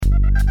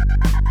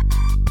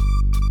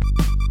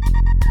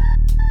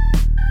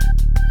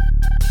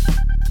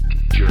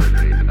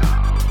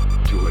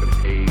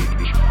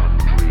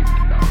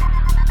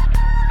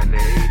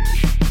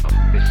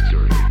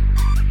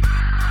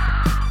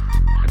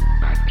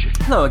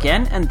Hello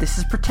again, and this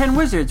is Pretend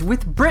Wizards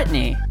with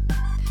Brittany.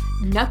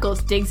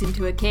 Knuckles digs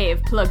into a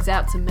cave, plugs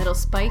out some metal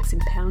spikes,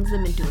 and pounds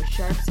them into a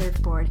sharp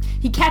surfboard.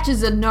 He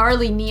catches a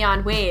gnarly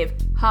neon wave.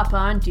 Hop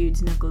on,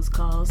 dudes, Knuckles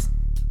calls.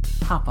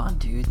 Hop on,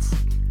 dudes.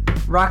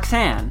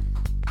 Roxanne.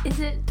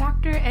 Is it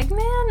Dr.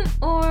 Eggman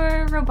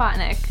or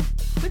Robotnik?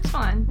 Which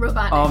one?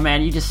 Robotnik. Oh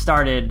man, you just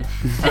started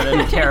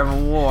a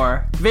terrible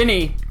war.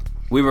 Vinny.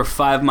 We were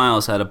 5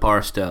 miles out of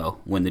Barstow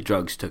when the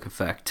drugs took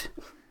effect.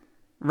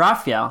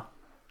 Raphael.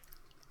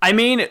 I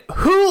mean,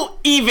 who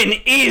even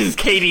is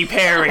Katy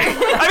Perry?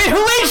 I mean,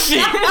 who is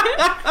she?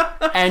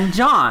 And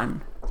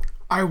John.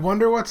 I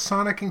wonder what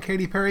Sonic and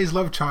Katy Perry's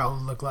love child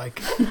would look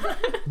like.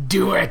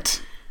 Do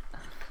it.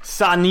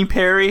 Sonny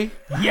Perry.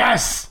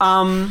 Yes.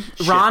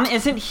 Ron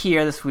isn't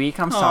here this week.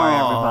 I'm sorry,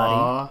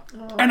 everybody.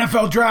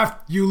 NFL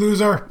draft, you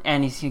loser.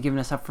 And he's giving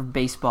us up for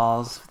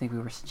baseballs. I think we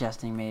were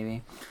suggesting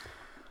maybe.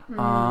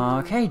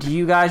 Okay, do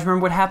you guys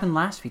remember what happened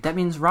last week? That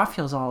means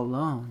Raphael's all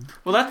alone.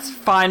 Well, that's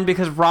fine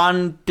because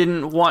Ron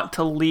didn't want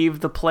to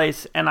leave the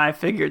place, and I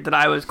figured that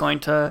I was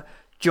going to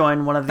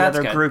join one of the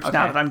other good. groups Okay,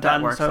 now that I'm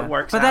done, works so then. it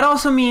works But out. that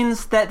also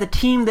means that the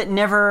team that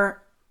never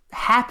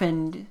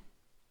happened,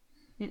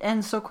 it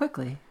ends so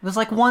quickly. It was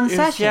like one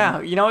session.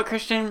 Yeah, you know what,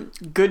 Christian?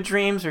 Good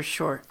dreams are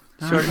short.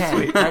 Short and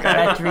sweet.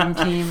 That dream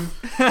team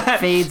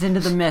fades into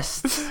the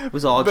mist. It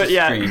was all But just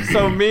yeah, dreams.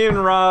 so me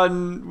and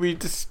Ron, we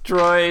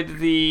destroyed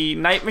the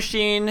night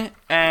machine,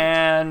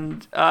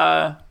 and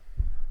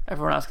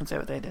everyone else can say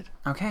what they did.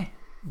 Okay.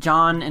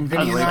 John and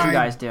Vinny, Vinny what and did you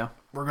I- guys do?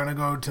 We're going to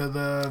go to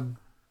the...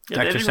 Yeah,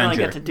 Dr. they didn't really Senger.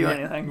 get to do Yeah.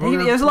 anything.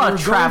 There's a lot of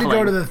We're traveling.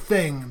 going to go to the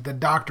thing, the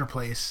doctor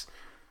place.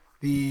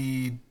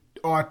 The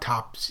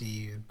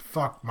autopsy.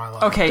 Fuck my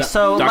life. Okay,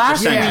 so Dr.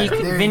 last Senger. week, Yeah,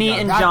 there you Vinny go,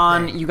 and that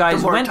John, thing. you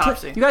guys The went to...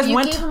 mortopsy. You guys You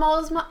went gave to... him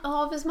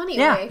all of his money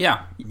Yeah. away.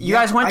 Yeah. You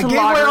guys went I to gave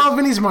away Loggers... all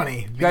Vinny's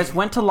money. You guys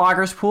went to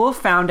Loggers Pool,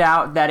 found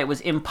out that it was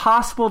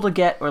impossible to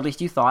get, or at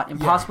least you thought,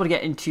 impossible to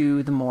get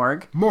into the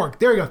morgue. Morgue.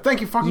 There you go.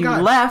 Thank you, fucking You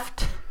God.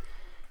 left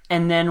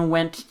and then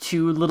went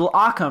to Little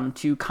Occam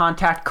to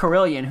contact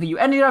Carillion, who you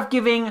ended up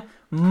giving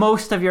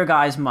most of your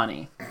guys'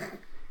 money.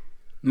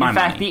 My In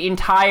fact, money. the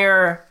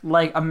entire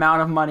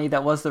amount of money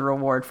that was the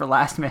reward for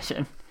last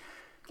mission.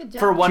 Good job.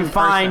 For one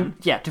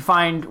To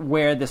find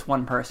where this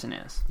one person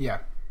is. Yeah.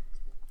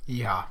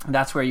 Yeah.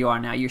 That's where you are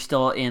now. You're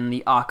still in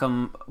the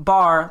Occam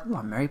bar,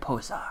 La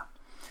Mariposa.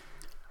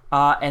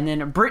 And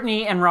then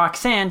Brittany and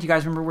Roxanne, do you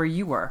guys remember where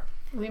you were?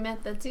 We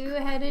met the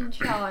two-headed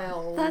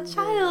child. That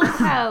child's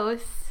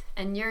house.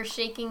 And you're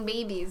shaking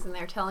babies, and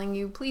they're telling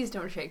you, please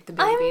don't shake the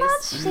babies. I'm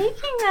not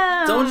shaking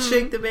them. Don't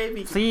shake the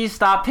baby. Please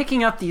stop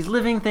picking up these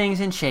living things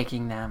and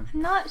shaking them.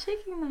 I'm not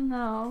shaking them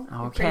though.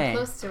 Pretty Okay.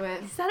 close to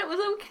it. He said it was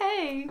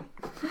okay.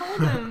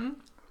 Hold him.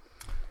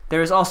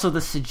 There is also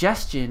the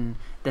suggestion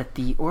that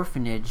the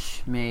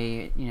orphanage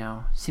may,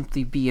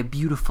 simply be a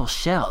beautiful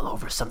shell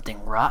over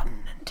something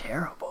rotten and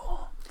terrible.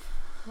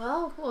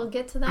 Well, we'll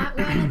get to that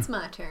when it's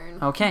my turn.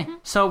 Okay,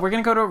 so we're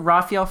going to go to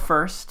Raphael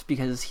first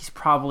because he's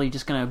probably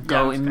just going to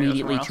go he's gonna go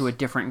immediately somewhere to a else.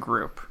 different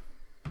group.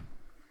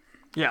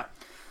 Yeah.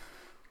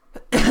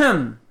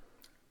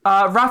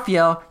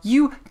 Raphael,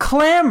 you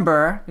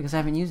clamber, because I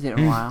haven't used it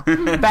in a while,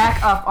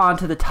 back up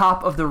onto the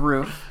top of the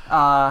roof.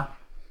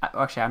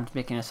 Actually, I'm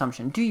making an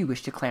assumption. Do you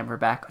wish to clamber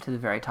back to the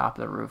very top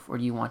of the roof, or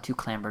do you want to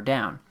clamber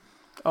down?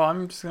 Oh,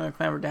 I'm just gonna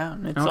clamber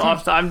down. It's Okay.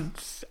 off.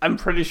 I'm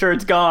pretty sure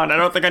it's gone. I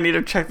don't think I need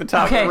to check the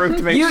top of the roof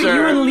to make you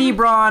sure. and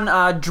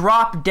Lebron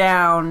drop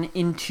down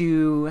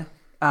into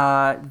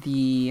back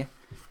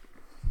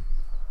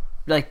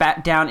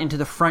down into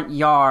the front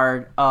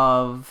yard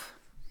of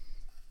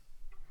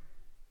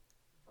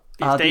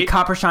the estate?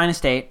 Coppershine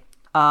Estate,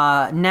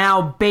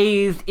 now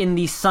bathed in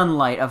the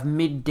sunlight of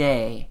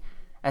midday,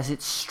 as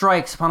it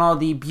strikes upon all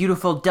the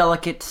beautiful,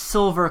 delicate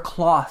silver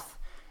cloth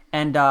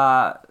and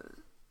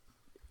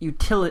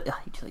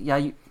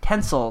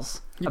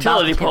utensils.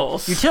 Utility about the-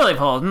 poles. Utility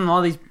poles.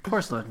 All these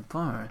porcelain.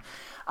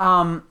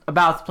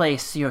 About the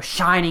place,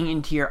 shining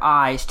into your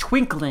eyes,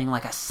 twinkling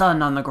like a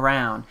sun on the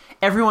ground.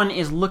 Everyone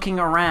is looking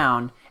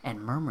around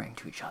and murmuring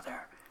to each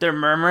other. They're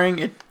murmuring.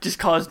 It just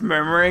caused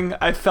murmuring.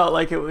 I felt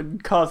like it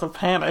would cause a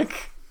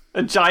panic.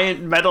 A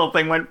giant metal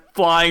thing went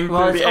flying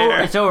Well, through the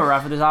air. it's over,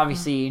 Rafa. There's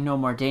obviously no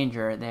more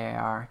danger. They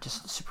are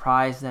just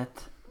surprised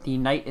that the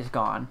night is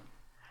gone.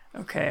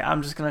 Okay,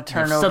 I'm just gonna They've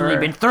turn over. suddenly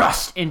been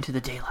thrust into the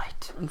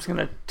daylight. I'm just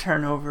gonna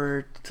turn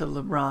over to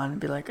LeBron and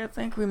be like, I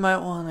think we might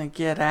want to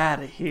get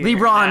out of here.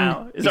 LeBron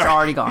now. is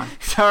already gone.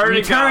 He's already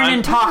You turn gone.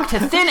 and talk to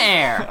thin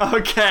air.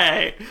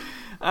 Okay.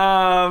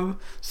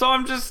 So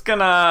I'm just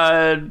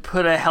gonna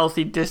put a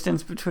healthy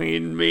distance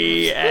between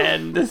me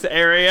and this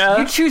area.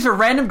 You choose a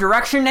random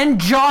direction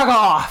and jog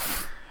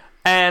off.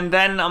 And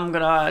then I'm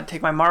gonna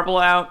take my marble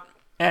out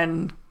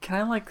and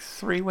can I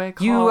three-way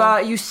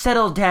call? You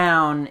settle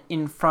down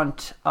in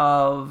front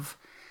of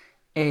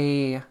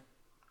a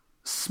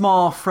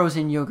small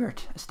frozen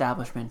yogurt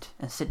establishment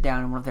and sit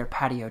down in one of their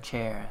patio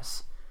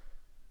chairs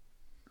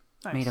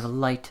Nice. made of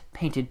light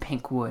painted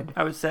pink wood.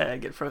 I would say I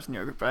get frozen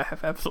yogurt, but I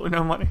have absolutely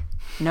no money.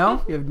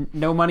 No? You have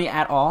no money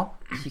at all?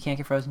 So you can't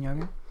get frozen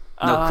yogurt?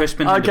 No,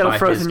 Crispin I'll had to get buy a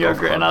frozen his golf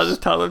yogurt and I'll clubs.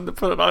 just tell them to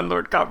put it on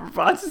Lord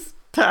Copperpot's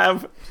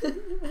tab.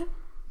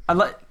 I'd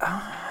like.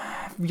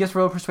 You just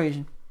roll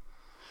persuasion.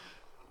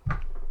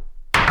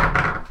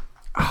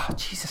 Oh,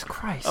 Jesus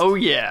Christ. Oh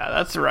yeah,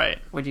 that's right.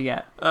 What'd you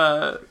get?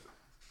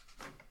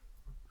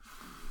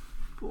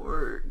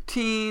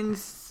 14,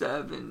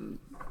 17,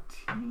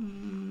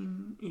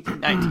 18,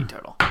 19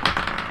 total.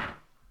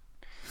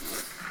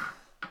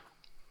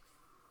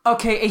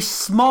 Okay, a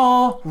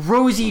small,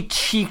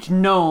 rosy-cheeked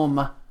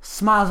gnome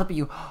smiles up at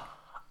you.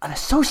 An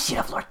associate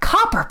of Lord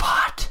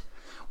Copperpot.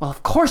 Well,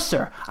 of course,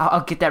 sir.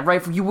 I'll get that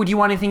right for you. Would you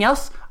want anything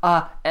else?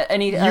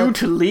 Any? You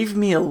to leave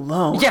me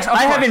alone. Yes, of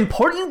I have course.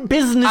 important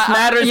business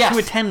matters yes, to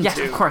attend yes,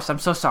 to. of course. I'm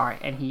so sorry.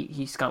 And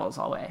he scuttles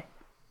away.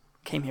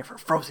 Came here for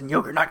frozen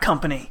yogurt, not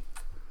company.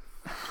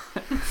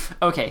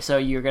 Okay, so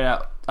you're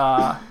gonna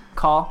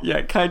call?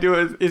 Yeah, can I do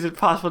it? Is it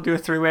possible to do a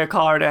three-way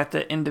call, or do I have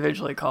to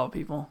individually call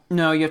people?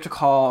 No, you have to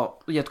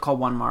call. You have to call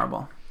one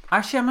marble.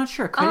 Actually, I'm not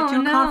sure. Could it Oh,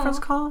 do a no. conference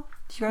call?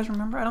 Do you guys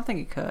remember? I don't think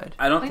it could.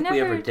 I don't We think never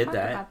we ever did talked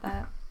that. about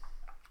that.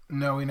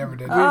 No, we never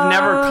did. We've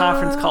never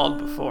conference called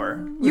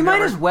before. You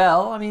might as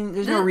well. I mean,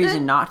 there's no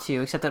reason not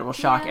to, except that it will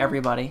shock Yeah.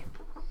 everybody.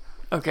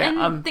 Okay,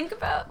 And think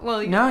about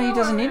No, he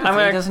doesn't need it. I'm He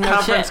gonna doesn't know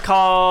conference shit.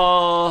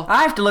 call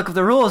I have to look up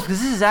the rules because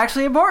this is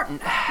actually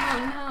important.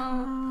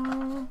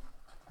 Oh,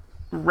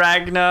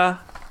 Ragna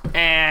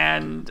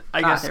and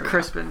I guess there we go.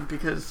 Crispin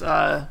because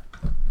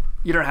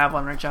you don't have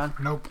one, right, John?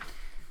 Nope.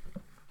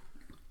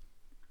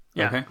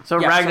 Yeah. Okay. So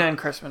Yeah, Ragna so- and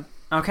Crispin.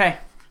 Okay.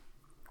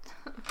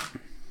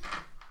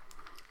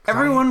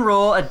 Everyone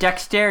roll a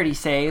dexterity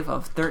save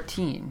of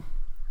 13.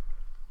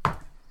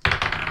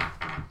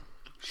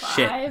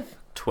 Shit. 5.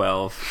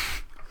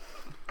 12.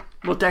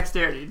 Well,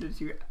 dexterity. Did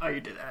you? Oh, you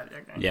did that.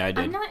 Okay. Yeah, I I'm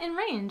did. not in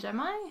range, am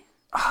I?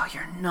 Oh,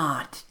 you're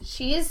not.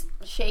 She is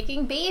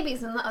shaking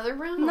babies in the other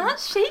room. I'm not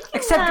shaking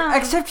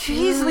Except them.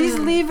 he's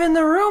leaving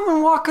the room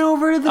and walking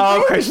over to the Oh,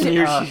 baby. Christian,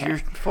 you're, Oh, okay. you're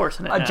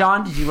forcing it. now.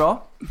 John, did you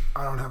roll?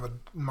 I don't have a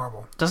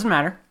marble. Doesn't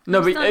matter. No,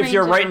 but still if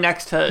you're range right it.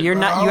 next to, You're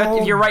not. Oh.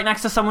 If you're right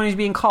next to someone who's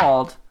being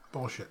called.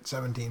 Bullshit.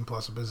 17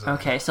 plus a business.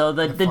 Okay, so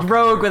the fucking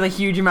rogue do. with a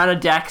huge amount of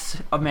dex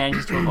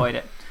manages to avoid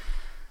it.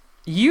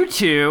 You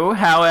two,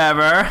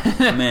 however,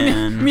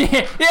 Man.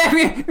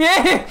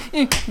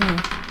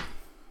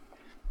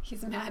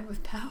 He's mad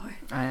with power.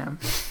 I am.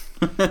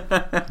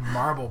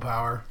 Marble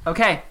power.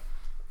 Okay.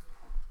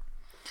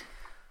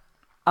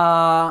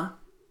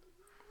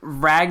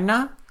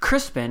 Ragna,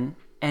 Crispin,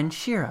 and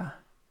Shira.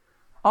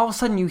 All of a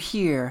sudden you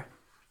hear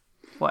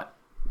what?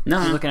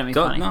 No, You're looking at me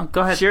go, funny. No,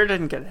 go ahead. Sheer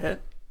didn't get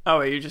hit. Oh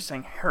wait, you're just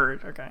saying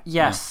heard. Okay.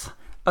 Yes.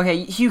 Okay,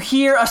 you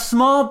hear a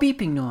small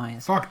beeping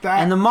noise. Fuck that.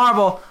 And the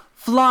marble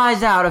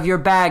flies out of your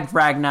bag,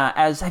 Ragna.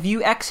 Have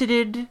you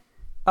exited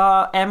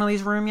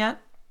Amelie's room yet?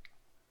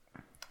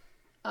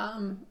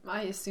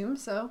 I assume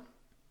so.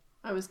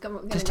 I was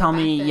gonna Just go tell back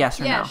me there.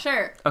 yes or yeah, no.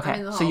 sure. I'm Okay,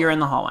 in the so hall. you're in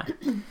the hallway.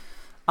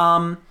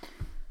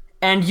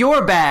 And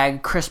your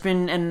bag,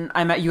 Crispin, and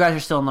you guys are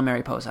still in La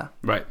Mariposa.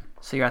 Right.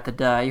 So you're at the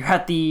bar,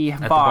 At the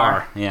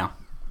bar. Yeah.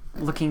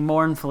 looking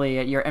mournfully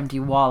at your empty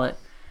wallet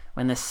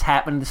when this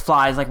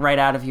flies like right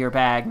out of your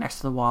bag next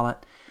to the wallet.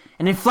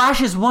 And it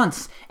flashes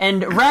once,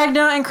 and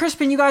Ragna and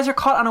Crispin, you guys are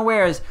caught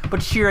unawares,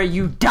 but Shira,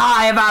 you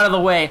dive out of the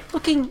way,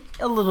 looking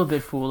a little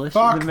bit foolish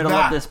Fuck in the middle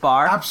that. of this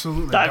bar.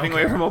 Absolutely. Diving don't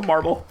away care. from a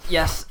marble.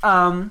 Yes,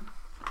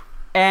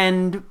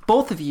 and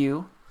both of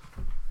you,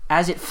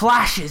 as it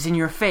flashes in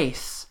your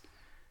face,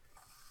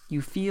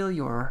 you feel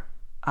your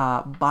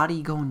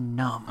body go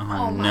numb.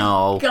 Oh,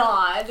 no.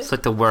 God. It's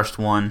like the worst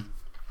one.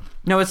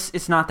 No,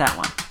 it's not that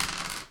one.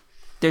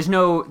 There's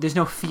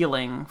no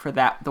feeling for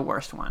that, the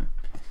worst one.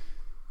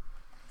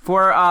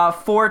 For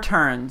 4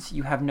 turns,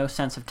 you have no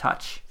sense of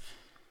touch.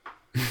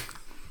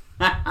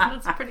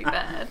 That's pretty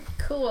bad.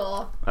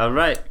 Cool. All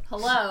right.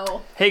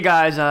 Hello. Hey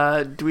guys,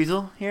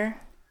 Dweezil here.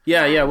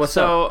 Yeah, what's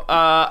up?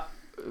 So,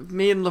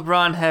 me and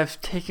LeBron have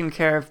taken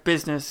care of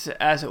business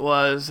as it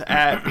was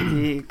at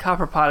the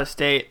Copperpot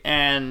estate,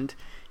 and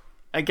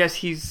I guess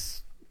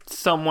he's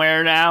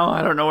somewhere now.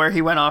 I don't know where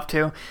he went off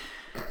to.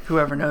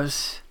 Whoever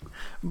knows.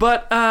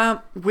 But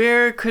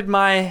where could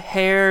my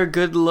hair,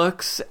 good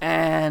looks,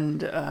 and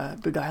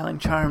beguiling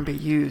charm be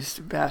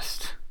used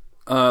best?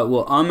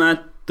 Well, I'm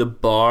at the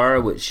bar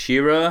with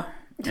Shira,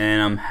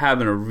 and I'm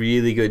having a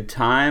really good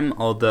time,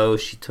 although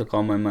she took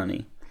all my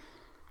money.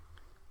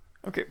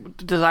 Okay,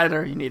 does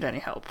either of you need any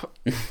help?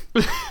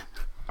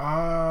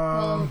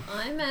 Well,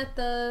 I'm at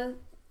the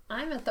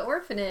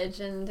orphanage,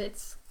 and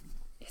it's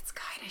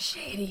kind of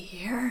shady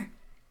here.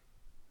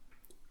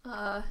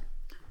 I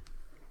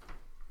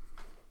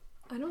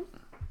don't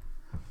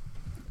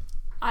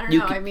You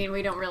know. could- I mean,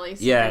 we don't really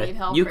Yeah, need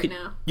help you right could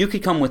now. you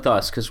could come with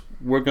us because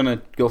we're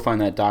gonna go find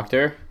that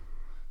doctor,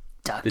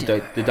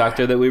 the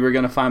doctor that we were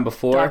gonna find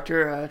before.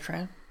 Dr.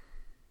 Tran?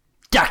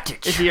 Dr.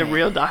 Is he a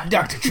real doctor?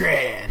 Dr.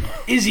 Tran.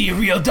 Is he a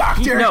real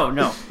doctor?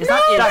 No. It's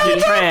not Dr.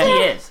 Tran.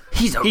 He is.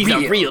 He's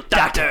a real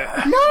doctor.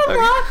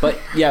 But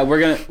yeah, we're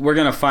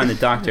gonna find the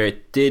doctor.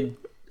 Did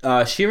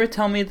Shira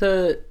tell me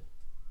the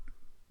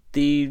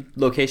the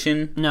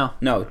location? No.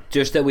 No,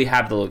 just that we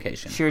have the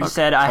location. She already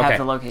said I have Okay.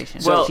 the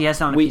location. So So she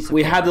has it on a we piece of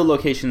we paper. have the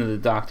location of the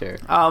doctor.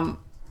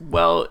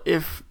 Well,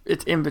 if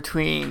it's in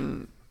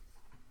between,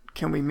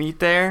 can we meet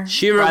there?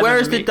 Shira, Rather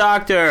where's than the meet- Where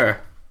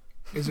doctor?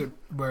 is it?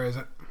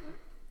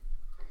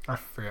 I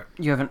forget.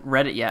 You haven't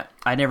read it yet.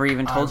 I never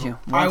even told you.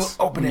 I will Once.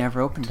 open You it.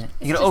 never opened it.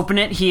 You're gonna open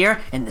it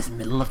here in this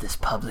middle of this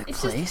public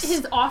It's place. just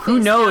his office. Who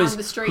knows down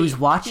the street. who's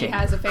watching? He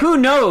has a Who family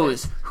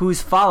knows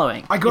who's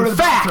following? I go to in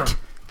the fact, bathroom.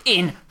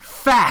 In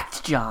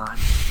fact, John,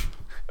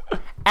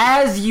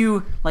 as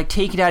you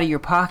take it out of your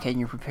pocket and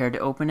you're prepared to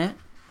open it,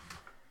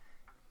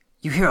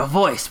 you hear a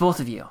voice, both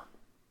of you.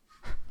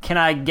 Can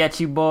I get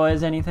you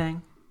boys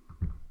anything?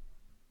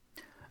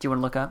 Do you want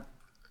to look up?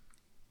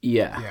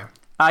 Yeah. Yeah.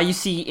 You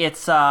see,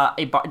 it's a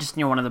bar, just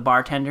near one of the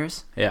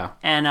bartenders. Yeah.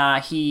 And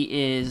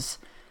he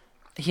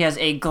has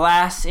a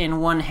glass in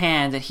one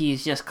hand that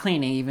he's just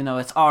cleaning, even though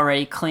it's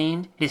already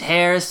cleaned. His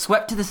hair is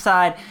swept to the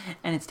side,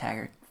 and it's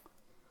Taggart.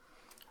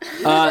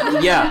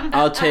 Yeah,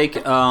 I'll take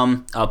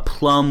a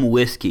plum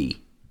whiskey.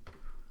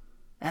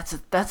 That's a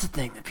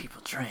thing that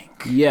people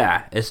drink.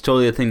 Yeah, it's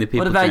totally a thing that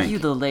people What about drink. you,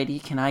 little lady?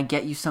 Can I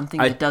get you something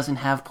I- that doesn't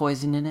have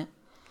poison in it?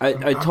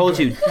 I told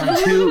you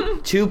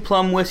two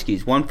plum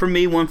whiskeys, one for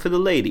me, one for the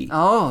lady.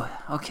 Oh,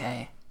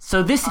 okay.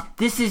 So this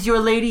is your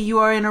lady. You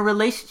are in a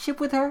relationship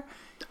with her.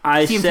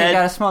 I See him take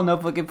out a said, small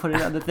notebook and put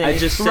it on the thing. I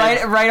just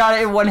said- right on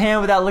it in one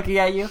hand without looking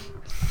at you.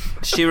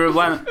 Shira,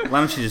 why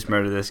don't you just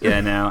murder this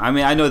guy now? I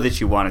mean, I know that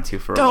you wanted to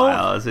for a Don't.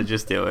 while, so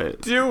just do it.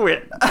 Do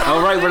it.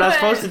 All right, we're not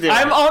supposed to do it.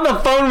 I'm on the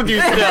phone with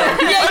you still.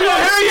 Yeah,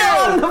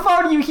 you're on the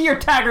phone. You hear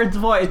Taggart's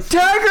voice.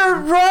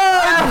 Taggart,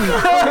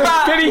 run!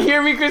 Can you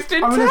hear me,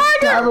 Kristen? I'm gonna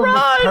stab Taggart, him with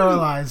run!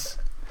 paralyze.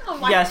 Oh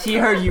my Yes, he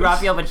heard you,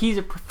 Raphael, but he's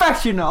a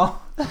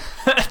professional.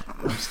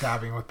 I'm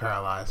stabbing with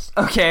paralyze.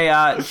 Okay,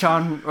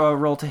 Sean,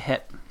 roll to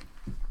hit.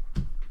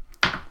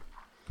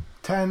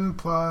 10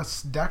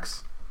 plus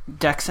dex.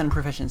 Dex and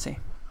proficiency.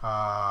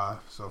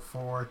 So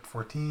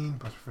 14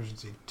 plus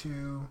proficiency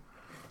 2,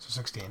 so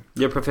 16.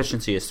 Your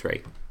proficiency is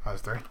 3. That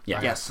was 3?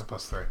 Yeah. Yes. So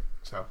plus 3.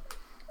 So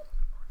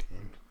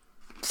 14,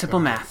 Simple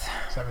math.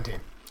 17.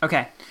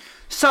 Okay,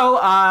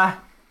 so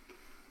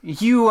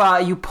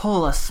you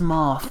pull a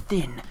small,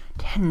 thin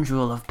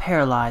tendril of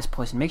paralyzed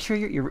poison. Make sure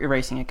you're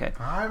erasing it good.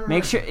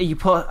 Make sure you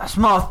pull a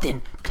small,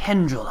 thin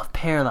tendril of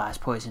paralyzed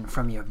poison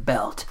from your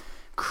belt,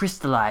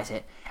 crystallize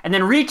it, and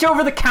then reach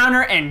over the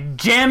counter and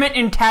jam it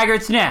in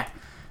Taggart's neck.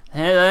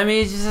 Let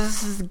me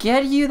just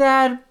get you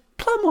that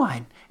plum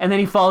wine. And then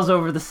he falls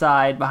over the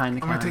side behind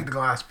the I'm gonna counter. take the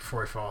glass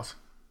before he falls.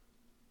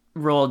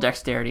 Roll a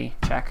dexterity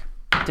check.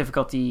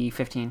 Difficulty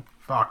 15.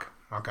 Fuck.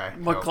 Okay.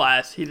 What so-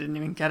 glass? He didn't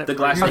even get it. The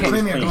glass You're Okay,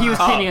 cleaning a he was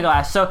glass. cleaning a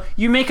glass. So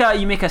you make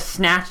a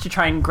snatch to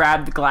try and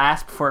grab the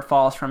glass before it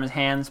falls from his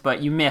hands,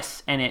 but you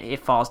miss and it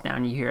falls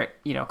down. You hear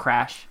it,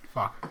 crash.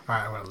 Fuck.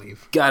 Alright, I'm gonna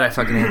leave. God, I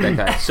fucking hate that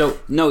guy. So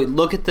no,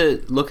 look at the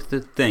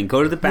thing.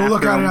 Go to the We'll bathroom.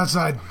 look at it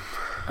outside.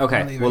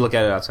 Okay, leaving. we'll look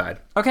at it outside.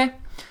 Okay.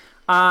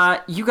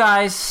 You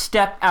guys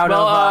step out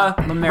Well, of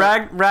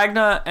Lemer-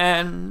 Ragna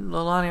and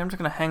Lolani, I'm just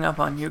gonna hang up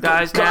on you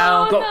guys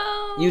now. Go.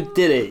 no. You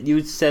did it.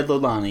 You said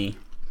Lolani.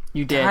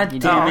 You did. God You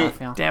damn did. it.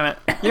 Raphael. Damn it.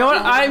 You know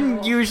what?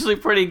 I'm usually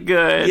pretty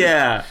good.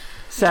 Yeah.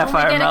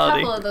 Sapphire Only did a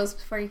Melody. couple of those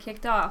before you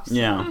kicked off. so-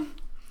 Yeah.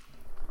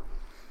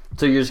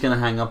 So you're just gonna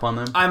hang up on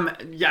them? I'm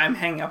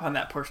hanging up on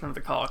that portion of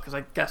the call because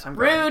I guess I'm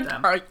going Rude.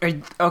 with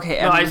them.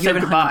 Okay. No, I you said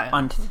haven't goodbye. hung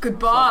on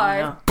Goodbye.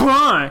 Yeah.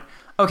 Bye.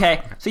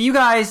 Okay, so you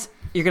guys,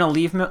 you're gonna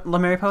leave La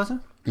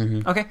Mariposa?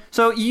 Mm-hmm. Okay,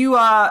 so you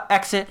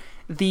exit.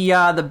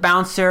 The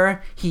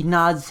bouncer, he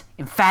nods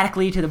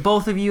emphatically to the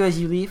both of you as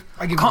you leave.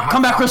 I give him a high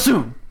Come back five. real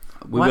soon.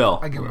 We What? will.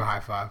 I give him a high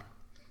five.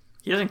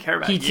 He doesn't care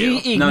about He you.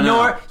 ignore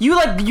No.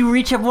 you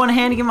reach up one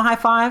hand to give him a high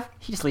five.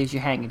 He just leaves you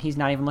hanging. He's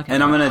not even looking.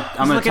 And at I'm you. gonna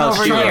He's looking tell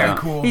over Shira. here.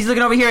 Cool. He's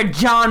looking over here at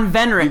John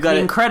Venrick, gotta-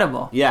 the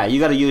Incredible. Yeah, you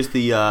got to use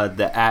the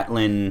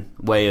Atlin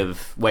way of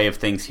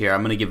things here.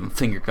 I'm gonna give him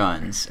finger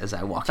guns as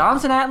I walk.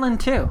 John's an Atlin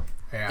too.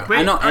 Yeah. Wait,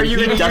 I know, are and you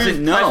he gonna doesn't use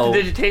know.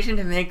 prestidigitation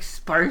to make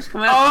sparks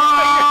come out?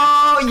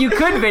 Oh, you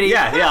could, Vinny.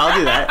 Yeah, I'll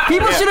do that.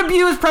 People Yeah. should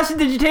abuse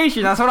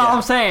prestidigitation. That's what all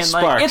I'm saying.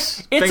 Like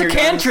Sparks. it's a Finger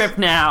cantrip guns.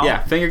 now.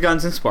 Yeah, finger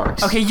guns and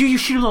sparks. Okay, you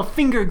shoot little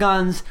finger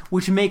guns,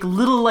 which make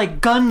little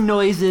gun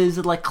noises,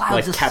 like clouds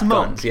Like of cap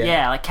smoke. guns,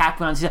 yeah. like cap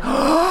guns. He's like,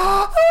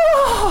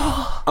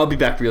 I'll be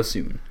back real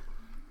soon.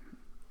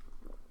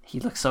 he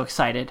looks so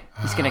excited.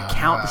 He's gonna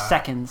count the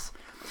seconds.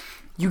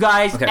 You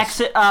guys Okay.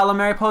 exit La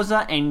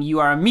Mariposa, and you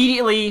are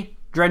immediately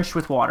drenched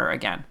with water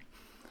again.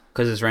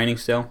 Because it's raining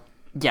still.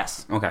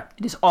 Yes, Okay.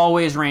 it is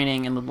always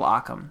raining in Little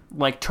Ockham,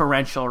 like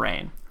torrential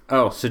rain.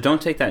 Oh, so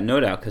don't take that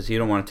note out because you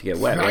don't want it to get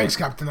wet, Thanks,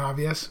 right? Captain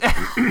Obvious.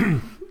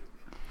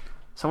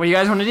 So what do you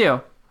guys want to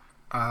do?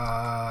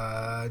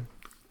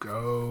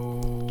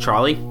 Go.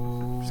 Charlie?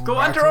 Go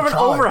back under to over an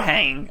Charlie.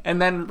 overhang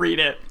and then read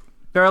it.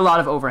 There are a lot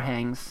of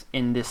overhangs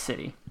in this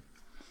city.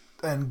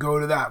 And go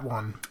to that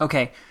one.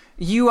 Okay,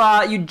 you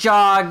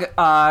jog.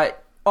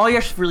 All you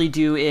have to really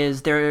do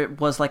is there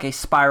was like a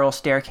spiral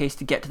staircase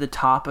to get to the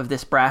top of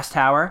this brass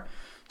tower,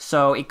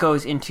 so it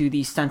goes into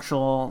the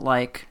central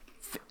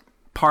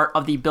part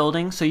of the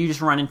building, so you just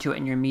run into it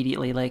and you're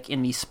immediately like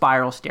in the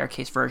spiral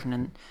staircase version,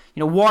 and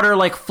water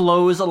like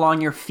flows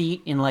along your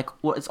feet in like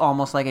what is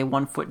almost like a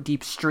 1 foot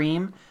deep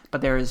stream,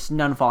 but there is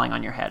none falling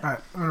on your head. All right,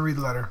 I'm gonna read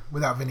the letter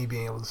without Vinny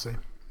being able to see.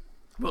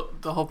 Well,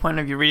 the whole point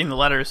of you reading the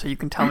letter is so you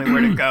can tell me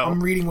where to go.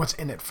 I'm reading what's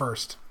in it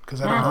first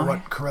because I don't know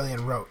what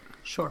Corellian wrote.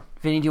 Sure.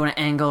 Vinny, do you want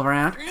to angle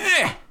around?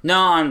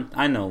 No,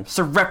 I know.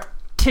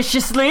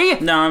 Surreptitiously?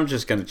 No, I'm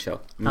just gonna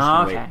chill. I'm just Oh,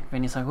 gonna okay. wait.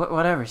 Vinny's like,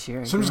 whatever,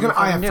 sure. So I'm just gonna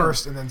eye it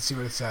first and then see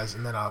what it says,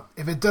 and then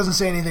if it doesn't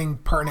say anything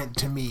pertinent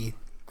to me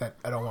that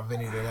I don't want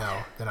Vinny to know,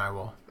 then I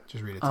will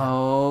just read it to him.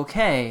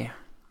 Okay.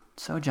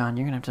 So, John,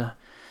 you're going to have to...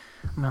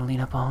 I'm going to lean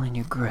up all in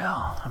your grill.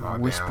 I'm going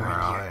to whisper into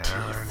your teeth.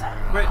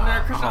 Right,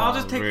 no, Christian, I'll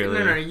just take really?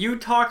 No. You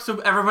talk so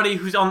everybody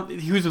who's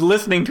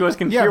listening to us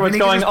can Yeah, hear what's Vinny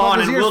can going just plug on,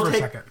 his and ears we'll for a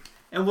take second.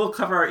 and we'll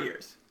cover our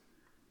ears.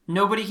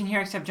 Nobody can hear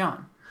except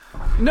John.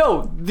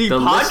 No, the The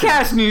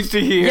podcast needs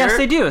to hear. Yes,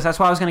 they do. So that's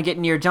why I was going to get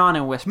near John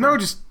and whisper. No,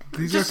 just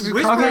these Just are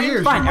whisper cover in, your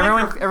ears. Fine, You-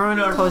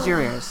 everyone close your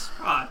ears.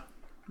 God.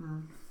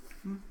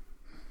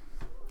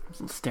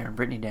 I'm staring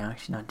Brittany down.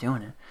 She's not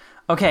doing it.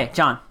 Okay,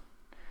 John.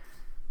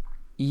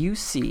 You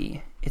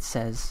see, it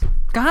says,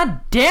 God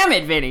damn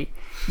it, Vinny!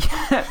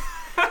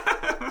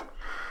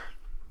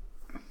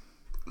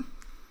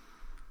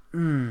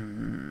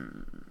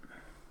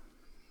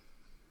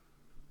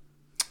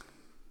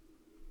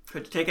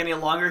 Could you take any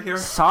longer here?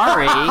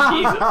 Sorry.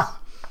 Jesus.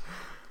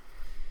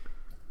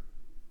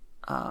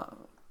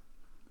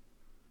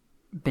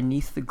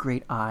 Beneath the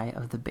great eye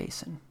of the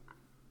basin.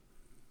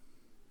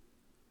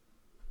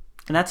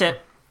 And that's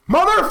it.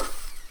 Mother!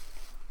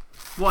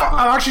 What?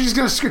 I'm actually just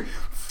gonna scream,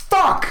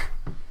 fuck!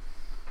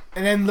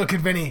 And then look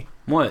at Vinny,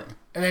 What?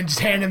 and then just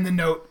hand him the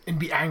note and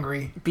be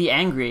angry. Be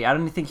angry. I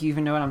don't think you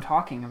even know what I'm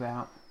talking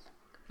about.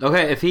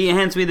 Okay, if he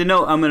hands me the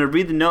note, I'm gonna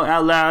read the note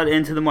out loud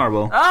into the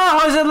marble. Oh,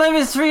 Jose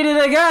Levis read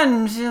it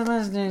again. She's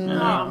listening.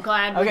 Oh, I'm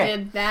glad we Okay.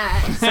 did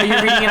that. So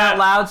you're reading it out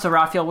loud, so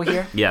Raphael will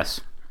hear.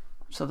 Yes.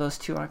 So those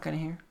two aren't going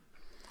to hear.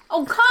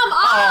 Oh, come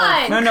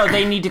on! No,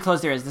 they need to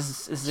close their ears.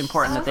 This is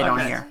important that they don't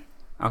Okay. hear.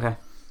 Okay.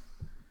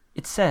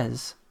 It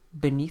says,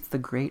 beneath the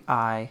great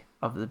eye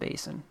of the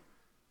basin.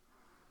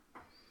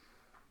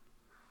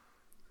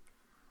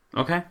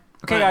 Okay.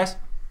 Okay, Right. guys.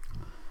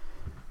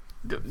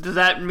 Does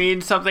that mean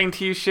something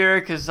to you, Shira?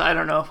 Because I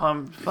don't know if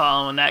I'm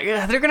following that.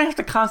 Yeah, they're gonna have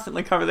to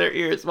constantly cover their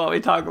ears while we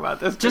talk about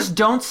this. Just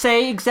don't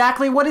say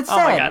exactly what it said.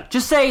 Oh my God.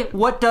 Just say,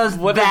 what does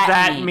what does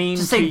that mean? mean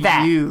Just to say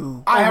that.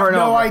 you? I Over have and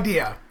no over.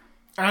 idea.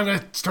 And I'm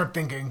gonna start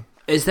thinking,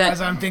 Is that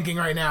as I'm thinking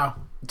right now.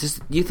 does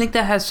you think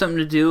that has something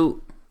to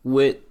do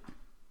with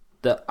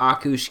the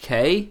Akush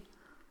K?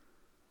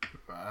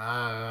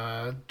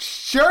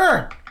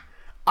 Sure!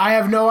 I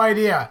have no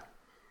idea.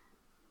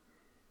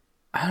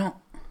 I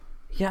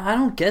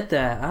don't get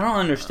that. I don't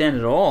understand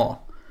at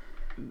all.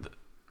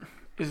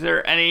 Is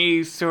there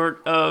any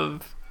sort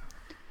of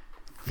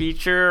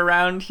feature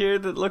around here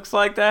that looks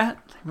like that?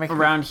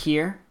 Around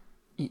here,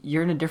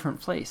 you're in a different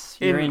place.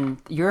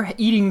 You're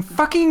eating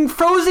fucking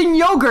frozen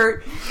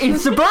yogurt in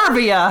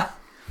suburbia,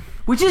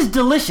 which is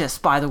delicious,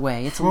 by the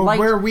way. It's Well, light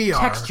where we are-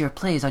 texture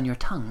plays on your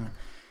tongue.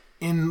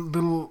 In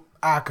Little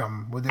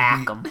Ackham, would there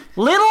Ackham.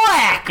 Little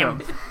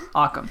Ackham.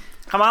 Ackham.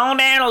 Come on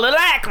down, a little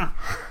Ackham.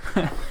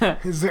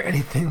 is there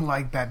anything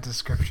like that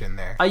description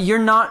there? You're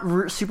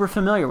not super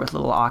familiar with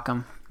Little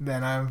Ackham.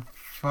 Then I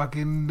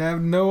fucking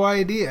have no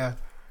idea.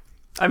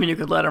 I mean, you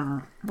could let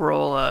him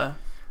roll a.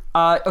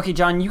 Okay,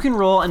 John, you can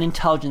roll an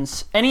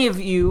intelligence. Any of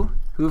you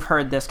who've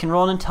heard this can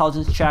roll an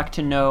intelligence check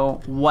to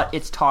know what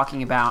it's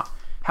talking about.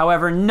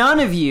 However, none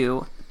of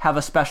you have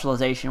a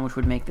specialization, which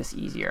would make this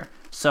easier.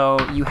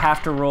 So you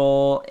have to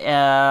roll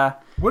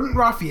Wouldn't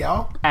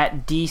Raphael?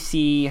 at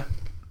DC.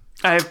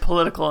 I have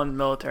political and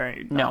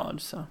military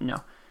knowledge, so. No.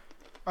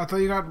 I thought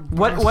you got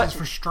What- bonuses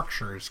for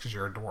structures because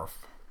you're a dwarf.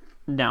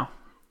 No.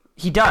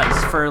 He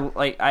does for,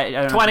 like, I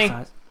don't know. 20. the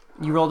size.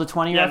 You rolled a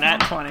 20? Yeah, Raphael?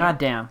 nat 20. God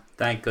damn.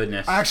 Thank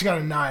goodness. I actually got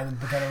a 9,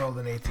 but then I rolled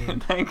an 18.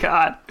 Thank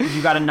God.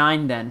 You got a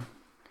 9 then.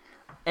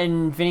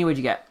 And Vinny, what'd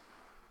you get?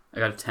 I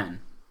got a 10.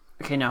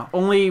 Okay, no.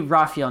 Only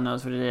Raphael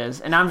knows what it is.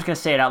 And I'm just going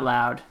to say it out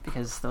loud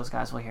because those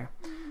guys will hear.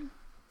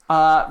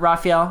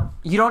 Raphael,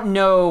 you don't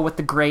know what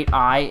the Great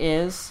Eye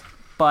is,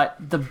 but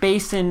the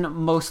basin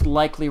most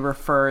likely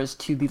refers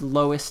to the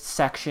lowest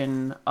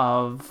section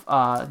of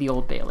the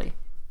Old Bailey.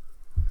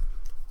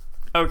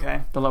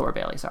 Okay. The Lower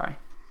Bailey, sorry.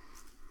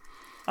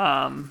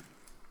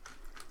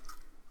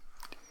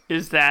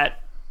 Is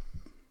that?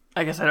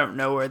 I guess I don't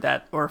know where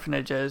that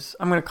orphanage is.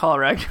 I'm gonna call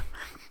Reg.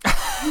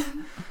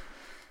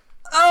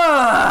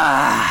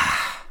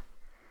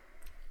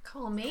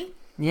 Call me.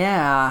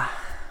 Yeah.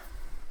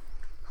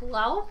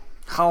 Hello?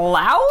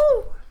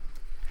 Hello?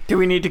 Do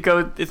we need to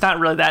go? It's not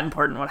really that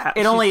important what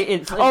happens. It only...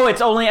 It's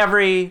It's only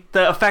every.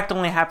 The effect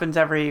only happens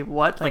every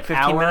what? Like 15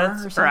 hour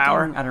minutes or per something?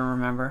 hour? I don't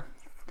remember.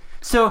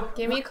 So,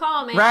 Give me a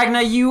call, man.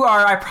 Ragna, you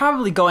are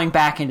probably going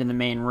back into the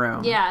main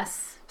room.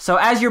 Yes. So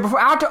as you're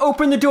about to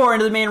open the door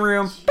into the main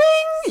room,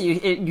 bing! You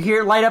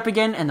hear it light up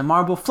again, and the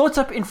marble floats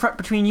up in front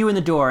between you and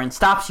the door and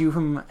stops you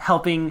from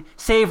helping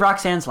save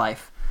Roxanne's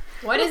life.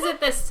 What is it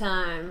this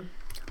time?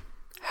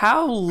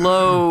 How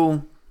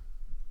low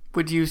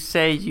would you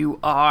say you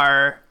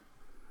are?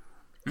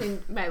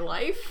 In my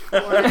life?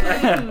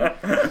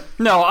 Or...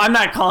 No, I'm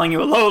not calling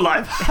you a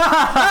lowlife.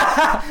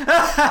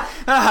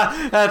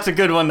 That's a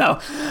good one, though.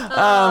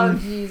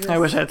 Jesus. I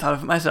wish I had thought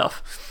of it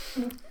myself.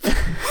 What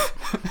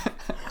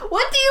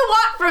do you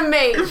want from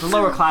me? The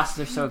lower classes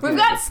are so good. We've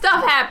got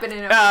stuff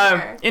happening over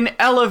here. In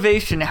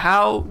elevation,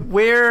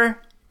 where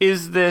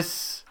is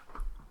this?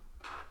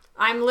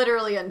 I'm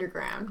literally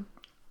underground.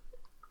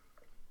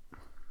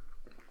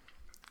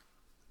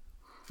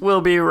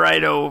 We'll be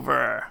right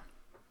over.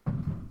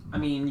 I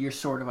mean, you're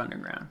sort of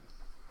underground.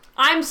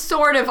 I'm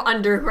sort of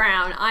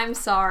underground. I'm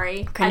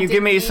sorry. Can I you give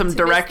didn't me mean some to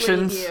mislead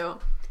directions? you.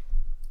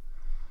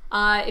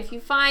 If you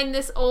find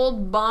this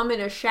old bum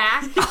in a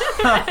shack,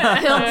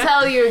 he'll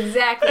tell you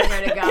exactly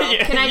where to go.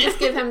 Can I just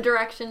give him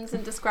directions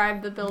and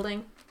describe the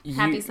building?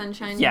 Happy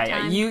sunshine Yeah,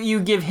 time?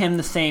 You give him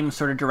the same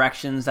sort of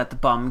directions that the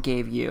bum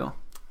gave you.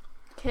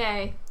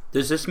 Okay.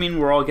 Does this mean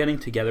we're all getting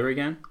together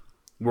again?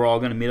 We're all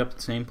going to meet up at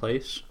the same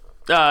place?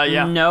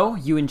 Yeah. No,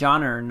 you and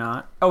John are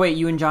not. Oh wait,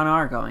 you and John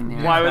are going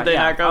there. Why would they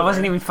not go I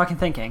wasn't there? even fucking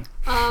thinking.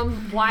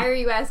 Why are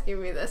you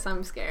asking me this?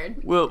 I'm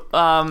scared. Well,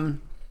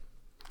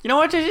 you know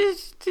what?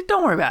 Just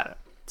don't worry about it.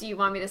 Do you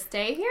want me to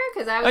stay here?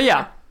 Because I was yeah.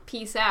 gonna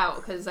peace out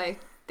because I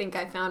think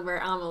I found where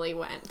Amelie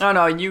went.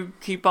 No, you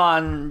keep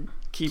on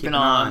keeping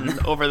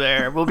on over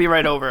there. We'll be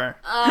right over.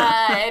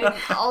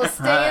 I'll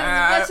stay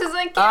as much as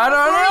I can I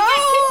don't before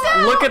I get kicked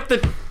out. Look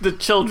at the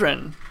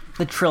children.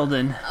 The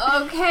Trilden.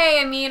 Okay,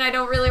 I mean, I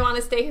don't really want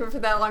to stay here for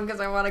that long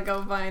because I want to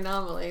go find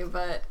Amelie,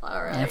 but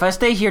alright. And if I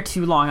stay here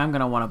too long, I'm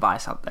gonna want to buy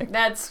something.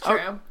 That's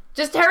true.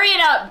 Just hurry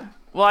it up!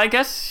 Well, I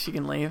guess she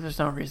can leave. There's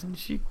no reason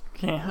she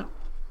can't.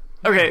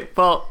 Okay,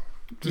 well,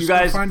 Just you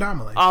guys. go find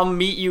Amelie. I'll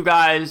meet you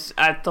guys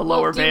at the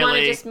Lower Do you want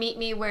to Bailey. just meet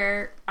me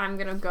where I'm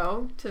gonna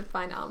go to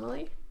find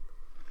Amelie?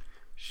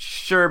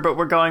 Sure, but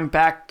we're going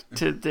back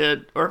to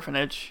the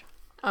orphanage.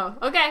 Oh,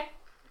 okay.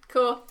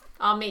 Cool.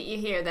 I'll meet you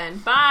here then.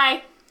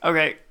 Bye!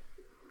 Okay.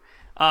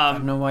 I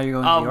don't know why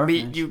you're going to the I'll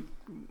orphanage. meet you.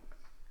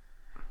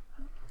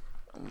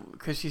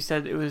 Because she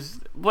said it was.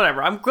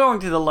 Whatever, I'm going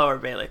to the Lower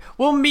Bailey.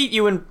 We'll meet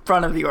you in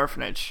front of the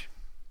orphanage.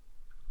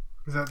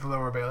 Is that the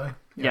Lower Bailey?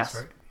 Yes.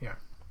 Right? Yeah.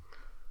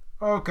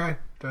 Okay,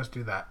 let's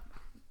do that.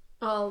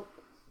 Well,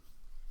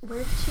 where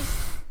did she...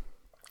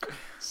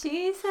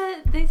 She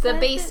said they The said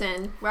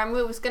basin. Where I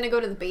was gonna go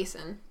to the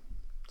basin.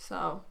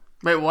 So...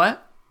 Wait,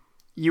 what?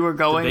 You were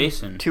going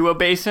basin. to a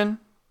basin?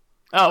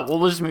 Oh, well,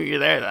 we'll just meet you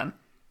there then.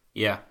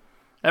 Yeah.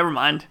 Never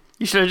mind.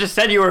 You should have just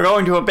said you were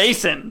going to a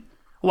basin.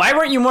 Why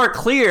weren't you more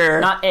clear?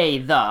 Not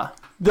the.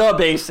 The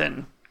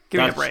basin.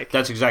 Give me a break.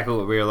 That's exactly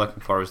what we were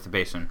looking for, was the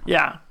basin.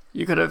 Yeah,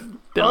 you could have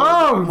been a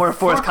little bit more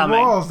forthcoming.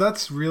 Fuck walls.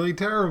 That's really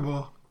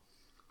terrible.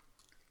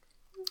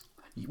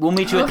 We'll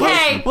meet you at the Okay.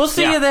 basin. We'll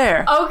see Yeah. you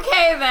there.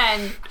 Okay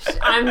then!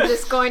 I'm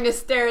just going to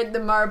stare at the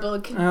marble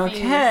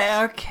confused.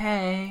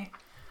 Okay.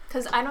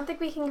 Because I don't think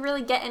we can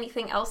really get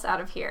anything else out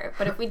of here.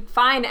 But if we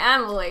find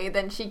Amelie,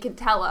 then she could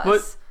tell us.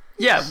 What?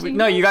 Yeah,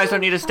 no, you guys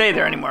don't need to stay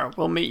there anymore.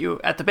 We'll meet you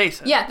at the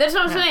basin. Yeah, that's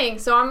what I'm saying.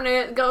 So I'm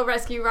gonna go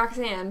rescue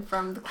Roxanne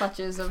from the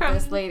clutches of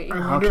this lady. I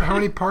wonder how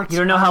many parts. You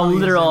don't know how Amelie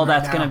is literal in right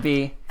that's now. going to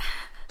be.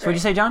 So what'd you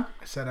say, John?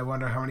 I said I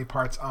wonder how many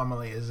parts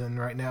Amelie is in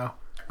right now.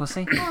 We'll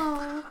see.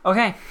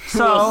 Okay,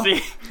 so We'll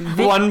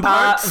see. One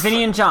part.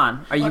 Vinny and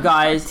John, are you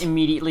guys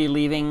immediately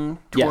leaving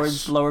towards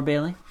Yes. Lower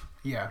Bailey?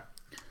 Yeah.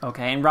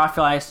 Okay, and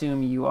Raphael, I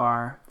assume you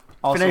are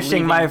also Finishing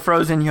leaving. my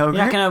frozen yogurt.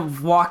 You're not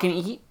gonna walk and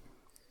eat.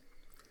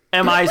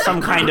 Am I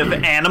some kind of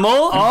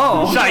animal?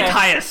 Oh, Should I okay.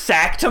 tie a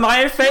sack to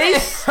my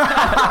face?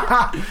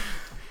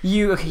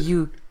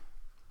 You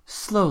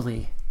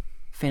slowly Oh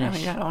finish.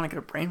 my god, I don't want to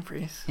get a brain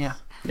freeze. Yeah,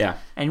 Yeah.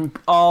 and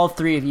all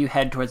three of you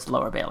head towards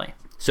Lower Bailey.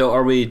 So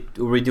are we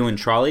doing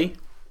trolley?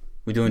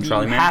 We doing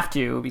trolley You man? have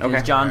to because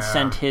Okay. John Yeah.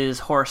 sent his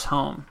horse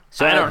home.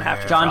 So I don't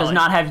have to. John does trolley.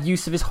 not have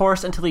use of his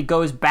horse until he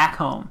goes back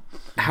home.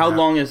 How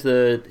long is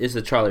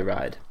the trolley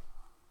ride?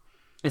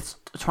 It's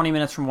 20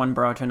 minutes from one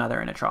borough to another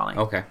in a trolley.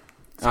 Okay.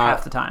 It's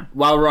half the time.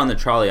 While we're on the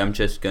trolley, I'm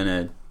just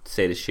gonna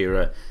say to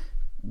Shira,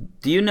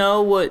 do you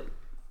know what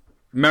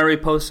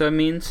Mariposa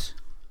means?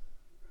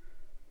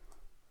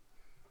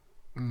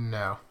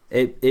 No.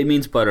 It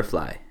means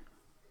butterfly.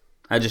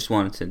 I just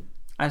wanted to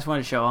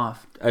show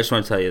off.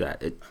 tell you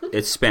that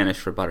it's Spanish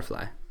for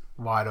butterfly.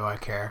 Why do I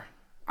care?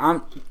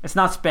 It's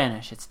not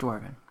Spanish, it's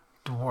Dwarven.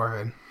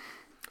 Dwarven.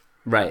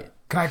 Right.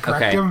 Can I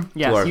correct Okay. him?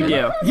 Yes, Dwarven. you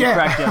do. Yeah.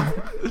 Correct him.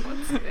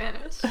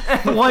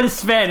 Spanish. What is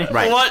Spanish?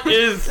 Right. What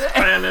is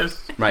Spanish?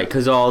 Right,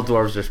 because all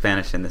dwarves are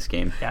Spanish in this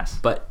game. Yes.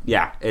 But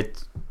yeah,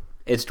 it's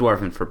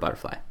Dwarven for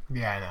butterfly.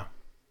 Yeah, I know.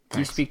 Do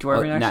you speak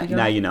Dwarven now, actually, John?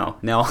 now you know.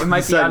 No, It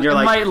might be on, it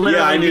might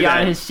literally be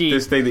on his sheet.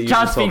 This thing that you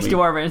John just told speaks me.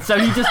 Dwarven, so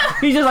he's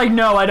just like,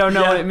 no, I don't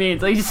know what it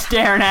means. Like, he's just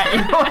staring at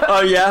you.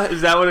 Oh yeah,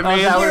 is that what it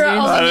means? that what it Kira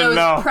means? I only don't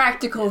knows know.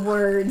 practical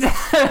words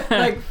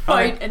like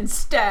fight and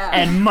stab.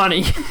 And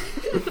money.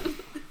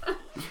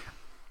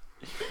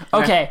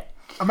 Okay.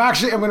 I'm going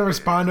to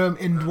respond to him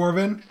in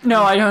Dwarven.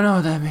 No, I don't know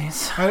what that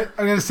means. I'm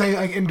going to say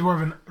like in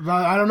Dwarven.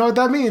 I don't know what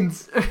that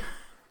means.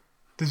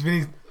 Does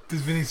Vinny Does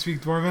Vinny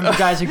speak Dwarven? You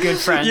guys are good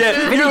friends. Yeah,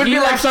 Vinny, you would do be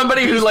like actually-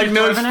 somebody do you who like speak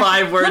knows Dwarven?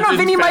 5 words. No, in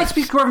Vinny might French.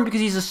 speak Dwarven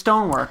because he's a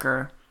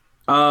stoneworker.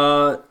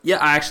 Yeah,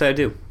 I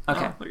do.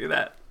 Okay. Oh, look at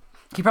that.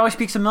 He probably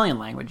speaks a million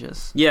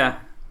languages. Yeah.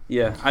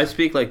 I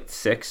speak like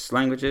 6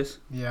 languages.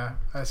 Yeah,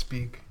 I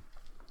speak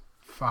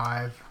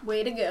 5.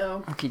 Way to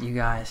go. Look at you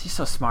guys. You're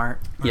so smart.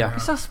 Yeah, You're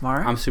so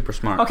smart. I'm super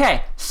smart.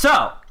 Okay,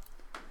 so,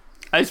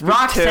 I speak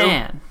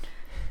Roxanne.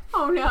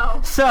 Oh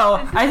no.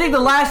 So, I think the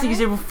last thing you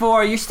said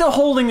before, you're still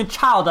holding the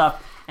child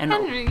up. And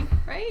Henry,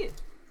 right?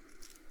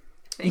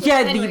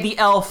 yeah, Henry. the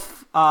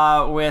elf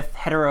with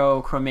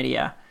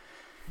heterochromidia.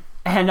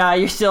 And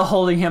you're still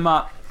holding him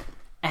up.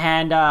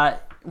 And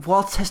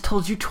Waltz has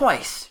told you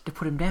twice to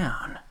put him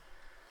down.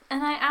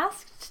 And I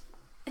asked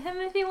him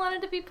if he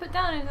wanted to be put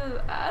down. He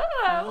says, I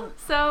don't know.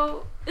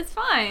 So it's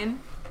fine.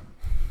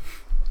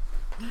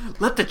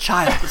 Let the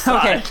child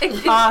decide. Okay.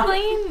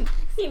 Explain.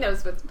 He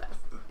knows what's best.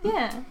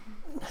 Yeah.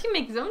 He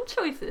makes his own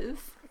choices.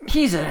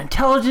 He's an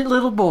intelligent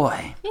little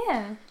boy.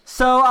 Yeah.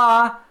 So,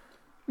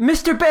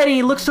 Mr.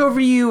 Betty looks over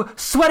to you,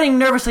 sweating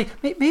nervously.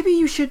 Maybe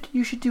you should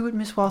do what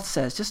Miss Waltz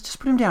says. Just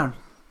put him down.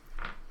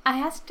 I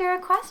asked her a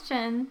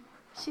question.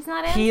 She's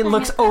not answering. He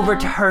looks it, over though.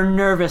 to her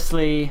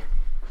nervously.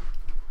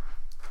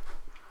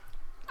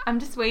 I'm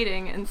just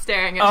waiting and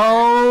staring at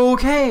her.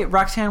 Okay,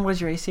 Roxanne, what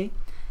is your AC?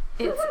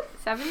 It's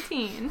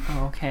 17.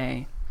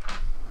 Okay.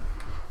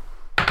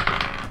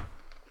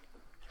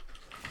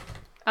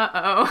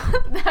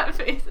 Uh-oh. That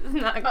face is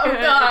not good. Oh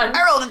god.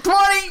 I rolled a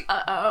 20!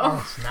 Uh-oh.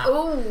 Oh, snap.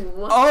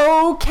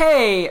 Ooh.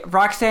 Okay,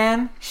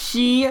 Roxanne,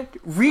 she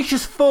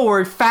reaches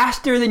forward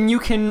faster than you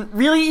can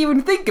really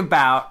even think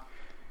about.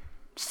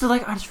 Just to I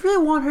just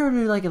really want her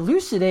to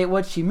elucidate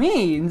what she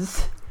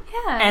means.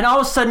 Yeah. And all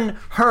of a sudden,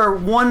 her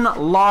one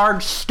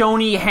large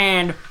stony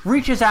hand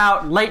reaches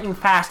out lightning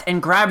fast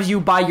and grabs you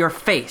by your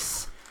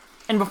face.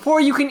 And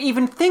before you can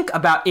even think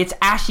about its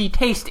ashy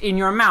taste in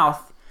your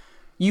mouth,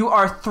 you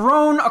are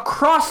thrown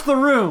across the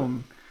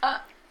room,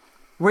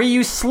 where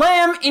you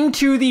slam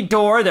into the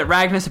door that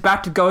Ragnar's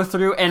about to go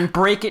through and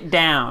break it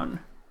down.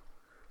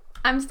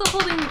 I'm still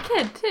holding the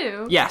kid,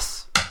 too.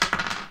 Yes.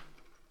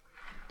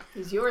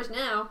 He's yours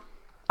now.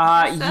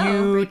 So,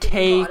 You break it,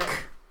 take bought it.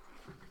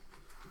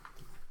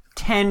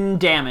 10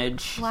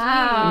 damage.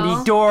 Wow.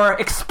 The door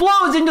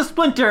explodes into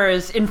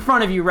splinters in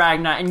front of you,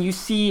 Ragna, and you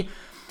see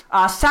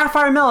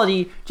Sapphire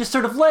Melody just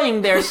sort of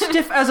laying there,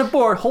 stiff as a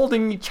board,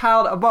 holding the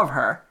child above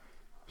her.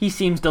 He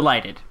seems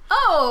delighted.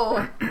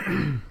 Oh!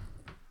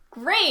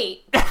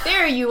 Great!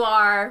 There you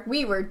are.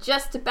 We were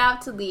just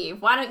about to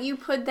leave. Why don't you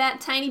put that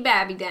tiny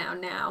babby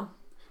down now?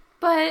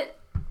 But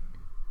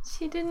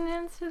she didn't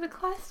answer the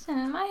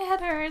question. My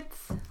head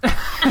hurts.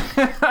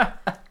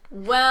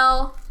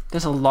 Well,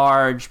 There's a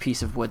large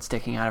piece of wood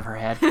sticking out of her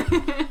head.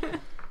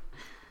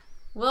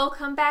 we'll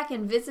come back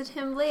and visit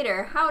him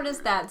later. How does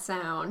that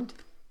sound?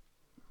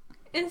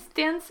 Is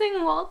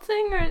dancing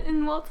waltzing,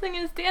 and waltzing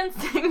is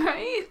dancing,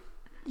 right?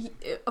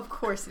 Of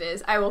course it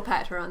is. I will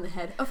pat her on the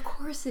head. Of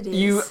course it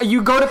is.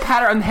 You go to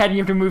pat her on the head and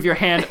you have to move your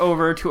hand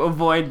over to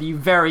avoid the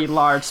very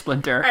large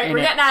splinter. Alright, in we're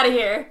it. getting out of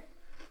here.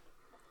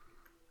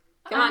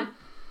 Come on.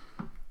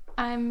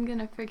 I'm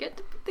gonna forget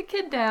to put the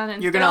kid down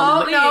and You're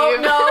start gonna to No,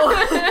 leave.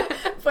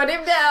 no. Put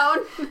him down.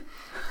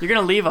 You're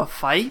gonna leave a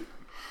fight?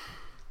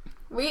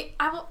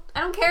 I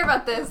don't care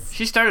about this.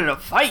 She started a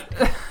fight.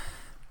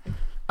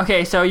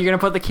 Okay, so you're gonna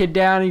put the kid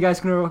down and you guys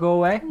gonna go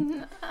away?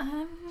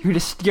 You're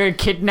gonna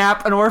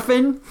kidnap an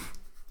orphan?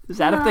 Is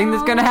that a thing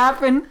that's gonna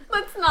happen?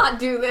 Let's not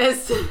do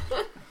this.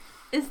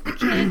 Is the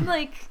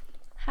kid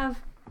have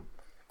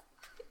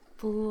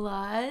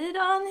blood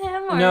on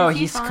him? Or No, is he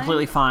he's fine?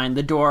 completely fine.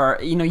 The door,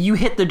 you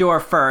hit the door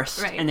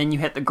first, Right. and then you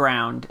hit the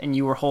ground, and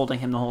you were holding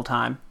him the whole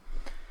time.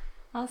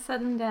 I'll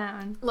set him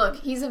down. Look,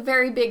 he's a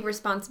very big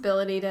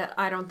responsibility that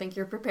I don't think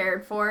you're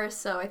prepared for,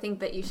 so I think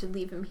that you should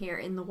leave him here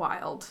in the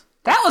wild.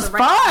 That was The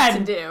right thing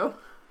fun! to do.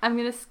 I'm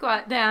gonna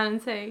squat down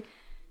and say,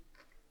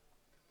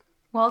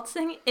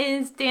 waltzing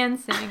is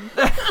dancing.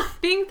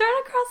 Being thrown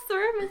across the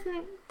room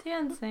isn't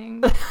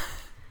dancing.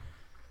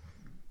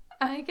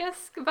 I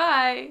guess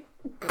goodbye.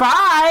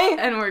 Bye!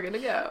 And we're gonna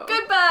go.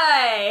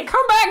 Goodbye.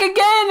 Come back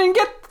again and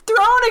get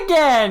thrown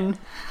again!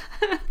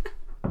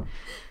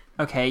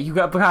 Okay, you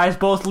guys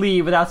both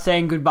leave without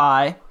saying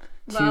goodbye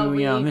to,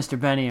 Well, Mr.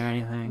 Benny or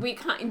anything. We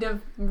kind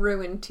of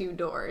ruined 2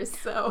 doors,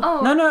 so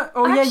Oh, No.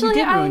 Oh, yeah, you actually,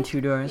 did ruin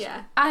 2 doors.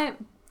 yeah.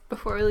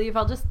 Before we leave,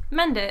 I'll just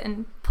mend it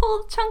and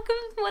pull a chunk of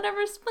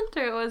whatever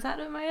splinter it was out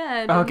of my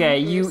head.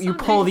 Okay, and you something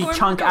pull the form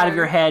chunk out of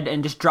your door. head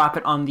and just drop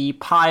it on the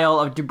pile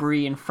of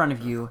debris in front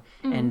of you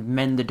and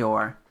mend the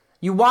door.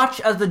 You watch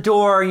as the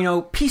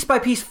door, piece by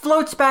piece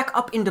floats back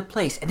up into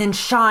place and then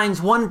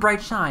shines one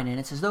bright shine, and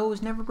it's as though it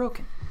was never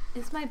broken.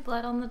 Is my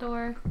blood on the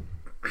door?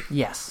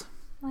 Yes.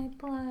 My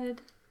blood.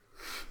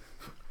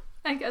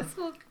 I guess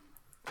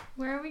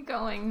where are we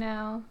going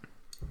now?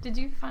 Did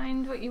you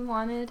find what you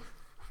wanted?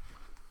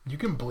 You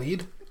can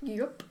bleed.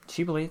 Yep.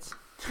 She bleeds.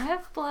 I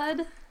have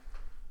blood.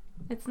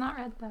 It's not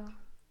red though.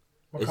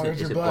 What Is color it,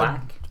 is is your it blood?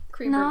 black?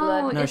 Creeper No,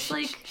 blood. No, it's she,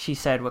 like she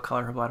said what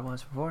color her blood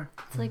was before.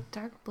 it's like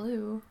dark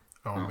blue.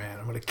 Oh man,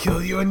 I'm gonna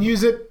kill you and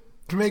use it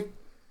to make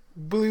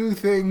blue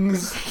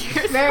things.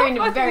 Very,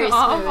 very smooth.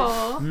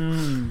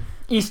 Awful.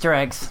 Easter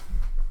eggs.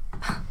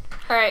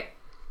 All right,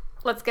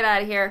 let's get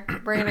out of here.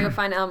 We're gonna go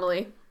find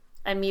Emily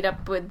and meet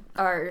up with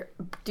our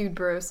dude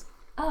bros.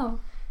 Oh,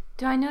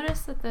 do I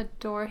notice that the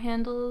door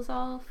handle is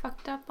all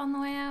fucked up on the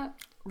way out?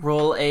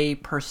 Roll a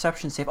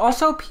perception save.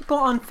 Also, people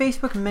on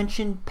Facebook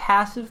mentioned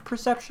passive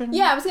perception.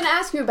 Yeah, I was gonna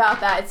ask you about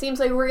that. It seems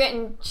like we're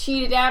getting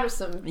cheated out of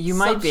some. You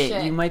might be.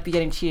 Shit. You might be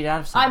getting cheated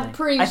out of something. I'm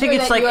pretty I think sure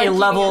it's that like you are a cheating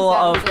level us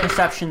out of of it.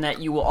 perception that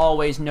you will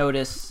always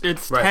notice.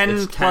 It's Right, 10,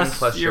 it's 10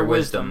 plus your your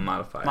wisdom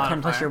modifier.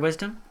 10 plus your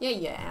wisdom.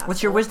 Yeah.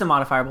 What's your wisdom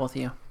modifier, both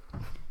of you?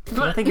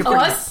 I think you're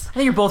Us? I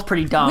think you're both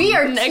pretty dumb. We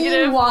are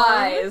Negative teen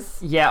wise.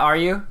 Yeah, are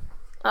you?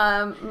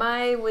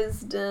 My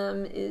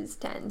wisdom is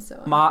 10,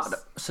 so I'm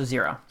just- So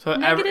 0. So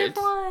Negative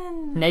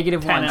 1.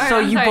 Negative 1. 10. So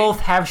Alright, I'm you sorry. both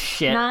have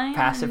shit. 9.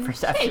 Passive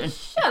perception. Hey,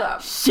 shut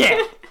up.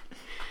 Shit.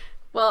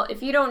 Well,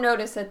 if you don't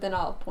notice it, then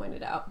I'll point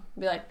it out.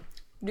 Be like,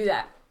 do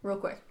that real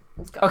quick.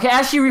 Let's go. Okay,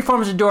 as she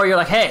reforms the door, you're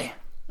like, hey,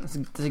 that's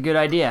a good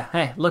idea.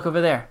 Hey, look over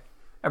there.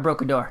 I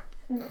broke a door.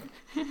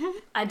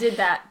 I did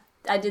that.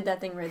 I did that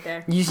thing right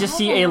there. You just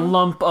see a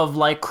lump of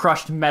like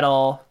crushed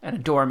metal and a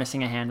door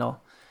missing a handle.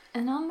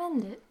 And I'll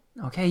mend it.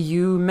 Okay,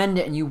 you mend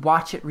it and you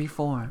watch it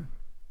reform.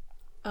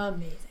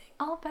 Amazing.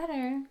 All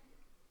better.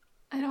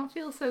 I don't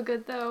feel so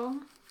good though.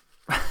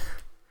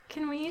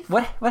 Can we?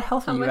 What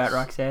health are How you at, much-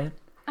 Roxanne?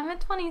 I'm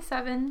at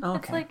 27. That's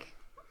Okay. like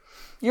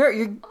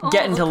You're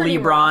getting to pretty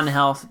LeBron rough.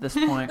 health at this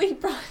point. We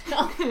brought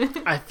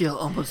it I feel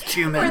almost where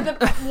human.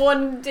 the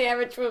one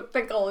damage with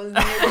pickle is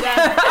near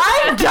death.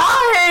 I'm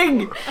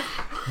dying.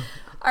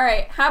 All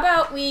right, how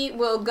about we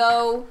will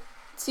go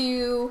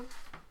to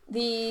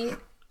the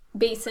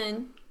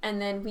basin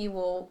and then we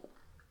will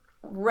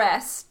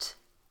rest.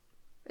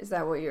 Is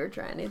that what you're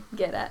trying to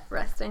get at,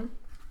 resting?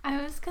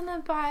 I was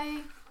gonna buy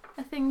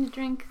a thing to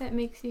drink that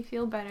makes you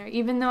feel better,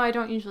 even though I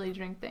don't usually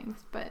drink things,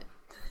 but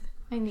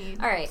I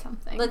need All right,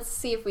 something. let's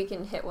see if we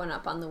can hit one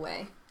up on the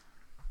way.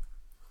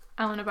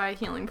 I want to buy a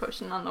healing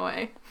potion on the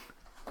way.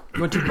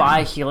 You want to buy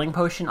a healing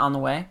potion on the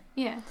way?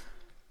 Yeah.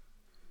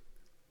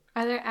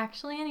 Are there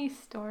actually any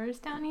stores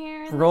down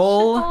here? in the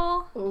Roll.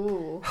 shithole?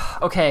 Ooh.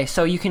 Okay,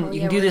 so you can Oh, you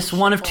yeah, can do we're this in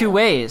one of two shithole.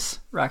 ways,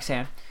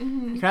 Roxanne. You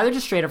can either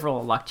just straight up roll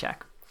a luck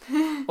check,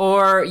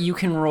 or you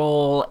can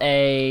roll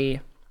a.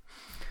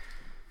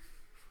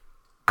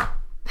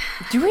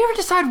 Do we ever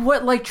decide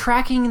what like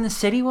tracking in the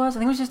city was? I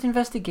think it was just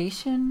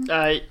investigation.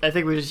 I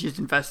think we just used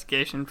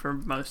investigation for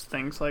most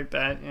things like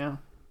that, yeah.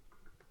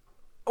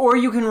 Or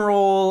you can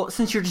roll,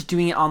 since you're just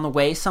doing it on the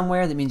way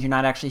somewhere, that means you're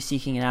not actually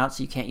seeking it out,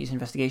 so you can't use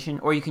investigation.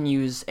 Or you can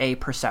use a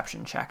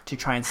perception check to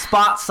try and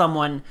spot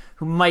someone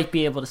who might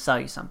be able to sell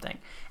you something.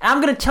 And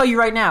I'm going to tell you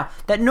right now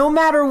that no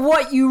matter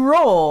what you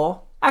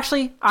roll,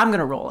 actually, I'm going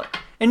to roll it.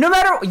 And no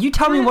matter, you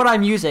tell me what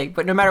I'm using,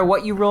 but no matter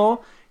what you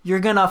roll, you're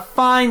going to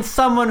find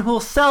someone who'll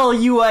sell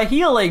you a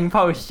healing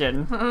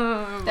potion.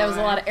 That was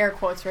a lot of air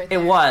quotes right there.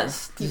 It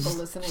was. for people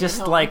listening. Just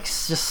at home. like,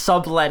 just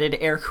subletted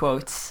air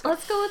quotes.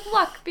 Let's go with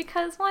luck,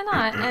 because why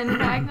not? And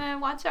Ragna,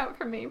 watch out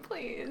for me,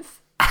 please.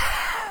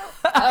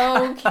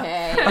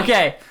 Okay.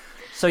 Okay,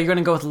 so you're going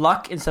to go with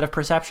luck instead of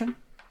perception?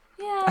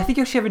 Yeah. I think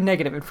you actually have a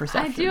negative in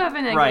perception. I do have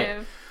a negative.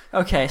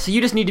 Right. Okay, so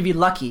you just need to be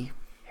lucky.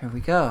 Here we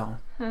go.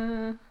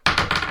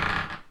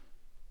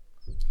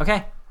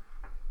 Okay.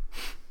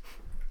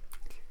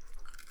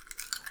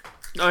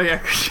 Oh,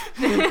 yeah.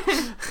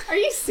 Are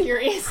you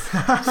serious?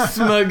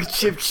 Smug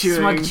chip chewing.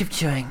 Smug chip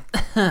chewing.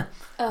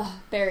 Oh,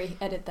 Barry,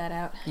 edit that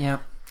out.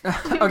 Yep.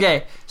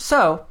 Okay,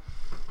 so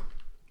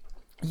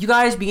you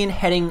guys begin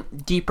heading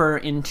deeper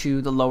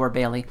into the lower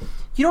Bailey.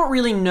 You don't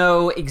really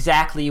know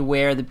exactly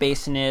where the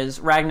basin is.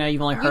 Ragnar,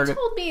 you've only You heard it.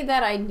 told me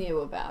that I knew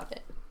about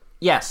it.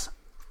 Yes.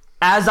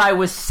 As I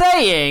was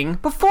saying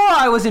before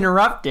I was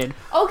interrupted,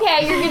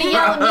 Okay, you're gonna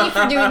yell at me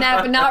for doing that,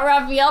 but not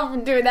Raphael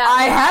for doing that.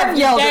 I have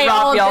every yelled day, at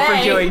all Raphael for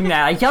day. doing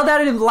that. I yelled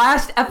at it in the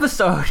last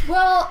episode.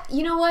 Well,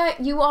 you know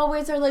what? You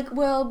always are like,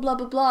 well, blah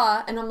blah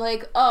blah, and I'm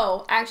like,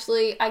 oh,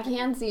 actually, I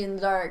can see in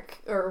the dark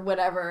or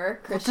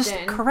whatever, Christian.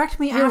 Just correct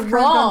me You're after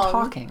wrong. I'm done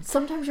talking.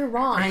 Sometimes you're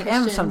wrong. I am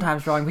Christian.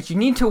 sometimes wrong, but you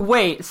need to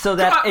wait so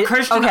that it,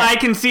 Christian, okay. I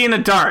can see in the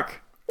dark.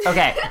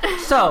 Okay,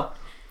 so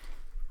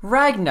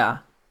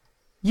Ragna,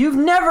 you've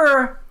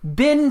never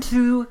been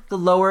to the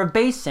lower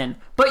basin,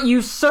 but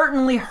you've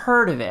certainly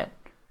heard of it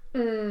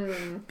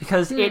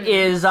because it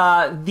is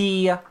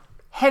the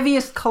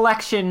heaviest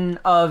collection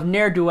of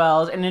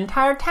ne'er-do-wells in an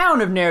entire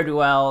town of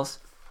ne'er-do-wells.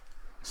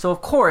 So,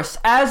 of course,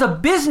 as a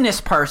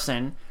business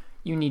person,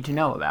 you need to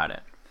know about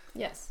it.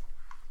 Yes.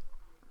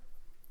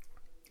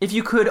 If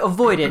you could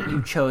avoid it,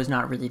 you chose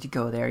not really to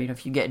go there. You know,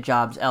 if you get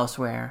jobs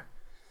elsewhere.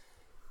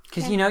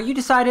 Because, you know, you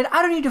decided,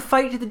 I don't need to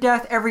fight to the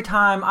death every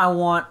time I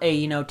want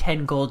a,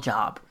 10 gold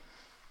job.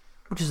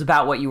 Which is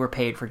about what you were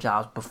paid for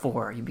jobs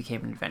before you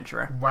became an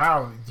adventurer.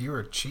 Wow, you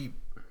were cheap.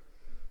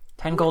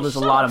 10 gold is a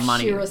lot of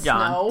money, Shira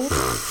John.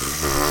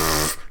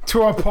 Snow.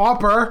 To a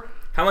pauper,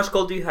 How much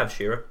gold do you have,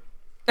 Shira?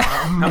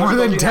 more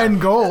than 10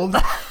 gold.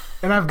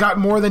 And I've got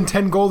more than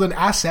 10 gold in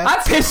assets.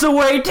 I piss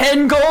away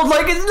 10 gold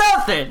like it's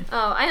nothing.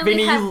 Oh, I only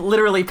Vinny, have... you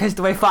literally pissed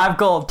away 5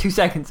 gold 2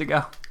 seconds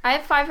ago. I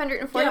have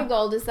 540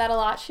 gold. Is that a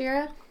lot,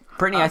 Shira?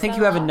 Brittany, I think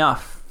you have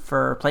enough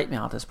for plate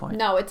mail at this point.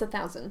 No, it's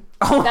 1,000.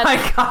 Oh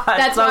my god.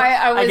 That's so why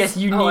I was... I guess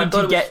you need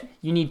to get...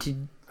 You need to...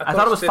 I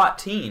thought it was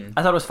 15.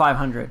 I thought it was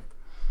 500.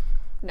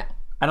 No.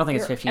 I don't think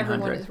it's 1,500.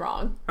 Everyone is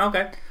wrong.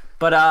 Okay.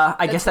 But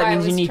I guess that why I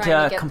means you was need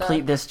trying to to get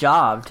complete the- this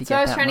job to So get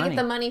I was that trying money. to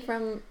get the money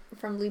from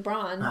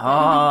LeBron.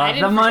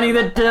 Oh, the money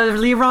that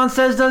LeBron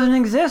says doesn't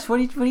exist. What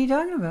are you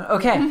talking about?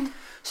 Okay.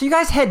 So you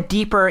guys head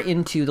deeper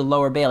into the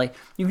Lower Bailey.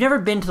 You've never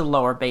been to the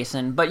Lower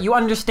Basin, but you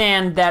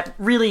understand that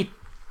really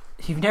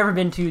you've never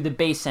been to the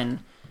basin,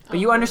 but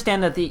you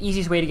understand that the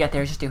easiest way to get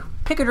there is just to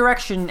pick a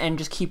direction and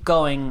just keep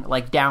going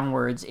like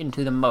downwards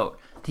into the moat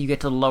till you get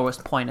to the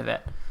lowest point of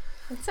it.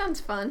 That sounds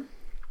fun.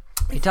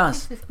 It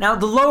does. Now,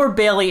 the Lower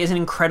Bailey is an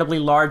incredibly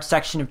large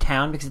section of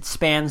town because it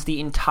spans the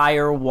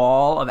entire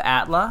wall of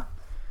Atla.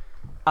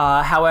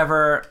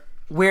 However,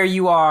 where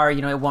you are,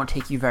 it won't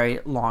take you very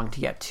long to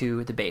get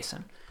to the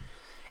basin.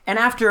 And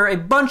after a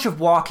bunch of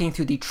walking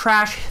through the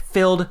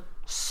trash-filled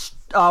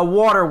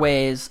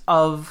waterways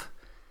of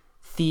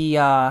the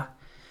of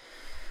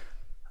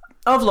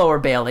Lower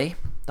Bailey,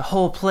 the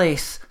whole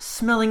place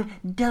smelling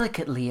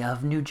delicately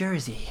of New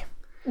Jersey.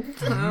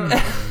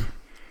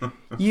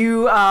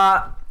 You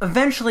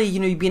eventually,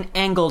 you've been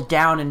angled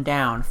down and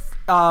down.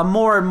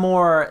 More and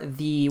more,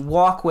 the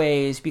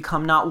walkways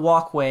become not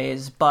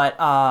walkways,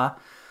 but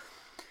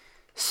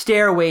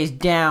stairways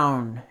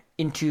down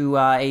into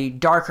a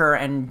darker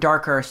and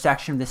darker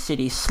section of the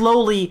city.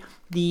 Slowly,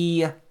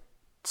 the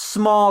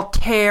small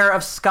tear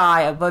of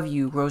sky above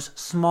you grows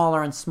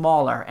smaller and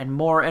smaller, and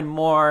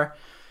more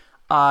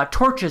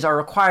torches are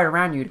required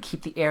around you to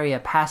keep the area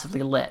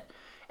passively lit.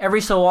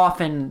 Every so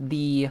often,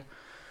 the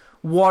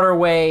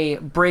waterway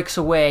breaks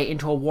away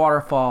into a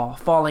waterfall,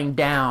 falling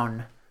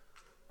down.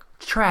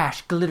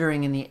 Trash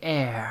glittering in the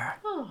air.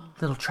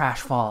 Little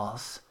trash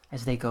falls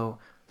as they go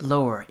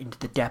lower into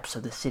the depths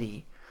of the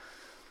city.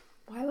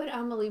 Why would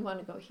Amelie want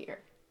to go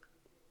here?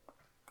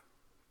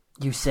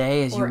 You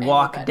say as you Or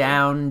walk anybody.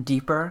 down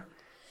deeper,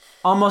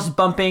 almost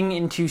bumping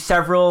into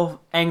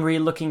several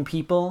angry-looking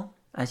people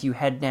as you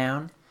head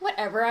down.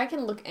 Whatever, I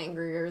can look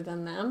angrier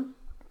than them.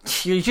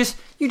 You just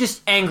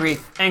angry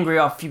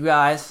off you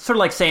guys. Sort of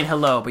like saying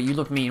hello, but you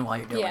look mean while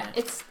you're doing Yeah,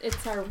 it.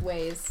 it's our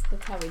ways.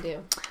 That's how we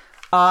do.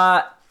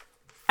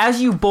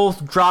 As you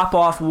both drop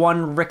off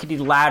one rickety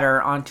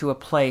ladder onto a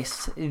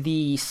place,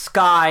 the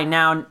sky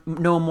now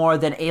no more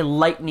than a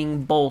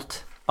lightning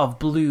bolt of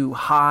blue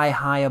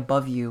high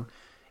above you.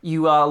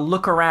 You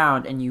look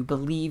around and you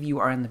believe you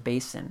are in the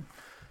basin.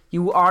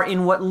 You are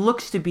in what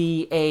looks to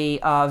be a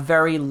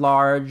very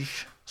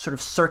large sort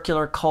of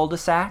circular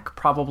cul-de-sac,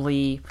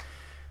 probably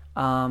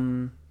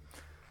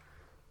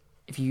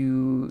if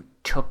you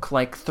took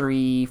like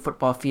 3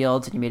 football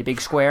fields and you made a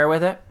big square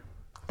with it.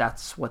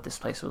 That's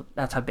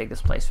how big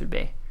this place would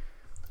be.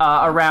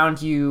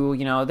 Around you,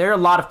 there are a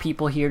lot of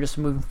people here just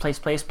moving from place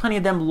to place. Plenty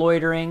of them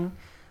loitering.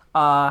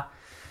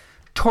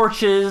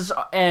 Torches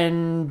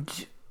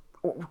and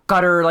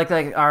gutter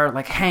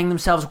are hang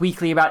themselves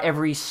weakly about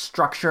every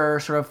structure,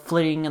 sort of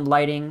flitting and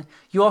lighting.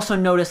 You also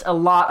notice a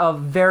lot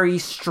of very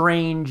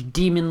strange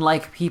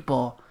demon-like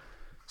people.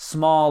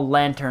 Small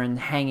lanterns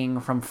hanging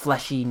from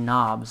fleshy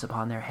knobs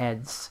upon their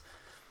heads.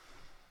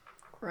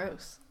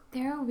 Gross.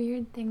 There are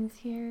weird things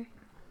here.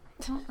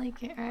 I don't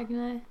like it,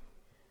 Ragna.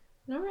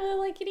 I don't really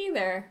like it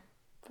either.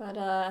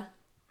 But,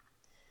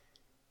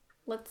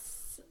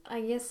 let's,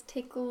 I guess,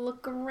 take a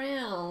look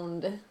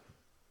around.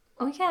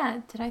 Oh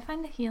yeah, did I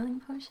find a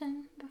healing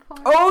potion before?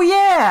 Oh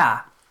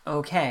yeah.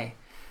 Okay.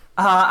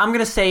 I'm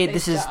gonna say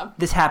Nice job.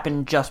 this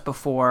happened just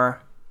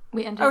before.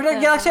 We entered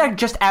Let's say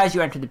just as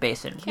you enter the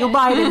basin. You'll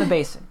buy it in the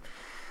basin.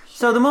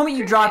 So the moment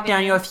you drop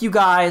down, a few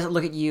guys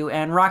look at you,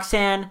 and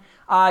Roxanne,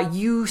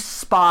 you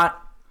spot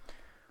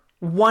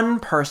one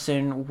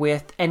person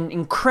with an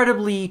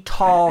incredibly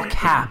tall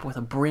cap with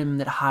a brim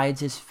that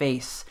hides his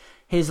face,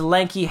 his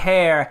lanky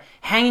hair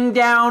hanging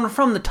down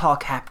from the tall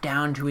cap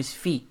down to his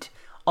feet.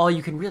 All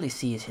you can really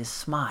see is his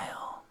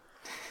smile.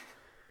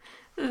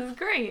 This is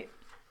great.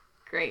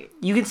 Great.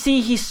 You can see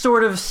he's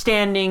sort of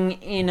standing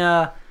in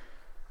like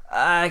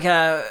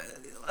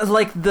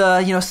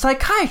the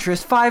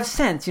psychiatrist 5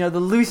 cents, the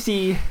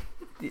Lucy,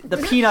 the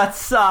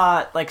Peanuts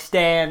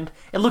stand.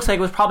 It looks like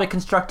it was probably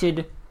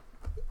constructed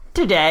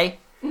today.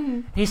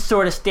 Mm-hmm. He's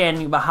sort of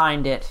standing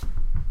behind it,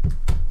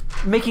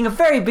 making a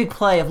very big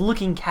play of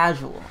looking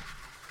casual.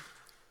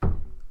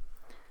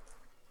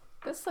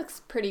 This looks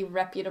pretty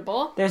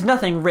reputable. There's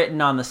nothing written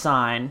on the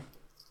sign.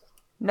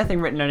 Nothing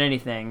written on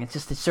anything. It's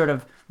just a sort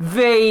of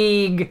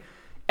vague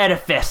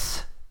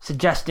edifice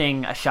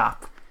suggesting a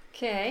shop.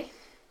 Okay.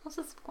 I'll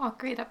just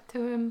walk right up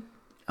to him.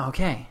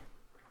 Okay.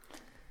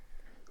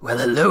 Well,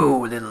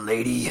 hello, little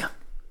lady.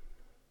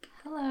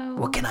 Hello.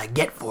 What can I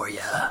get for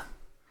you?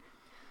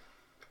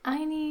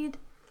 I need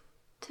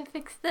to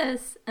fix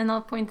this, and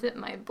I'll point at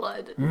my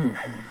blood.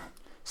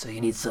 So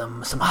you need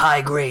some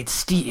high-grade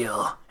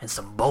steel and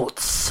some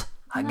bolts.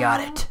 I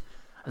got it.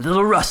 A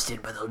little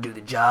rusted, but they'll do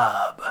the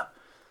job.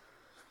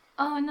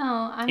 Oh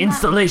no, I'm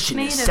Installation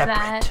not made is of separate.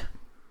 that.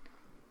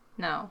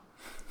 No.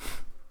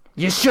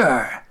 You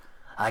sure?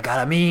 I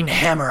got a mean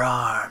hammer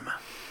arm.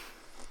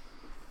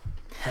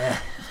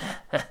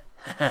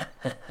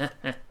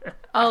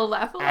 I'll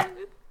laugh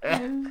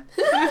along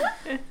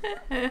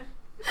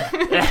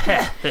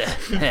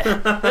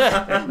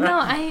No,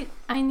 I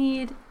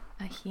need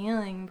a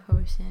healing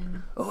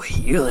potion. Oh,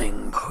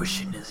 healing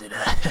potion, is it?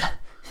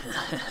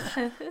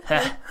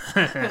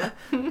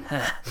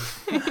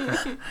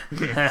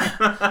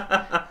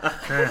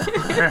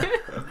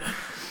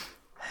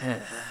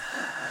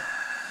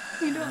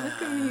 You don't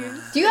look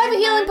amused. Do you have a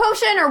healing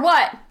potion or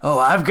what? Oh,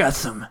 I've got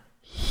some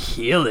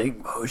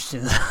healing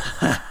potions.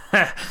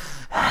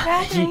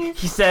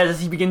 he says as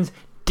he begins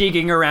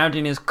digging around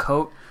in his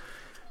coat.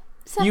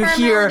 You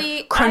hear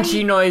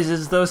crunchy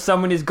noises, though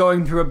someone is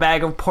going through a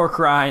bag of pork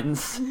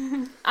rinds.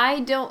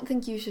 I don't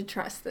think you should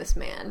trust this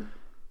man.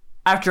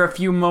 After a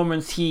few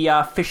moments, he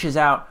fishes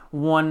out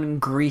one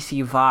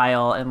greasy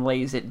vial and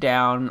lays it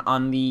down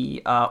on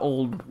the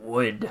old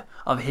wood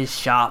of his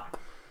shop.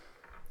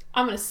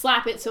 I'm gonna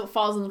slap it so it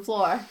falls on the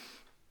floor.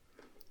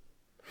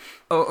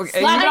 Oh, okay.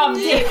 Slap it off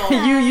the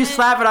table. You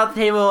slap it off the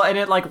table and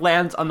it like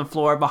lands on the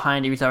floor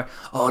behind you. He's like,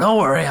 "Oh, don't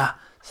worry,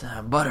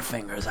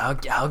 Butterfingers,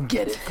 I'll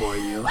get it for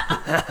you."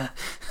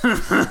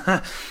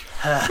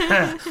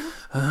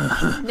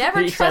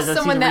 Never He trust says as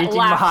someone he's that reaching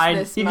laughs behind.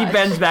 this He much.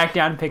 bends back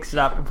down, picks it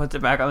up, and puts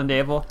it back on the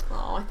table.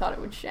 Oh, I thought it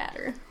would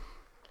shatter.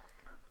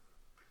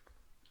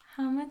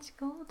 How much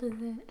gold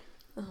is it?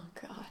 Oh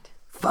God.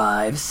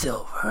 5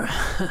 silver.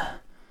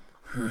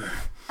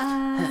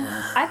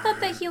 I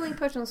thought that healing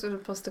potions were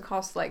supposed to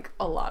cost like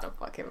a lot of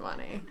fucking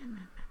money.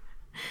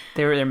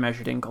 They're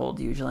measured in gold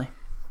usually.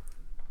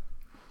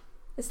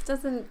 This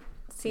doesn't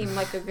seem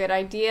like a good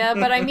idea,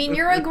 but I mean,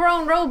 you're a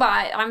grown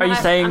robot. Are you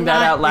saying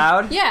that out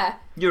loud? Yeah.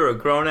 You're a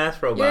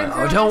grown-ass robot.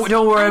 You're a grown- Oh,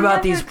 don't worry I'm about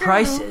not these your girl.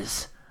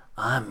 prices.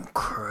 I'm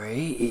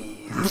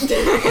crazed.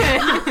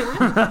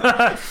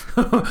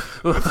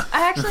 I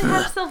actually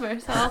have silver,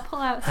 so I'll pull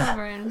out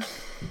silver and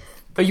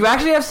But you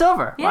actually have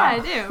silver. yeah, Wow. I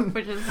do.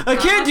 Which is I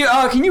can't do.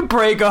 Oh, can you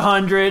break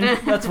 100?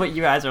 That's what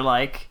you guys are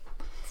like.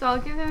 So I'll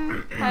give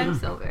him 5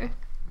 silver.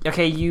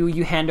 Okay,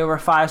 you hand over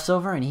 5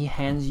 silver, and he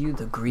hands you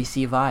the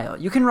greasy vial.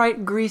 You can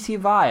write greasy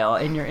vial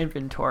in your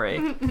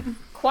inventory.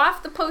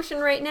 Quaff the potion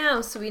right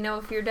now so we know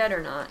if you're dead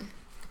or not.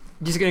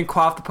 Just gonna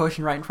quaff the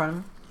potion right in front of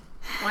him.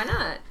 Why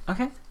not?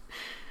 Okay.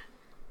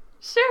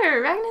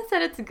 Sure, Ragnar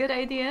said it's a good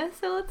idea,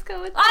 so let's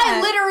go with I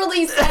that.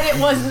 literally said it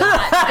was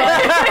not.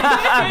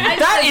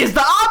 That is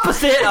the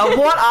opposite of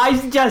what I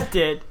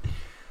suggested.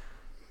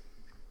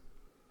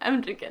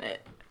 I'm drinking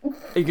it.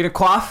 Are you gonna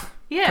quaff?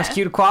 Yeah. Press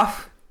Q to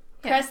quaff.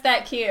 Press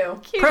that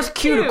Q. Press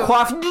Q to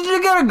quaff.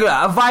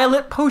 A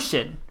violet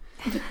potion.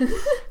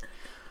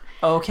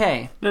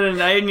 Okay. No,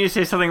 now you need to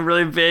say something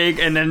really big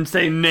and then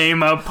say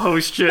name a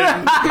potion.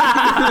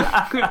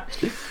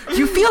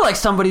 You feel like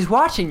somebody's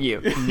watching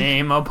you.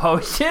 Name a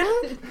potion.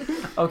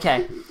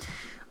 Okay.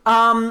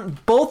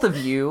 Both of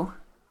you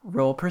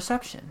roll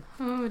perception.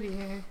 Oh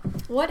dear.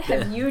 What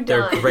have you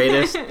Their done?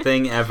 greatest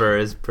thing ever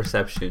is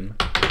perception.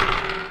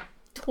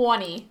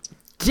 20.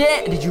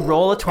 Did you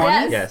roll a 20?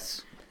 Yes.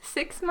 Yes.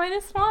 6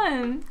 minus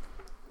 1.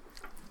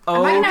 I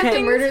might have to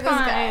Okay. murder this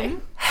Fine. guy.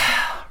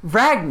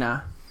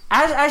 Ragna,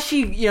 as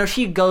she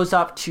she goes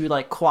up to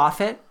like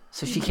quaff it,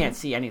 so she can't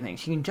see anything.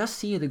 She can just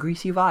see the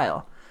greasy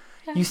vial.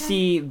 You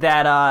see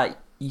that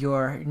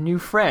your new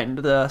friend,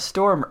 the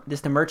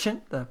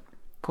merchant, the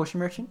potion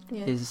merchant,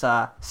 Yeah. is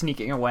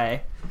sneaking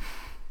away.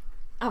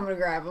 I'm gonna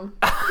grab him.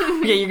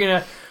 Yeah, you're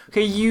gonna.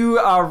 Okay,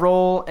 you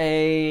roll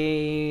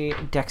a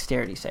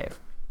dexterity save.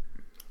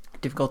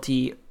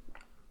 Difficulty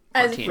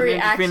As 14. free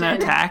Just be an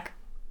action. attack,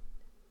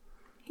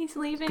 He's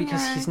leaving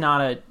because her. he's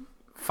not a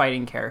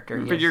fighting character.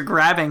 but you're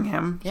grabbing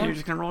him, so Yeah. you're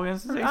just gonna roll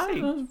against his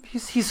AC.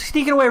 He's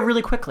sneaking away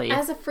really quickly.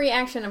 As a free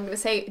action, I'm gonna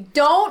say,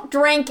 don't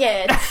drink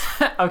it.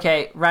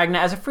 Okay, Ragna,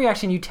 as a free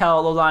action, you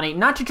tell Lolani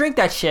not to drink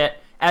that shit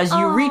as you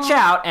Aw. reach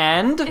out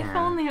and If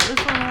only it was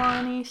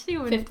Lilani, she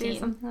wouldn't 15. do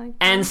something like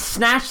that. and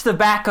snatch the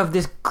back of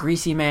this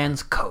greasy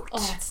man's coat. Oh,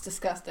 that's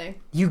disgusting.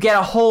 You get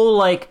a whole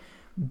like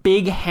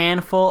big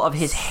handful of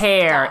his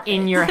hair Stop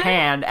in it. your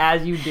hand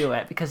as you do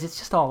it because it's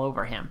just all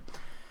over him.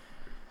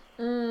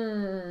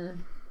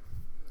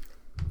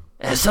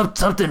 Is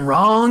something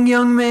wrong,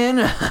 young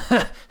man?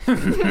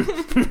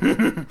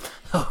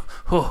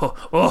 Oh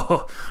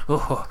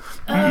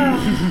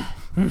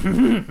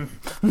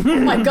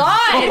my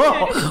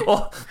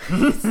god!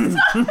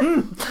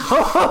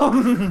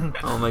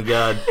 Oh my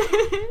god.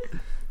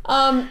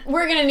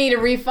 We're gonna need a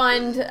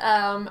refund.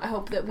 I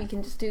hope that we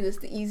can just do this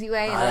the easy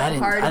way and not the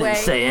hard way.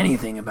 say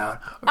anything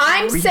about.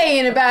 I'm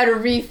saying about a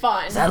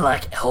refund. Is that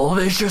like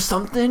Elvish or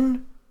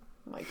something?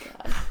 Oh my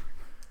god.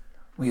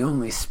 We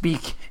only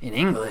speak in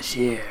English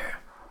here.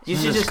 You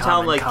should This just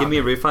tell him, common, like, give me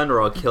a refund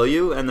or I'll kill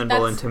you, and then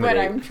roll That's what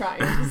intimidate. I'm trying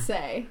to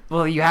say.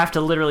 Well, you have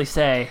to literally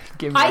say,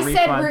 give me a I refund.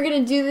 said we're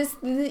gonna do this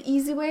the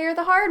easy way or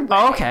the hard way.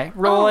 Oh, okay.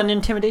 Roll an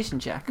intimidation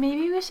check.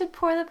 Maybe we should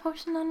pour the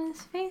potion on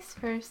his face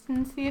first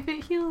and see if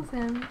it heals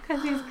him,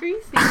 because he's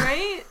greasy,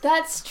 right?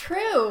 That's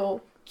true.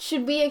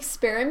 Should we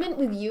experiment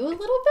with you a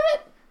little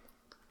bit?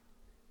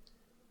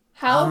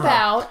 How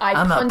about I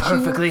I'm a punch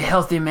perfectly you?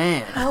 healthy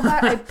man. How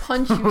about I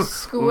punch you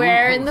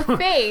square in the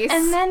face?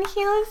 And then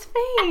heal his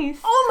face.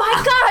 oh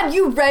my god,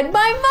 you read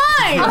my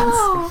mind!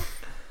 Oh,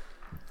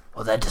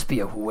 Well, that'd just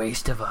be a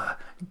waste of a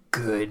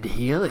good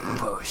healing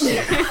potion.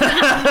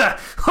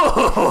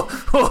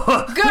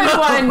 Good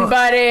one,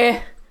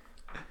 buddy.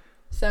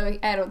 So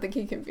I don't think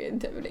he can be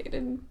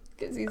intimidated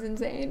because he's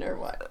insane or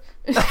what.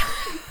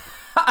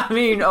 I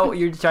mean,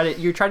 you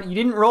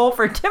didn't roll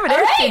for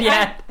intimidation Alright,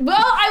 yet. well,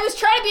 I was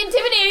trying to be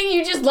intimidating.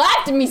 You just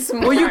laughed at me some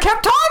more. Well, you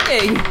kept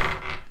talking.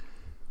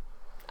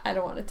 I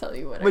don't want to tell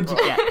you what What'd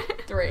I you rolled.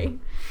 get? 3.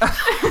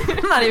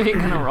 I'm not even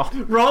gonna roll.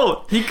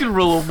 Roll. He could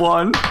roll a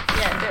 1.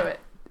 Yeah, do it.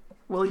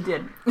 Well, he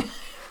did.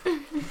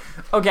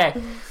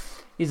 Okay.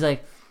 He's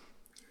like,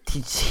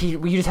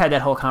 we just had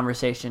that whole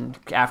conversation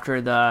after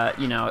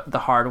the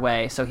hard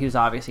way, so he was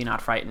obviously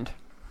not frightened.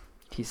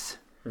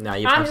 Nah,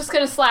 you I'm just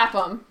gonna slap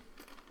him.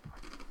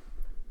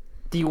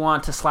 Do you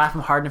want to slap him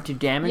hard enough to do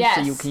damage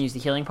so you Yes. can use the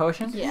healing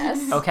potion?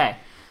 Yes. Okay.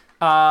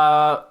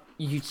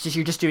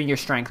 You're just doing your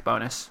strength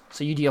bonus,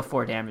 so you deal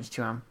 4 damage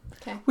to him.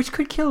 Okay. Which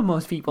could kill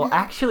most people.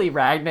 Actually,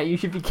 Ragnar, you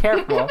should be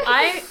careful.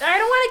 I don't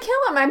want to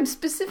kill him. I'm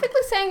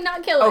specifically saying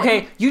not kill him.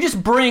 Okay, you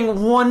just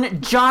bring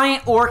one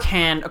giant orc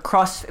hand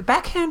across...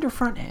 Backhand or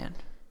front hand?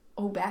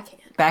 Oh,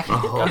 backhand.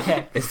 Backhand. Oh.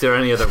 Okay. Is there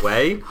any other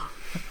way?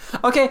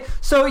 Okay,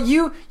 so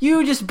you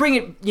just bring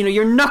it,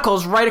 your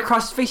knuckles right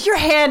across his face. Your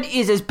hand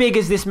is as big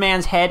as this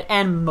man's head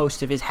and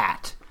most of his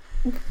hat.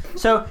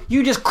 So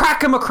you just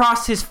crack him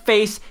across his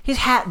face. His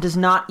hat does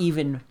not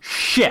even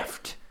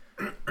shift.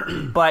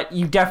 But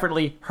you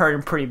definitely hurt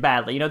him pretty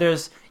badly.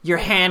 Your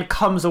hand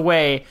comes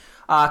away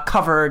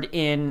covered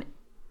in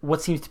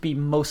what seems to be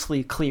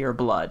mostly clear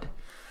blood.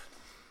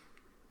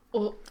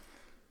 Oh,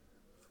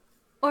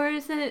 or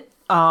is it?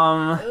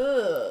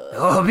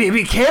 Oh,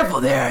 be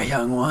careful there,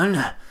 young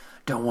one.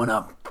 Don't want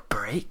to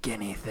break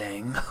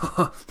anything.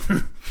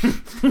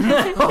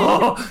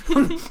 Ow.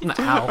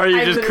 Are you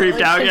I just literally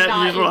creeped out yet?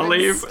 cannot You just want to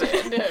even leave?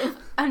 stand him.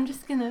 I'm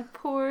just gonna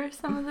pour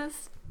some of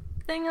this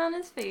thing on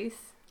his face,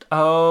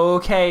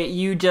 Okay,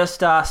 you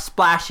just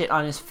splash it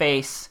on his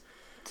face.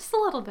 just a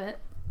little bit.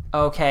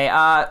 Okay,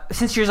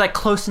 since you're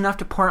close enough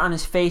to pour it on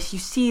his face, you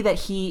see that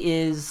he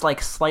is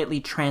slightly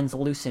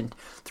translucent.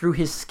 Through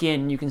his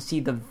skin, you can see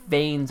the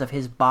veins of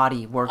his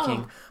body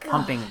working,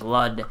 pumping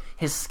blood.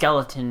 His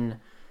skeleton,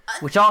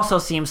 which also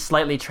seems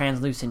slightly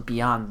translucent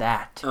beyond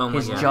that. Oh my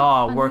His God.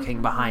 jaw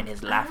working behind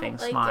his laughing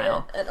Like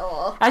smile. it at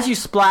all. As you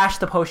splash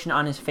the potion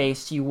on his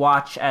face, you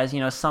watch as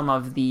some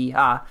of the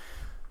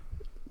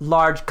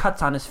large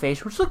cuts on his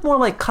face, which look more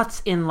like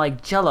cuts in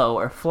Jello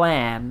or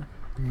flan,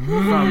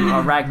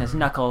 from Ragnar's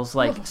knuckles,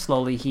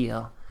 slowly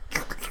heal.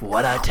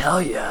 What I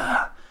tell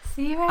ya,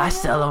 See right I now?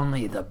 sell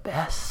only the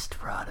best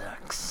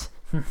products.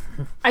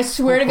 I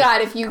swear to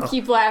God, if you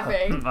keep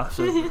laughing,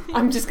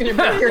 I'm just gonna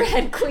rip your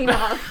head clean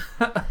off.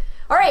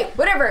 All right,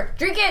 whatever.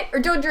 Drink it or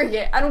don't drink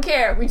it. I don't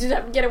care. We just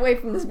have to get away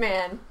from this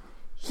man.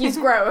 He's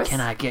gross.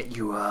 Can I get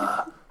you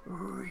a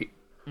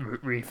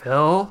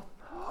refill?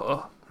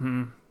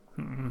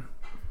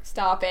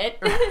 Stop it.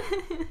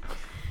 You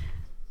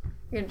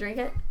gonna drink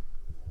it?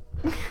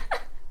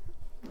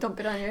 Dump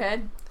it on your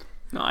head.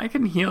 No, I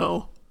can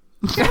heal.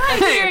 Not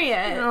here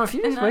yet. No, if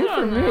you just And I wait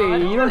don't for know. I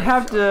me, you don't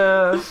have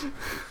to.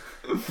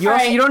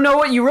 Alright. You don't know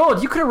what you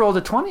rolled. You could have rolled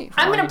a 20. for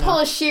I'm all gonna you pull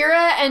know. a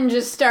Shira and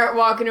just start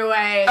walking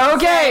away.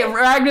 Okay,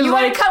 Ragnar's You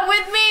wanna come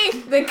with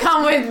me? Then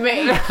come with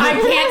me. I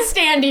can't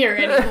stand here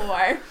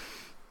anymore.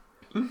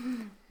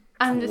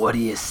 I'm just. What do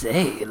you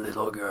say,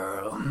 little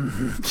girl?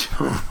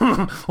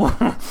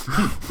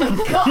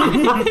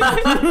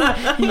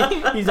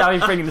 He's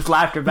always bringing this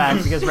laughter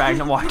back because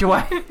Ragnar walked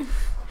away.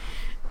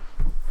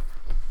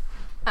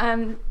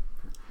 I'm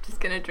just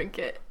gonna drink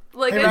it.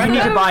 Like Hey, I You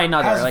need to know- buy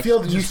another. How's it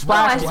feel to You just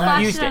splashed splash it.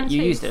 it You used on it. his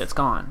You used face? it. It's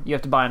gone. You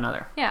have to buy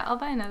another. Yeah, I'll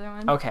buy another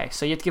one. Okay,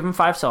 so you have to give him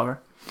 5 silver.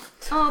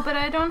 Oh, but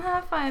I don't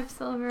have 5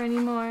 silver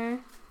anymore.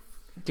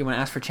 Do you want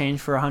to ask for change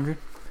for 100?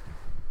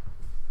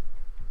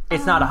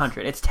 It's not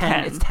 100. It's 10.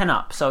 10. It's 10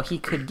 up. So he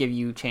could give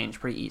you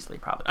change pretty easily,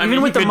 probably. I Even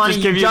mean, with he the could money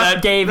just you give you just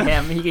that- gave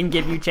him, he can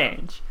give you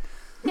change.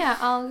 Yeah,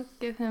 I'll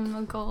give him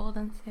a gold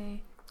and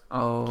say,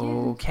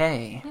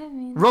 Okay. give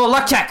me Roll a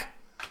luck check.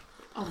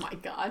 Oh my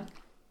God.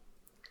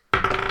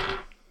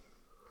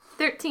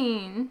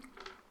 13.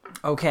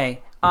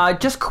 Okay.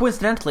 Just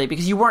coincidentally,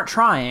 because you weren't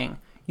trying,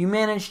 you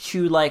managed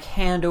to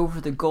hand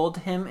over the gold to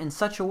him in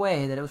such a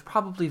way that it was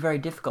probably very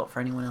difficult for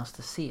anyone else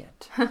to see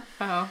it.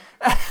 Oh.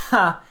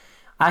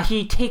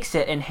 He takes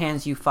it and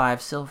hands you 5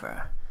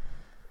 silver,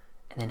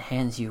 and then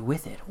hands you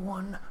with it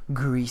 1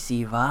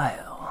 greasy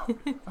vial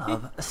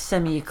of a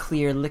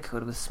semi-clear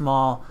liquid with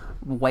small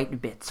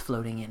white bits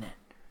floating in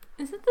it.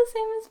 Is it the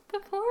same as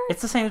before?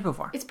 It's the same as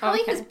before. It's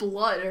probably Okay. his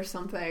blood or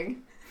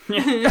something.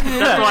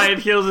 That's why it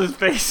heals his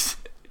face.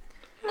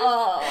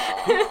 Oh.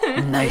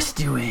 Nice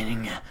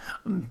doing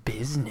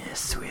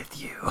business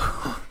with you.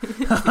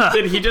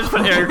 Did he just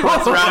put air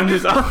quotes around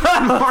his own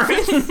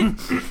horse?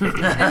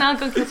 And I'll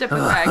go catch up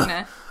with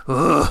Ragna.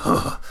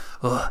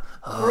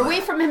 We're away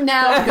from him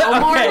now.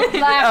 No more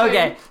laughing.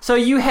 Okay, so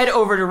you head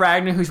over to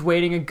Ragnar, who's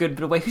waiting a good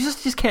bit away, who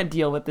just can't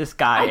deal with this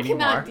guy I anymore.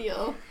 cannot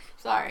deal.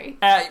 Sorry.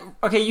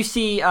 Okay, you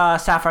see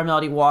Sapphire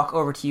Melody walk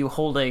over to you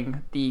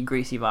holding the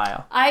greasy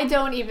vial. I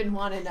don't even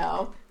want to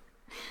know.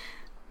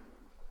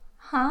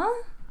 Huh?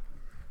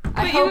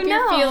 I But hope you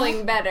you're know.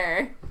 feeling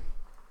better.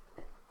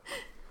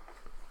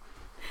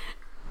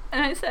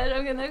 And I said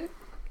I'm gonna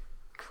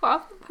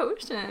quaff a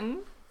potion.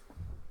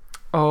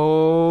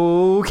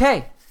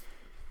 Okay.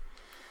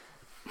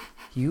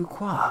 You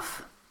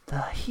quaff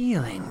the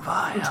healing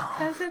vial.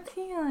 Because it's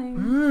healing.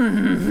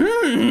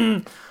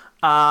 Mm-hmm.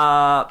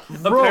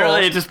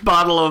 Apparently, it's just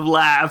bottle of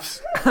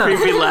laughs.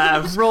 Creepy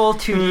laughs. Roll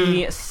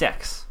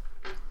 2d6.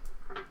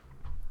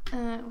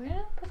 Where did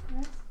I put the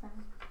rest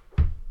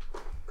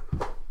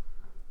then?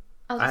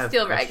 I'll I just have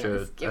steal extra.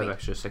 Ragna's. I Give have me.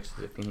 extra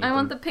 6s if you need I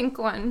want them. the pink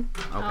one.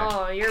 Okay.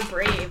 Oh, you're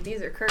brave.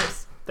 These are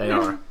cursed. They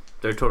are.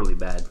 They're totally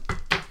bad.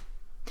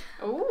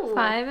 Ooh.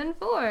 5 and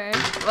 4.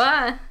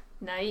 Wah.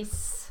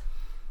 Nice.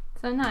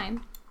 So 9.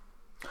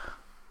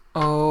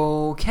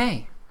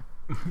 Okay.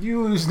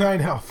 You lose 9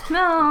 health.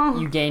 No.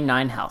 You gain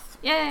 9 health.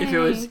 Yay. If it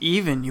was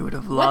even, you would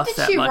have What lost did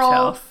that she much roll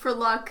health. for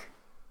luck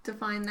to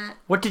find that?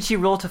 What did she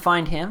roll to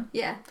find him?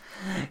 Yeah.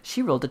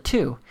 She rolled a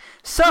 2.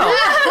 So,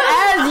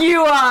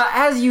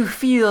 as you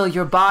feel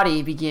your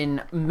body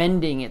begin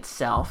mending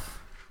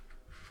itself,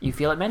 you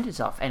feel it mend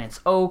itself, and it's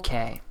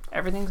okay.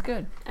 Everything's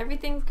good.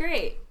 Everything's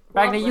great.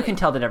 Ragnar, you Lovely. can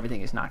tell that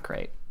everything is not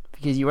great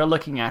because you are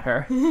looking at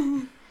her.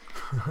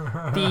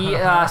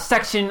 The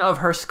section of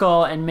her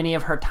skull and many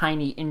of her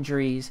tiny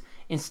injuries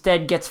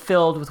instead gets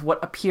filled with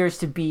what appears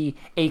to be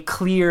a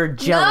clear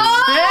jelly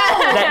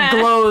that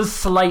glows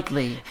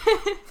slightly.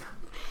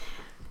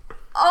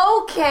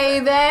 Okay,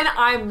 then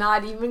I'm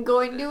not even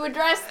going to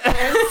address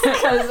this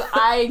because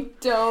I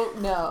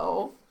don't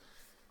know.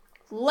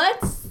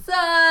 Let's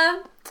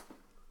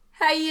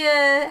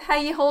how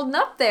you holding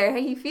up there? How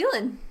you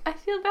feeling? I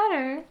feel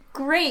better.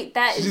 Great.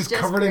 That She's is just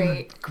just covered great.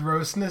 in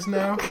grossness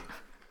now.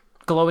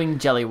 Glowing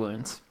jelly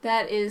wounds.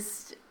 That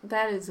is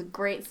a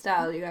great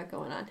style you got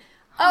going on.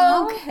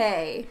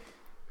 Okay.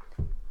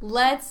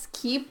 Let's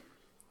keep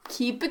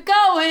it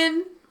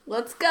going.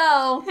 Let's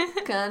go.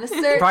 Gonna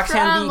search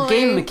Roxanne, for the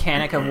game Emily.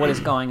 mechanic of what is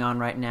going on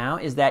right now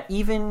is that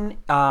even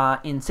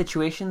in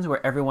situations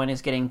where everyone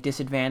is getting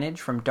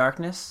disadvantage from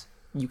darkness,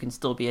 you can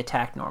still be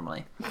attacked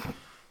normally.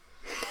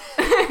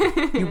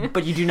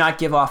 But you do not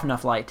give off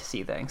enough light to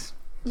see things.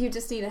 You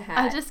just need a hat.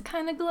 I just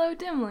kind of glow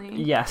dimly.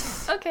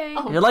 Yes. Okay.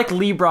 Oh. You're like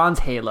LeBron's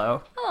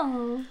halo.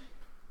 Oh.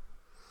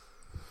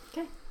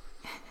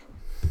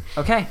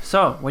 Okay,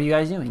 so what are you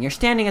guys doing? You're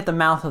standing at the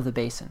mouth of the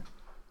basin.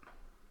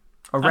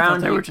 I thought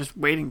Around they you. were just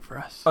waiting for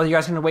us. Oh, you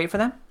guys gonna wait for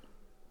them?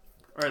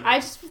 Or I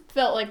just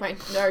felt like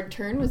our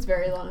turn was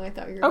very long. I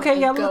thought we were Okay,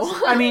 yeah. gonna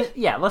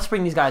go. Let's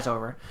bring these guys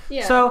over.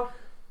 Yeah. So,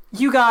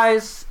 you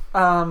guys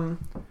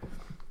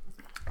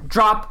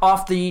drop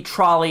off the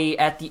trolley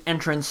at the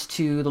entrance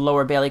to the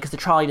lower bailey because the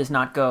trolley does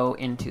not go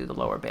into the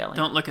lower bailey.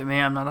 Don't look at me.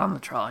 I'm not on the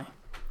trolley.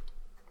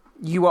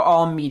 You are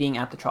all meeting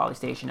at the trolley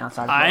station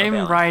outside of the lower I'm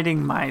bailey.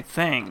 riding my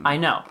thing. I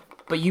know,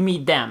 but you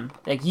meet them.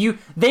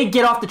 They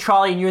get off the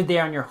trolley and you're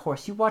there on your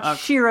horse. You watch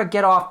Shira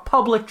get off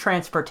public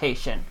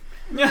transportation.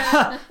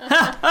 Shut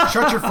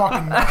your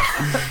fucking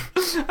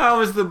mouth. How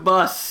was the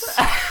bus?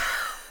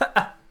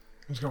 I'm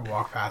just gonna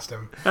walk past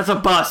him. That's a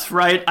bus,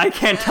 right? I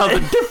can't tell the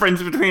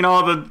difference between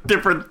all the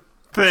different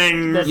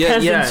things. The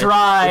peasants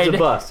ride. It's a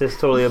bus. It's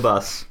totally a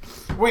bus.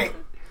 Wait.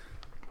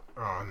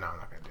 Oh, no, I'm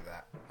not gonna do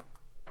that.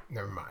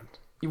 Never mind.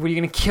 What, are you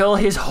gonna kill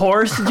his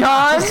horse,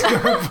 John?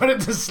 Put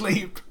it to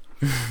sleep.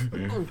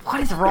 What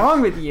is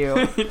wrong with you?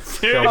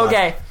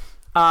 Okay.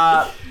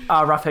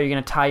 Raphael, you're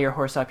gonna tie your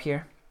horse up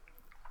here.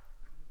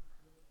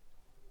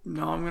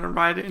 No, I'm gonna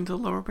ride it into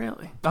Lower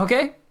Bailey.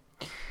 Okay.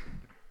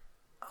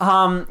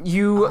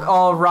 You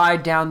all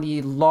ride down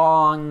the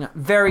long,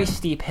 very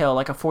steep hill,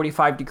 like a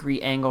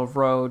 45-degree angle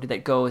road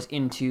that goes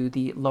into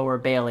the lower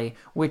bailey,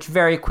 which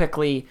very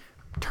quickly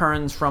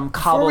turns from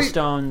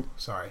cobblestone.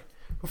 Sorry.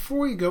 Before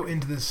we go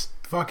into this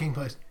fucking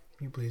place,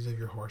 can you please have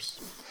your horse?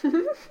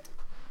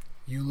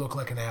 You look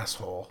like an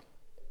asshole.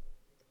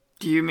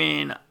 Do you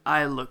mean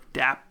I look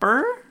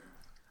dapper?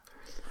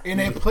 In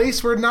a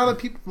place where in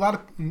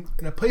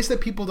a place that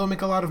people don't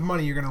make a lot of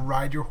money, you're gonna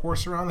ride your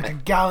horse around like a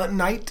gallant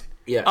knight.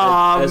 Yeah.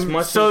 As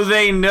much So as,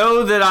 they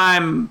know that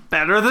I'm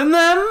better than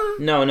them?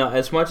 no.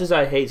 As much as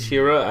I hate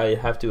Shira, I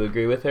have to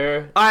agree with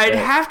her. I'd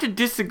that- have to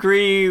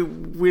disagree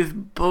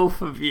with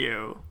both of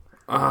you.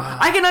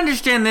 I can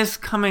understand this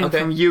coming Okay.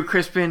 from you,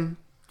 Crispin.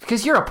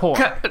 Because you're a poor.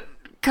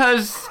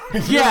 Cause,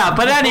 yeah,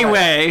 but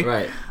anyway.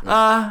 Right.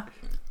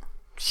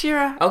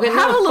 Shira, Okay,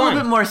 have no, a little fine.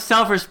 bit more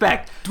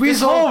self-respect.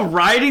 This Dweezil- whole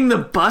riding the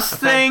bus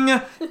thing,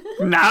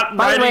 not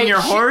By the riding way,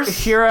 your horse.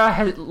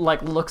 Shira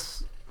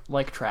looks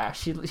like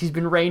trash. She's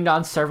been rained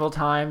on several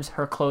times.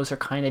 Her clothes are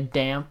kind of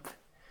damp.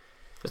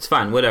 It's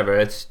fine. Whatever.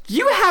 It's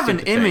You have an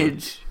stupid thing.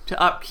 image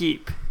to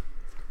upkeep.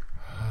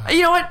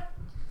 You know what?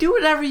 Do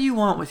whatever you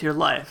want with your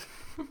life.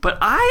 But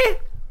I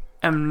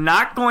am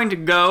not going to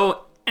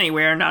go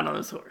anywhere not on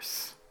this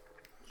horse.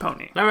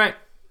 Pony. all right.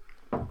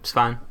 It's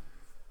fine.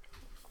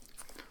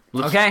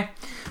 Okay,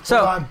 so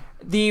Hold on.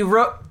 the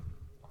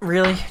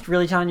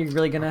really, John, you're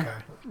really gonna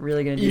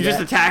do You that? just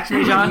attacked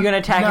me, John? You gonna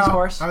attack his No,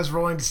 horse? I was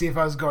rolling to see if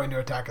I was going to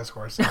attack his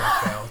horse, and I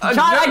failed.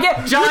 John, I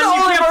get John, you're the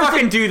you only can't person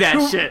fucking do that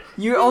who- shit.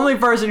 You're the only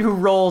person who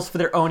rolls for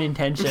their own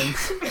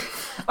intentions.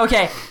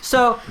 Okay,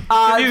 so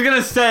He was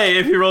gonna say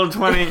if he rolled a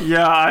 20,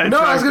 yeah, I No,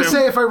 I was going gonna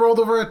say if I rolled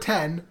over a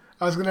 10,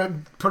 I was gonna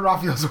put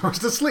Raphael's horse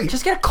to sleep.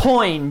 just get a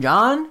coin,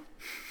 John.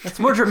 That's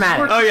more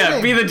dramatic. Oh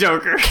yeah, be the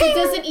Joker. He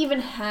doesn't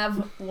even have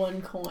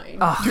one coin.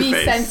 Be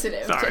Two-Face.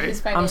 sensitive to Sorry. his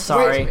financial I'm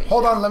sorry. situation.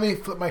 Hold on, let me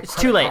flip my It's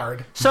too late.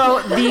 card.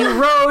 So the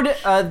road,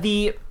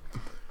 the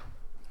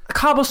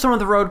cobblestone of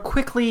the road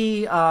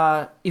quickly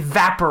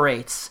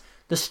evaporates.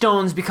 The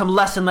stones become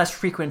less and less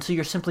frequent, so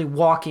you're simply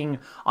walking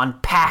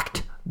on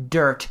packed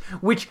dirt,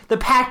 which the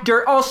packed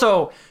dirt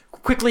also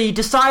quickly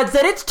decides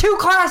that it's too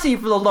classy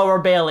for the Lower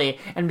Bailey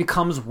and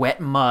becomes wet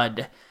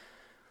mud.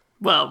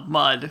 Well,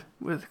 mud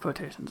with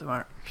quotations of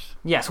marks.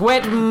 Yes,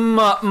 wet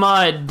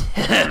mud.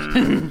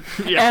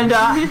 Yeah. And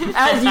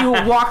as you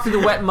walk through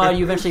the wet mud,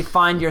 you eventually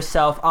find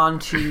yourself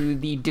onto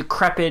the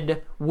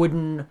decrepit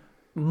wooden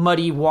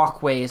muddy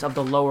walkways of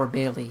the Lower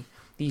Bailey.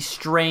 These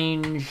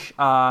strange,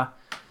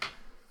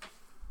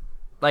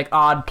 like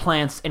odd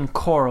plants and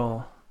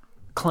coral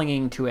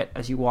clinging to it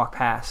as you walk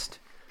past.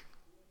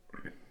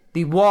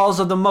 The walls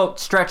of the moat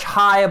stretch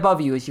high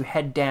above you as you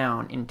head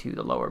down into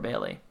the Lower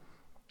Bailey.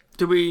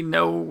 Do we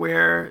know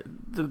where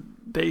the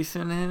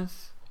basin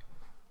is?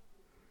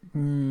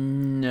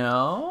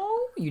 No,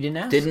 you didn't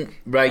ask. Didn't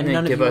and Ragnar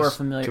none of give you us are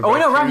familiar. Oh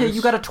no, Raphael, directions?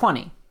 you got a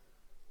 20.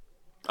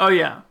 Oh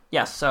yeah.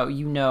 Yes, so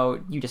you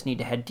know you just need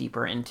to head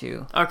deeper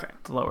into Okay.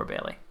 the Lower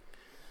Bailey.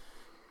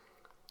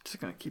 Just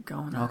gonna keep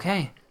going.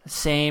 Okay,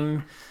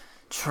 same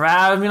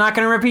travel. We're not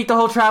going to repeat the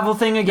whole travel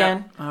thing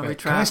again. We Can I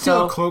tried. steal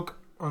So- a cloak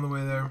on the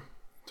way there?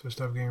 So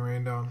stop getting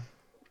rained on.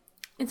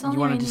 It's You only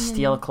want to raining just in-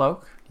 steal a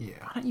cloak? Yeah.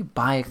 Why don't you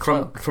buy a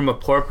from cloak? a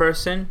poor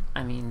person.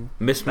 I mean,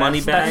 Miss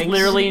Moneybags. that's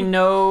literally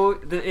no.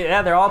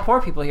 Yeah, they're all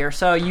poor people here.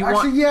 So you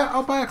Actually, yeah,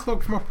 I'll buy a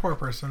cloak from a poor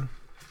person.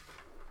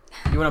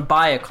 want to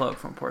buy a cloak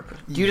from a poor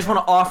person? Do you just want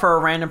to offer a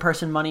random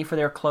person money for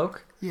their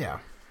cloak? Yeah.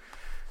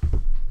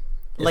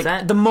 Like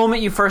that- the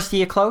moment you first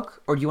see a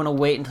cloak, or do you want to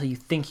wait until you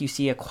think you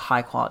see a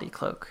high quality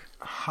cloak?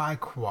 High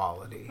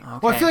quality. Okay.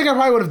 Well, I feel like I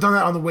probably would have done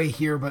that on the way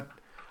here, but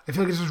I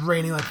feel like it's just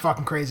raining like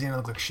fucking crazy and it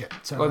looked like shit.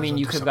 So Well, I mean, might as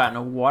you well could do have gotten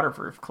a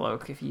waterproof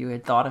cloak if you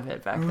had thought of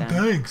it back something.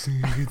 then. Thanks.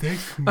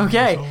 Thanks.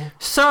 Okay,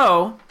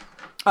 so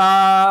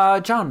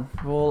John,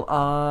 roll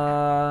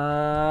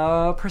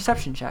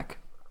perception check.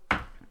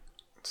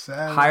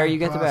 7 Higher you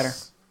get, the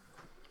plus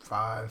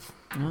 5.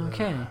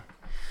 Okay.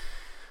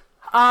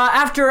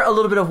 After a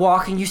little bit of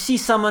walking, you see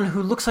someone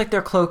who looks like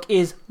their cloak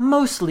is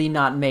mostly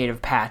not made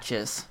of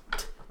patches.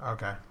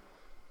 Okay.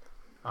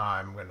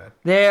 I'm gonna.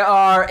 They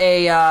are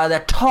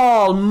the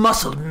tall,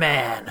 muscled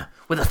man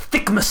with a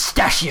thick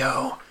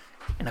mustachio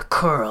and a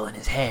curl in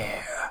his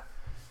hair,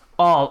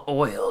 all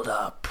oiled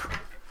up.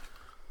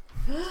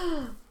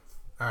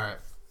 Alright.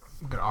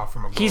 I'm gonna offer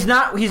him a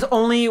gold. He's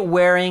only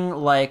wearing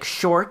like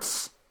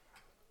shorts,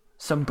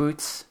 some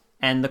boots,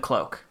 and the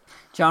cloak.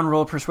 John,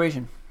 roll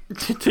persuasion.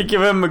 To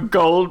give him a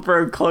gold for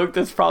a cloak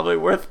that's probably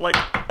worth like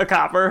a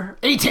copper.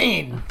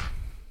 18!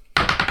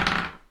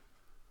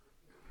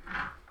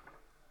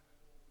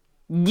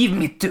 Give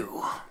me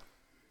 2.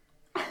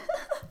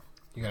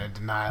 You're gonna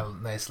deny a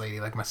nice lady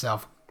like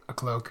myself a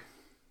cloak?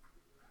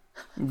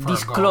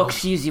 This gold. cloak,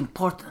 she is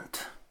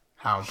important.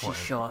 How She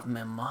important? show off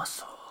my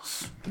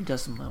muscles. He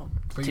does some little.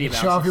 But titty you can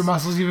show off your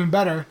bounces. muscles even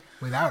better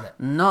without it.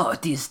 No,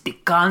 it is the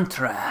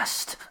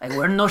contrast. I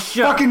wear no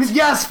shirt. Fucking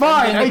yes,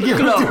 fine! I give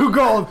him Glow. 2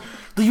 gold!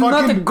 Do you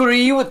not fucking-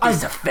 agree with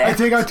this I effect?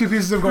 take out 2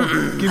 pieces of gold.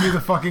 Give me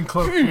the fucking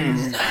cloak,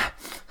 please.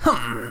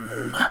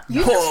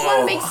 You just want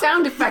to make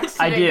sound effects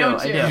today, I do,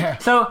 don't I you? do. Yeah.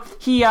 So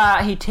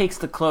he takes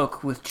the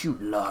cloak with 2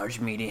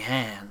 large, meaty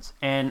hands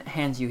and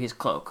hands you his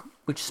cloak,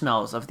 which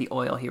smells of the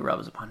oil he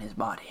rubs upon his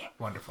body.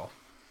 Wonderful.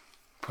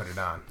 Put it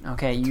on.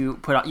 Okay, you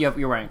put on.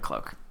 You're wearing a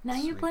cloak. Now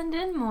you blend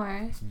in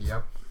more.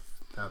 Yep.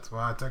 That's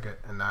why I took it.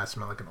 And now I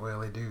smell like an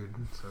oily dude,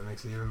 so it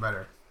makes it even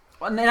better.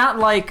 Well, not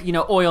like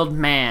oiled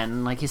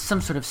man. Like he's some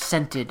sort of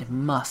scented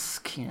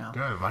musk.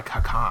 Good, like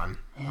Hakan.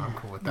 I'm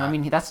cool with that. I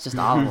mean, that's just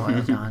olive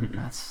oil, John.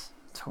 That's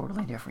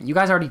totally different. You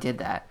guys already did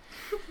that.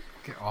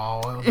 Get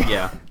all oiled.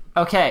 Yeah.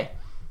 Okay.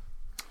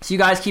 So you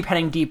guys keep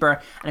heading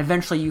deeper, and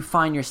eventually you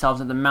find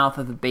yourselves at the mouth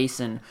of the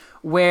basin,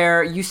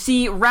 where you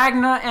see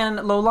Ragna and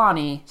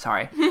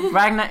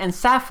Ragna and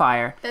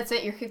Sapphire. That's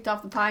it. You're kicked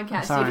off the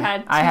podcast. Sorry. You've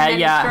had too I had-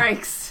 many yeah.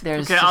 strikes.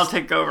 There's Okay, I'll just-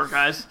 take over,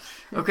 guys.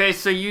 Okay,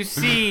 so you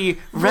see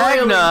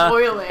Roiling, Ragna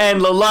boiling.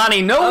 and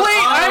Lolani. No,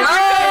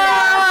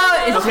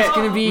 wait! It's Okay, just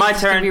gonna be my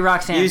it's gonna turn. be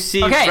Roxanne. You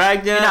see okay,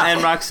 Ragna enough.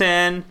 and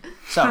Roxanne.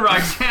 So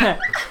Roxanne.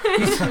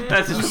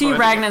 That's you see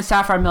Ragna and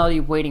Sapphire Melody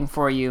waiting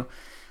for you.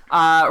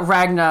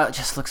 Ragna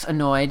just looks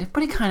annoyed,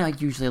 but he kind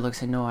of usually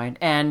looks annoyed.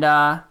 And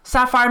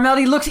Sapphire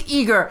Melody looks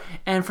eager,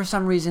 and for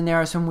some reason there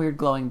are some weird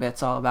glowing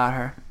bits all about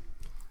her.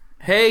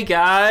 Hey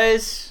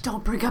guys,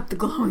 Don't bring up the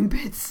glowing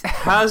bits.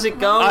 how's it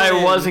going?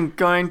 I wasn't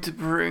going to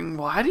bring.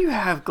 Why do you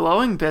have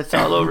glowing bits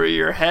all over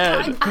your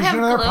head? I have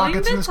there are glowing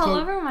pockets in bits this all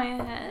cloak? over my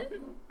head.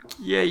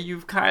 Yeah,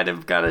 you've kind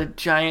of got a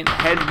giant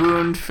head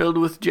wound filled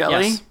with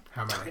jelly. Yes.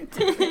 How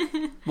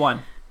many?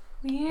 One.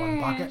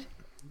 Weird. One pocket?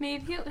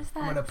 Maybe it was that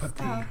I'm gonna put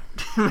stuff.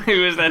 the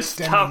It was that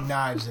extending stuff.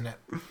 knives in it.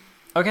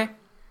 Okay.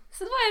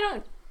 This is why I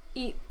don't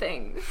eat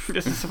things.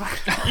 This is why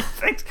I eat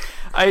things.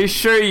 I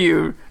assure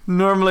you,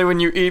 normally when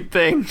you eat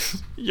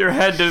things, your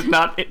head does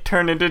not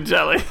turn into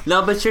jelly.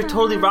 No, but you're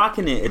totally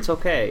rocking it. It's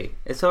okay.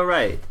 It's all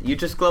right. You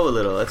just glow a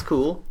little. That's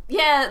cool.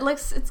 Yeah,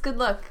 it's good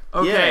look.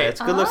 Okay, Yeah, it's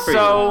good look for you.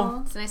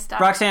 so It's a nice stuff.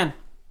 Roxanne.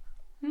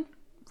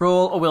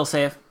 Roll a will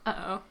save.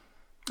 Uh-oh.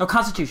 Oh,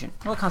 Constitution.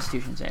 Roll a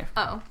Constitution save.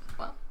 Oh,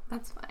 well,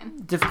 that's fine.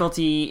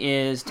 Difficulty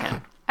is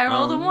 10. I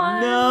rolled a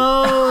 1.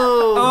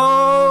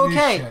 No.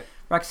 Okay. Shit.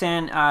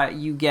 Roxanne,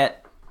 you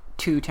get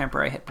 2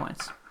 temporary hit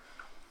points.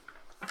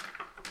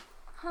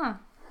 Huh.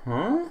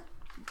 Huh?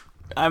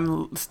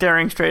 I'm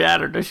staring straight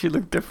at her. Does she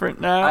look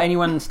different now?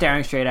 Anyone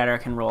staring straight at her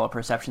can roll a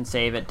perception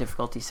save at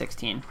difficulty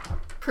 16.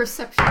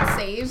 Perception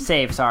save.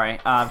 Save, sorry.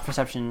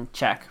 Perception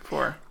check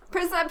for...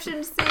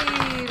 Perception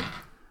save.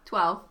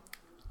 12.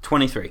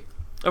 23.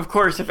 Of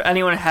course, if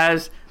anyone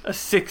has a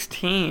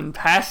 16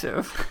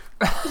 passive,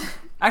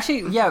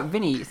 Actually, yeah,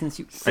 Vinny, since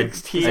you...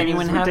 16 Does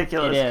anyone is have...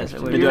 ridiculous. It is.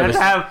 It would You be. have to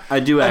have I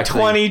do a actually.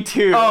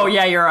 22. Oh,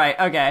 yeah, you're right.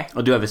 Okay.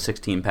 I do have a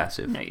 16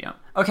 passive. No, you don't.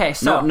 Okay,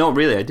 so... No,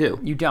 really, I do.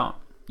 You don't.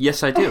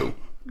 Yes, I do.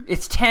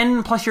 It's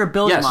 10 plus your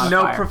ability Yes.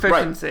 modifier. No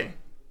proficiency.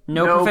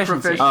 No no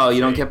proficiency. proficiency. Oh,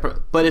 you don't get...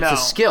 but it's No. a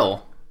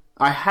skill.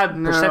 I have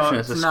perception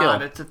as a it's skill.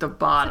 not. It's at the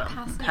bottom.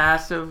 passive?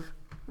 Passive,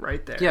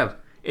 right there. Yeah.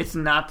 It's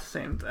not the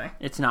same thing.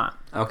 It's not.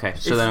 Okay,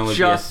 so It's then it would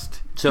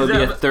just... be so it'd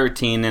be a that-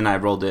 13, and I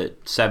rolled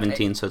it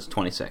 17, so it's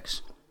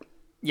 26.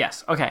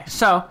 Yes. Okay.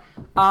 So,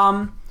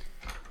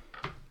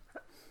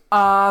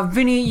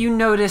 Vinny, you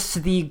notice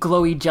the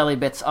glowy jelly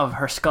bits of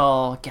her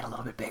skull get a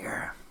little bit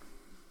bigger.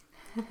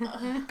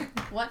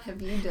 What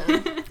have you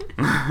done?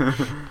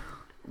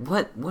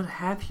 What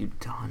have you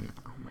done?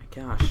 Oh my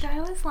The gosh. guy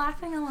was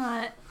laughing a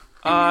lot.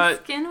 And his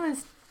skin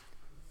was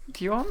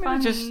Do you want me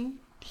funny. to just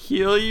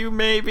heal you,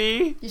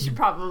 maybe? You should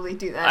probably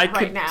do that I right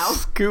could now.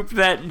 scoop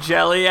that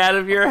jelly out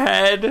of your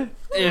head.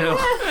 Ew.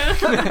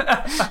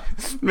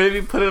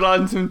 Maybe put it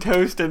on some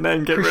toast and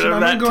then get Christian, rid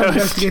of I'm that gonna go toast.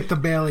 investigate the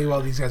Bailey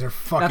while these guys are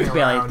fucking Not the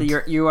Bailey.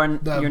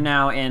 around. You're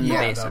now in the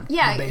yeah, basin.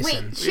 Yeah, the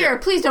basin. wait, Shira,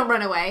 please don't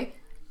run away.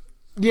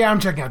 Yeah, I'm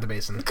checking out the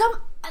basin. Come.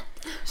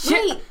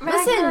 Wait,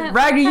 listen.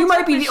 Ragnar, you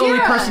might be the only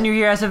Shira. person who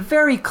here has a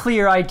very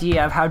clear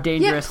idea of how Yeah,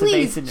 dangerous the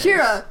please, basin is.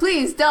 Shira,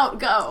 please don't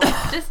go.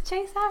 just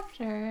chase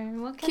after.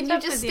 And we'll catch Can you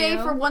up just with stay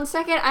you. for 1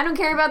 second? I don't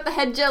care about the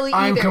head jelly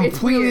I'm either. It's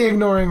completely weird.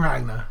 ignoring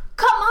Ragna.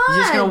 Come on.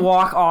 You're just gonna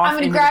walk off. I'm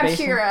gonna into grab the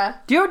basin?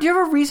 Shira. Do you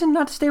have a reason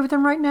not to stay with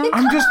them right now?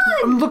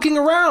 I'm looking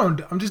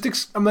around.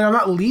 I'm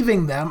not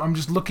leaving them. I'm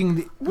just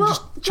looking. Well,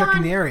 just checking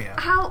John, the area.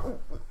 How?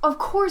 Of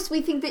course,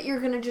 we think that you're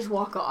gonna just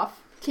walk off.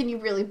 Can you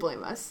really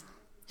blame us?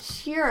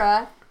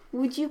 Shira,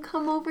 would you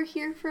come over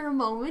here for a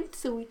moment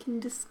so we can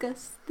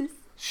discuss this?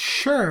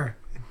 Sure.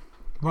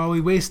 While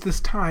we waste this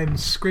time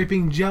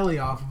scraping jelly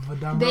off of a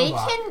dumb They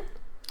robot. can.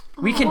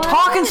 We can What?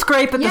 talk and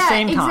scrape at yeah, the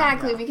same time.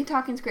 exactly. We can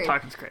talk and scrape.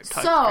 Talk and scrape. Talk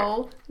and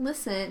So,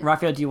 listen.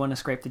 Raphael, do you want to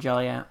scrape the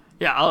jelly out? scrape.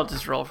 Yeah, I'll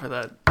just roll for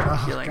that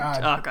healing.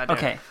 God. Oh, God.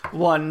 Okay.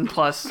 1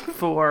 plus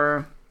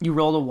 4. You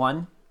rolled a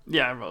 1.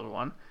 Yeah, I rolled a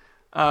 1.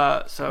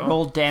 So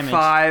Roll damage.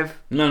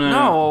 5.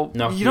 No.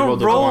 You don't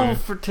rolled a roll one.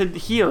 to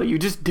heal. You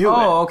just do it.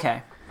 Oh,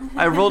 okay.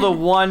 I rolled a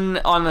 1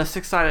 on the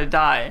 6-sided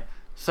die,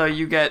 so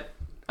you get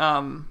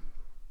 1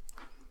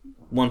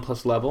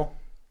 plus level.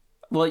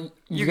 Well,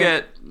 you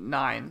get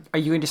 9. Are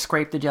you going to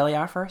scrape the jelly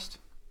out first?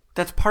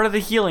 That's part of the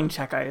healing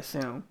check, I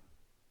assume.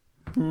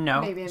 No,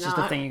 Maybe it's just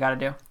a not. thing you got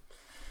to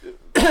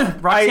do.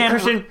 Right,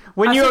 Christian,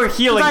 when you are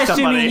healing assuming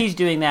somebody, he's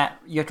doing that,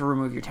 you have to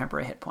remove your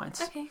temporary hit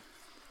points. Okay.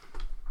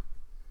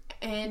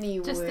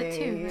 Anyway. Just the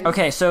 2, right?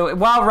 Okay, so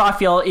while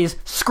Raphael is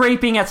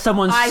scraping at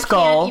someone's I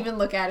skull, can't even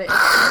look at it.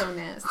 It's so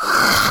nasty.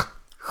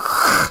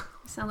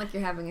 You sound like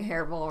you're having a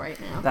hairball right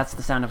now. that's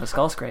the sound of a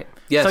skull scrape.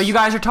 Yes. So you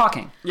guys are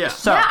talking. yeah.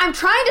 So Yeah, I'm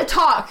trying to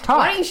talk. Talk.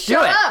 Why don't you Do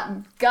shut it.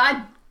 up?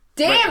 God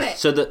damn it.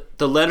 So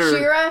the letter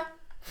Shira?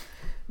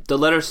 the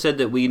letter said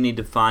that we need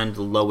to find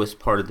the lowest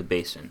part of the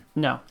basin.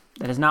 no,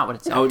 that is not what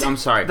it said. Oh, I'm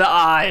sorry. The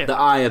eye The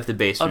eye of the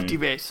basin. of the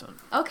basin.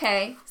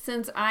 Okay,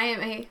 since I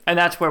am a And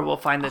that's where we'll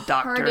find the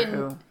doctor hardened...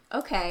 who...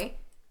 Okay.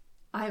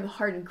 I'm a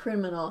hardened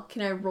criminal.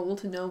 Can I roll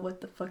to know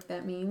what the fuck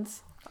that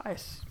means?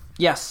 Nice.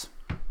 Yes.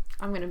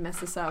 I'm gonna mess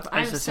this up. I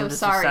I'm just so assumed it's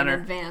sorry the in center.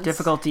 advance.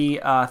 Difficulty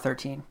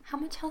 13. How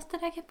much health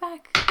did I get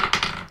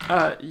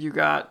back? You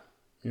got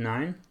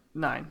 9?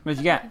 9. What'd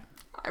you get?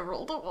 I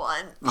rolled a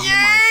 1.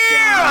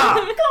 Yeah!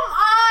 Come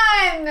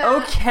on!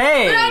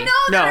 Okay. But I know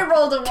that No, I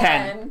rolled a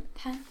 10.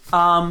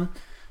 1.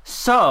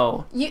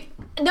 So.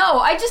 No,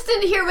 I just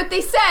didn't hear what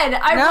they said.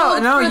 I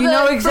rolled No, for you the,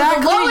 know for the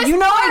exactly. lowest You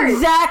know part.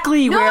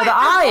 exactly No, where the I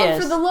eye rolled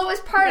is. for the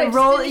lowest part. I just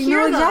Roll, didn't you hear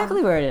know them.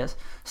 exactly where it is.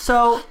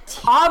 So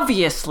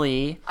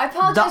obviously, I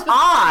apologize. the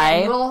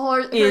eye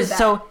heard is that.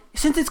 so.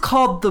 Since it's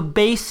called the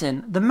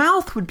basin, the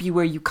mouth would be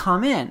where you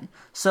come in.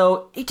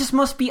 So it just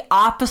must be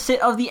opposite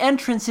of the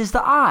entrance is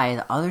the eye,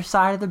 the other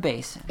side of the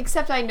basin.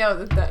 Except I know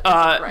that that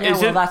right. Yeah, Is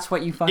well, it- that's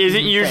what you fucking Is it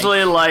think.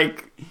 usually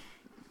like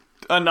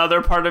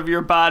another part of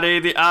your body,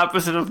 the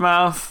opposite of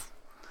mouth?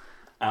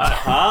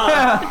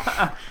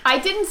 I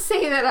didn't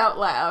say that out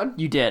loud.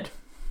 You did.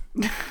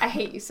 I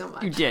hate you so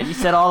much. You did. You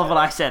said all of what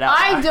I said out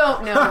I loud.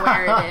 don't know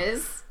where it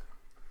is.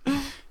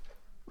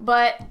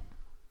 But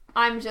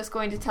I'm just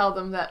going to tell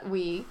them that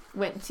we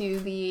went to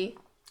the...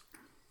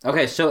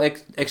 Okay, so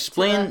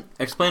explain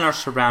our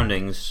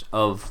surroundings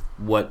of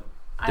what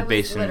I the was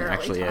basin literally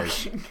actually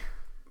is. talking.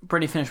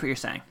 Brittany, finish what you're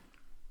saying.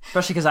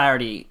 Especially because I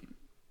already...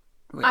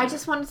 I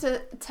just wanted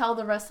to tell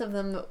the rest of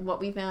them what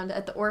we found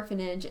at the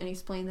orphanage and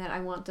explain that I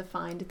want to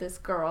find this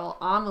girl,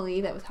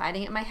 Amelie, that was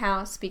hiding at my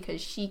house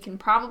because she can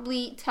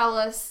probably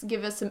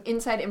give us some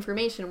inside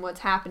information on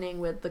what's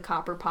happening with the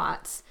copper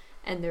pots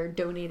and they're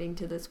donating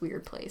to this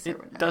weird place or It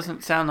whatever.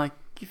 doesn't sound like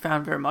you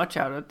found very much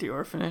out at the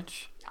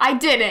orphanage. I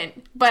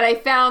didn't, but I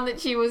found that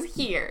she was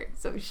here,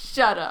 so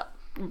shut up.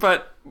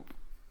 But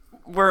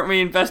weren't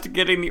we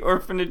investigating the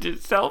orphanage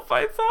itself,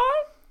 I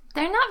thought?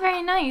 They're not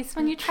very nice.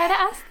 When you try to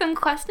ask them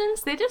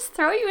questions, they just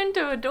throw you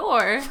into a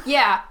door.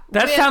 Yeah.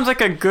 That with- sounds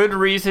like a good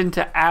reason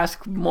to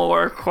ask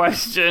more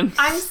questions.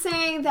 I'm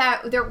saying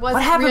that there What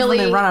wasn't happens really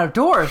when they run out of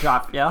doors,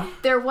 Raphael?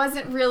 there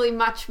wasn't really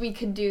much we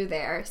could do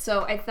there.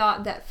 So I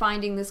thought that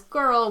finding this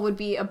girl would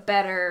be a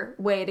better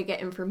way to get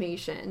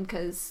information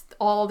because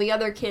all the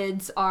other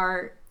kids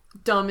are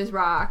dumb as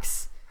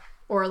rocks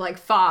or like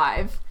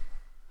 5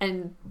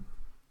 and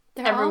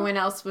They're everyone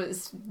else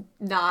was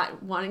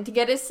not wanting to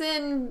get us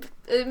in,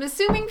 I'm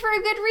assuming for a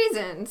good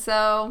reason.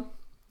 So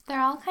They're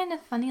all kind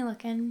of funny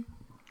looking.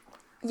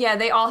 yeah,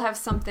 they all have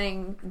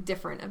something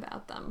different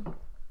about them.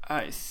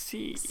 I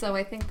see. So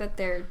I think that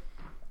they're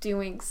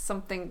doing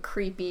something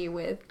creepy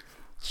with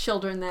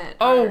children that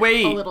Oh, are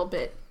wait. a little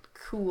bit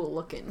cool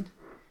looking.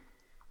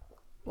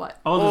 What?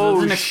 Oh,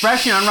 there's an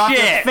expression on Raphael's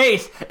shit.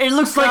 face. It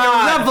looks like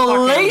God a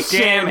fucking revelation.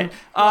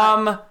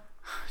 damn it.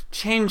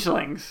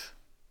 Changelings.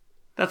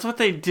 That's what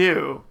they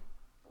do.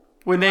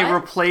 When they What?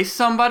 replace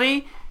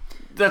somebody,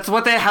 that's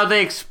how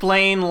they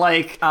explain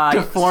like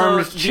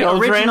deformed so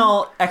children. The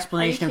original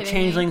explanation of kidding me?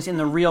 changelings in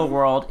the real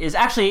world is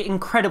actually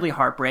incredibly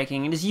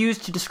heartbreaking. It is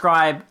used to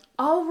describe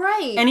Oh,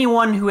 right.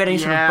 anyone who had any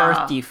sort of Yeah.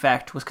 birth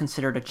defect was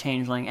considered a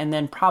changeling, and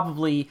then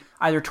probably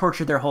either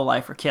tortured their whole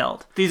life or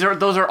killed.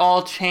 Those are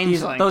all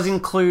changelings. Those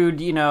include,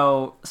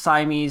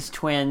 Siamese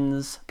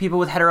twins, people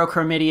with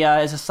heterochromidia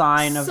as a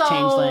sign of So-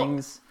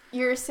 changelings.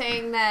 You're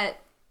saying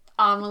that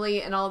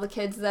Amelie and all the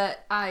kids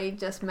that I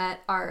just met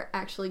are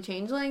actually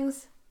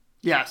changelings?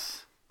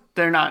 Yes.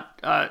 They're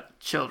not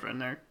children,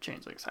 they're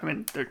changelings. I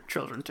mean, they're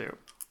children too.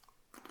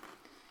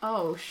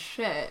 Oh,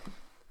 shit.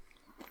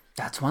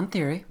 That's one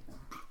theory.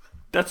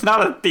 That's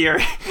not a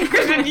theory.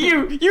 Because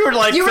you were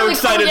like You so really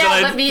excited called- yeah,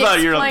 that let I me thought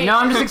you were explain. like, No,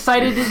 I'm just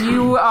excited that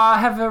you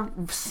have a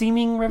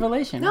seeming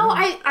revelation. No,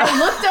 I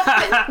looked up...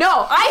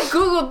 I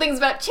Googled things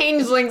about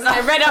changelings and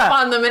I read up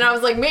on them and I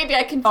was like, maybe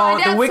I can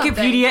find the out Wikipedia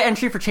something.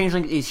 entry for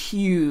changeling is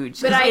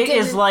huge. But 'Cause I it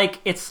is didn't- like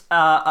it's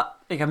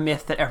like a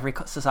myth that every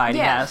society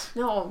Yeah. has.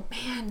 No,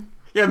 man.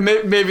 yeah,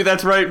 maybe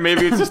that's right.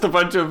 Maybe it's just a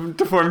bunch of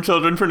deformed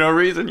children for no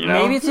reason, you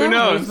know? Maybe it's Who maybe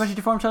knows? it's a bunch of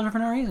deformed children for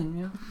no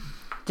reason.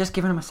 Just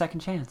giving them a second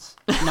chance.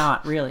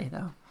 Not really,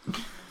 though.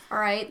 All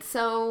right,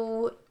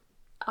 so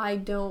I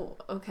don't...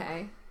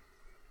 Okay.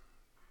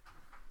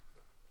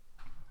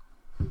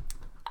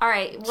 All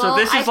right, well, So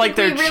this I is like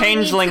think we their really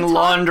changeling need to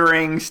talk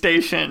laundering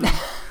station.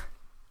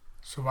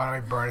 So why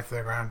don't we burn it to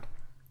the ground?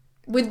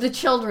 with the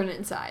children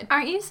inside.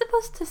 Aren't you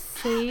supposed to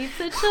save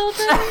the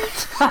children?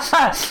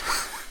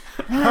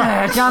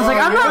 John's like,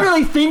 I'm not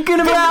really thinking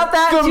about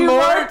that too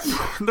much.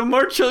 The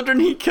more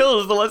children he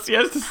kills, the less he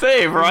has to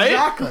save, right?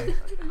 Exactly.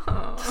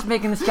 Just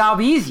making this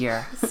job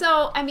easier.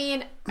 So, I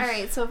mean, all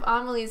right, so if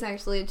Amelie's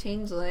actually a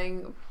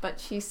changeling, but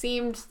she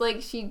seemed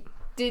like she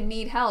did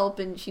need help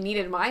and she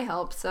needed my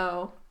help,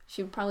 so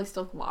she would probably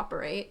still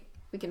cooperate.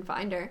 We can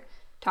find her,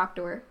 talk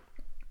to her.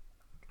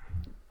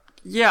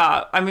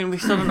 Yeah, I mean, we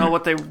still don't know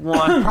what they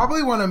want.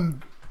 Probably want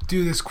to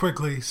do this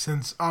quickly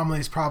since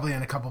Amelie's probably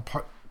in a couple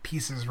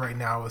pieces right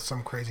now with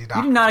some crazy doctor.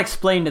 You did not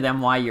explain to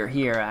them why you're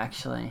here,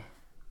 actually.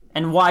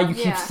 And why you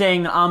keep Yeah.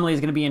 saying that Amelie is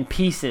going to be in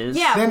pieces.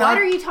 Yeah, Then what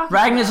I- are you talking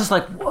Ragnar's about? just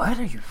like, what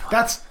are you...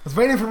 I was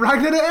waiting for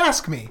Ragnar to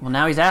ask me. Well,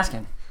 now he's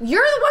asking.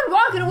 You're the one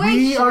walking away,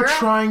 We are Shira.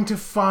 trying to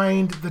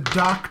find the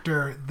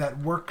doctor that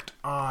worked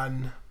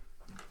on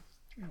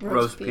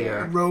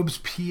Robespierre.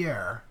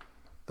 Robespierre,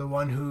 the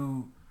one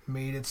who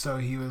made it so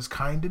he was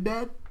kind of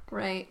dead.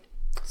 Right.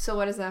 So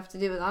what does that have to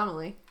do with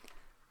Amelie?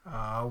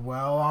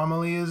 Well,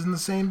 Amelie is in the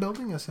same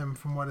building as him,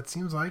 from what it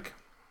seems like,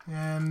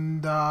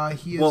 and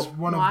he is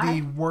one why? of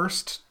the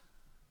worst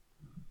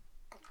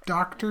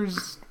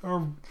doctors.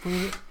 Or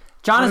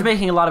John is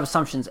making a lot of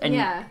assumptions, and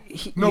Yeah.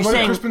 no, you're what did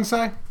saying Crispin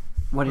say?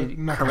 what did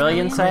Not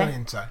Carillion Crispin, say?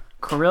 Carillion say.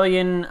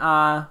 Carillion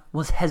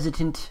was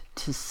hesitant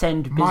to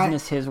send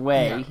business his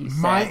way. yeah, He said,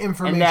 my and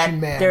information that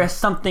man- there is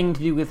something to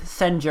do with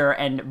Senger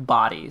and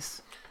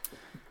bodies.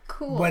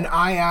 Cool. When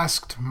I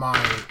asked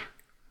my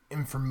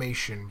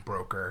information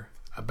broker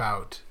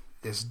about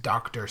this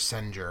Dr.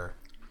 Senger,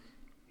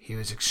 he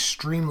was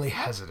extremely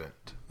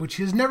hesitant, which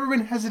he has never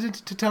been hesitant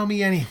to tell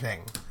me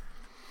anything.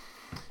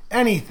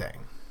 Anything.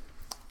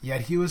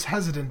 Yet he was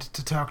hesitant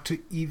to talk to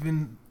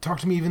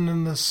me even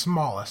in the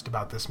smallest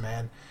about this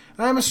man.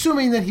 And I'm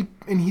assuming that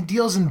he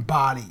deals in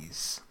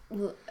bodies.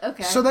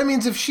 Okay. So that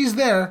means if she's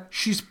there,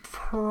 she's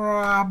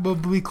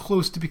probably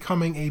close to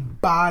becoming a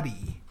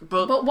body.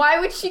 But why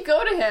would she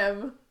go to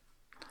him?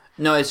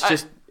 No, it's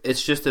just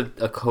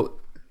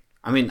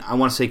I mean, I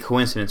want to say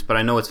coincidence, but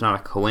I know it's not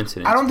a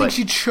coincidence. I don't think but-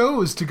 she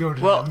chose to go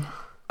to Well, him.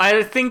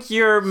 I think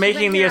you're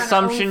making the here on her own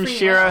assumption, free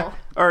Shira,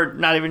 will. or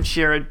not even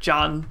Shira,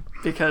 John,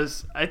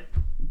 because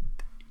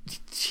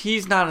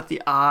she's not at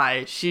the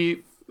Eye.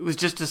 She was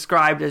just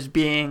described as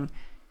being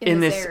in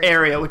this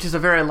area, which is a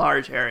very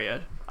large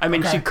area. I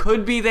mean, Okay. she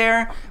could be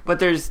there, but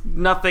there's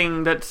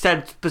nothing that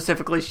said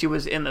specifically she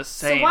was in the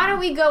same. So why don't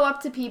we go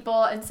up to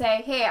people and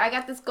say, "Hey, I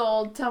got this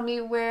gold. Tell me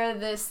where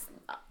the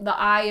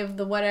eye of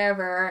the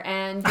whatever,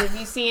 and have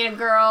you seen a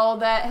girl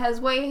that has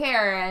white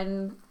hair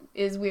and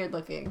is weird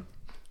looking?"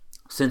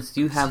 Since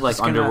you have like Just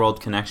gonna- underworld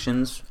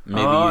connections,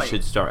 maybe Oh, you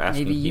should start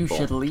asking Maybe you people.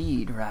 should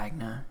lead,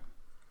 Ragnar.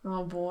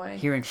 Oh boy.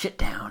 Here in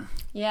Shittown.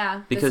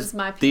 Yeah, Because this is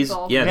my these-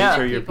 people. yeah, these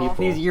are your people.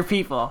 These are your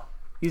people.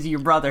 These are your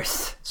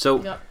brothers.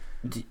 So Yep.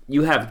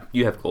 you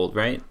have gold,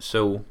 right?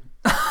 So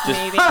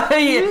Maybe.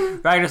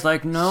 Ragnar's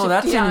like, no,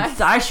 that's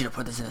Shifty I should have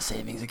put this in a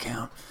savings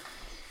account.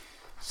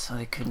 So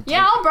they couldn't.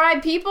 Yeah, I'll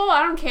bribe people.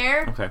 I don't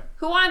care. okay.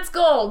 Who wants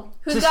gold?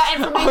 Who's got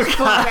information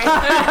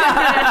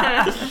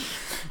for me?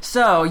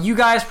 So you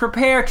guys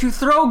prepare to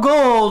throw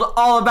gold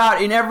all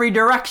about in every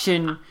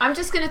direction. I'm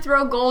just gonna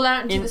throw gold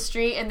out into the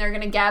street, and they're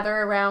gonna gather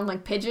around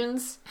like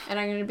pigeons, and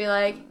I'm gonna be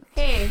like,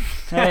 "Hey,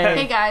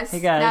 hey guys, Hey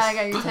guys, now I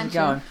got your how's it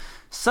attention." going?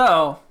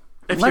 So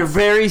If let's you're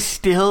very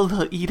still,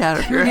 they'll eat out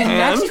of your tune in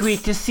hands. next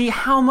week to see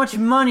how much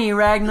money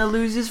Ragnar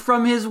loses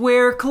from his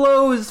wear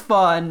clothes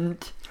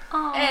fund.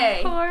 Aw,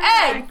 Hey, poor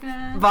hey!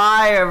 Ragnar.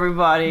 Bye,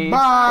 everybody.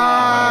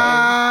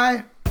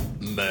 Bye.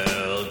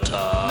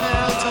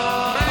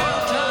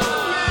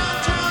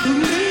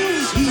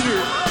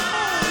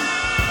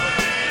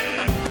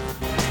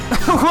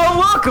 Well,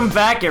 welcome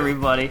back,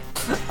 everybody.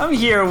 I'm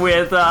here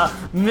with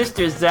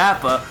Mr.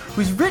 Zappa,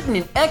 who's written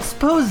an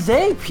expose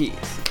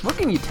piece. What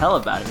can you tell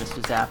about it,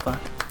 Mr. Zappa?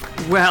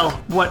 Well,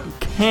 what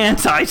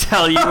can't I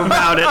tell you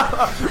about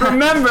it?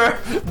 Remember,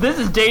 this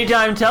is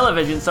daytime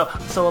television, so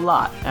a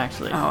lot,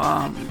 actually.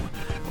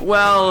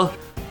 Well,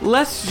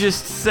 let's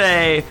just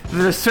say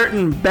that a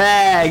certain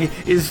bag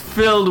is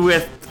filled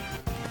with...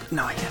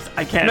 No, I guess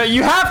I can't. No,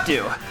 you have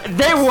to.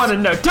 They want to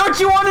know. Don't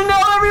you want to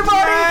know,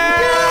 everybody?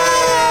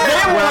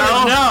 They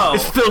want to know.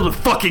 It's filled with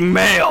fucking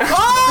mail.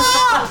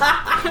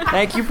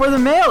 Thank you for the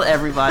mail,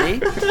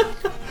 everybody.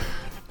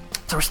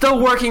 So we're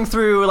still working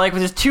through, like,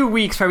 with just 2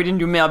 weeks where we didn't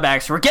do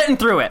mailbags, so we're getting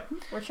through it.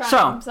 We're trying. So,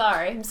 I'm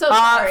sorry. I'm so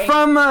sorry.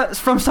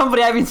 From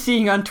somebody I've been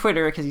seeing on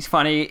Twitter, because he's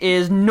funny,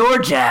 is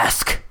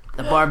Norjask,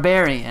 the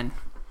barbarian.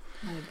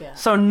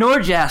 So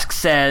Norjask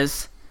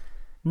says,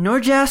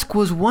 Norjask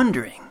was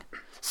wondering,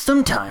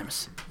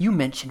 sometimes you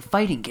mention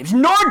fighting games.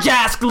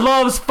 Norjask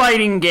loves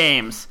fighting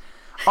games!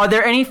 Are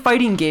there any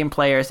fighting game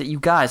players that you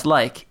guys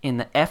like in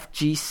the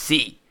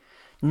FGC?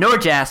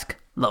 Norjask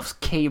loves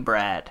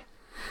K-Brad.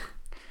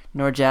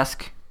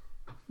 Norjask,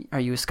 are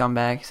you a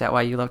scumbag? Is that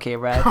why you love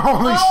K-Brad?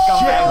 Holy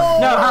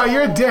shit. No. Oh,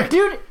 you're a dick.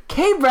 Dude,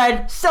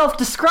 K-Brad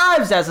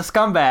self-describes as a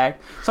scumbag.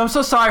 So I'm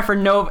so sorry for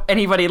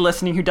anybody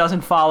listening who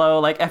doesn't follow,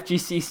 like,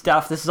 FGC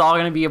stuff. This is all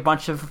going to be a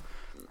bunch of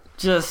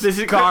just This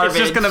is garbage. It's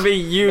just gonna be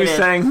you It is.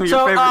 saying who your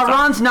So, favorite song.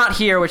 Ron's not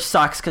here, which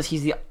sucks, because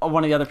he's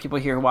one of the other people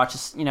here who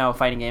watches,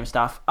 fighting game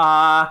stuff.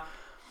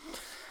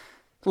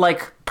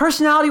 Like,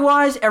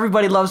 personality-wise,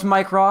 everybody loves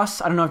Mike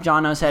Ross. I don't know if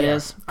John knows who that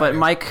is, but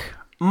Mike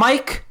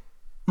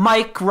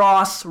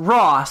Ross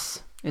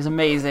is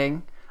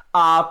amazing.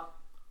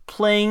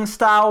 Playing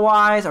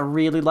style-wise, I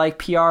really like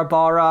PR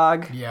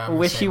Balrog. Yeah, I I'm the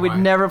wish he same would way.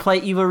 never play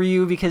Evil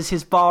Ryu because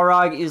his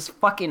Balrog is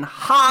fucking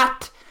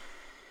hot.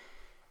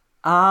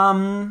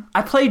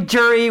 I played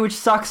Jury, which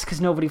sucks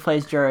because nobody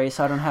plays Jury,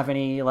 so I don't have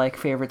any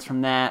favorites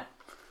from that.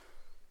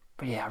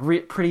 But yeah,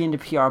 pretty into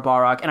PR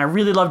Balrog, and I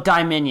really love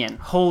Dominion.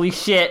 Holy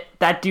shit,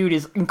 that dude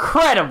is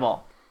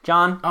incredible.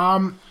 John,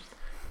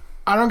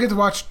 I don't get to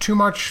watch too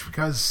much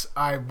because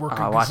I work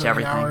I a watch gazillion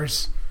everything.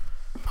 hours.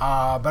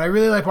 But I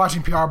really like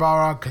watching PR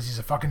Balrog because he's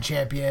a fucking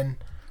champion.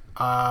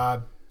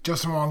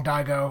 Justin Wong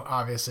Daigo,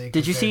 obviously.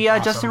 Did you see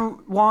awesome. Justin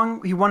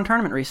Wong? He won a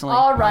tournament recently.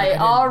 All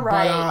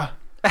right.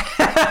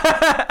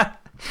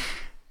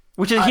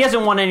 Which is, he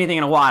hasn't won anything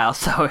in a while,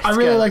 so it's I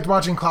really good. liked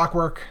watching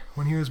Clockwork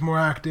when he was more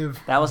active.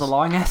 That was a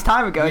long ass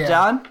time ago, Yeah.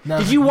 John. No,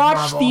 Did you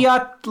watch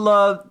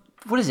Marvel.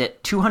 what is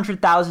it,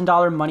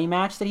 $200,000 money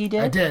match that he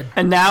did? I did.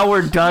 And now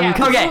we're done. Yeah,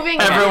 'cause Okay, moving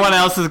everyone on.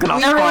 else is gonna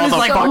Everyone fall is the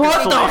like, fuck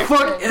what asleep. the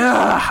fuck?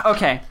 Ugh.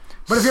 Okay.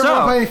 But if you So-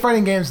 want to play any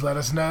fighting games, let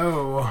us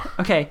know.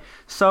 Okay,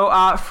 so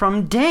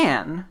from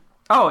Dan.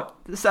 Oh,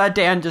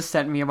 Dan just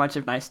sent me a bunch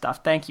of nice stuff.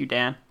 Thank you,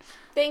 Dan.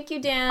 Thank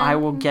you, Dan. I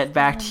will get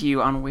back to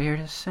you on where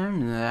to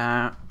send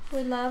that.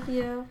 We love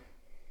you.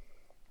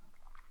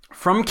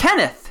 From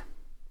Kenneth.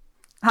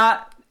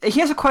 He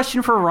has a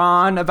question for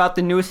Ron about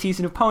the newest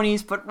season of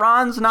Ponies, but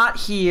Ron's not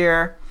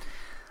here.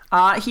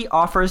 He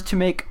offers to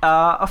make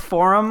a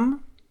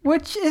forum,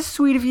 which is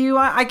sweet of you.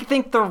 I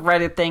think the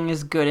Reddit thing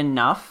is good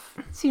enough.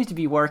 It seems to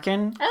be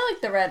working. I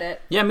like the Reddit.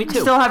 Yeah, me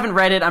too. Still haven't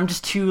read it. I'm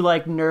just too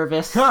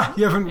nervous You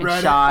haven't and read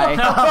it. shy.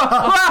 no,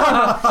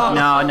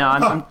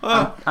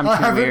 I'm I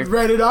too haven't weird.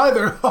 read it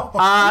either.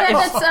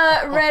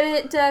 That's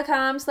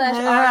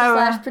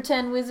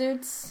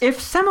reddit.com/pretendwizards.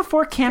 If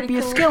semaphore can't Pretty be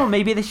a cool. skill,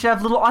 maybe they should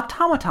have little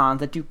automatons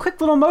that do quick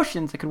little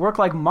motions that could work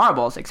like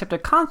marbles, except a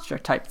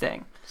construct type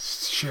thing.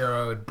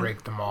 Shiro would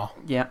break them all.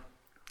 Yeah.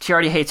 She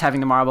already hates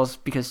having the marbles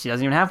because she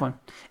doesn't even have one.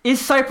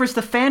 Is Cypress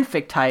the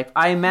fanfic type?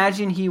 I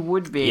imagine he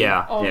would be.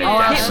 Yeah. Oh, yeah, yeah.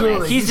 definitely.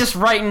 Absolutely. He's just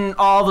writing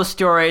all the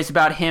stories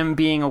about him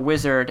being a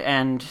wizard,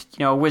 and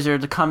a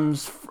wizard that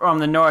comes from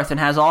the north and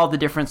has all the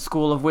different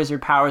school of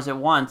wizard powers at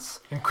once.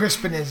 And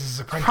Crispin is his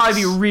apprentice.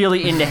 Probably be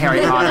really into Harry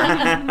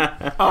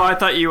Potter. Oh, I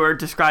thought you were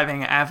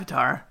describing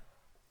Avatar.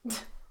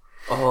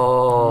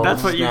 Oh,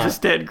 That's what you snap.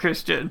 just did,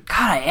 Christian.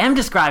 God, I am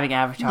describing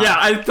Avatar. Yeah,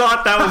 I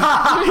thought that was.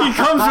 He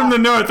comes from the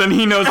north and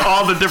he knows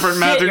all the different Shit,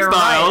 magic you're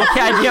styles. right.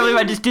 Yeah, I can't believe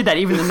I just did that,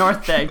 even the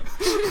north thing.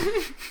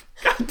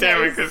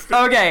 Damn it, Christian.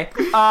 Okay,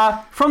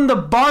 from the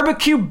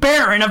Barbecue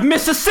Baron of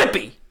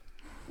Mississippi.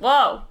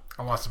 Whoa.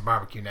 I want some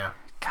barbecue now.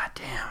 God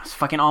damn, it's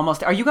fucking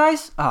almost. Are you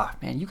guys? Oh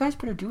man, you guys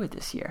better do it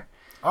this year.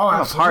 Oh, a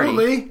party.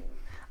 absolutely.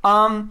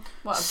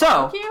 What,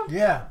 So- barbecue?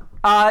 Yeah.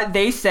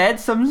 They said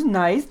some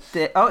nice.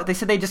 They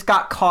said they just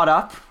got caught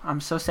up.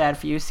 I'm so sad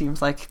for you. Seems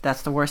like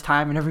that's the worst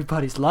time in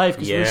everybody's life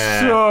because Yeah.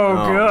 we're so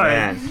Oh, good.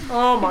 man.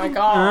 Oh my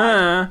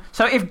god.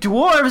 So if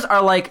dwarves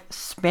are like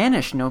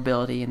Spanish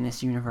nobility in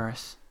this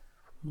universe,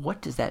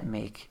 what does that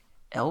make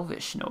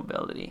Elvish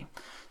nobility?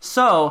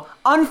 So,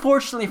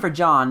 unfortunately for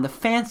John, the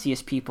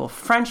fanciest people,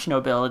 French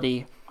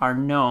nobility, are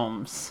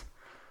gnomes.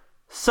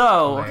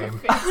 So,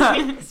 Lame.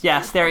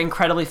 yes, they're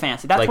incredibly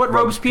fancy. That's Like what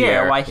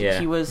Robespierre, why Robespierre,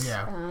 he was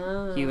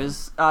Yeah. he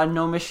was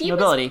gnomish He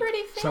nobility. was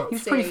pretty fancy. So- He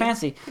was pretty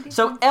fancy.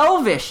 So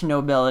Elvish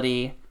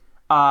nobility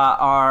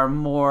are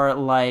more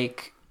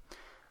like,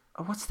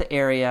 what's the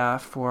area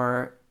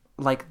for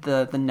like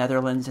the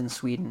Netherlands and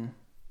Sweden?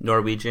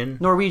 Norwegian.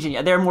 Norwegian.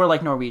 Yeah, they're more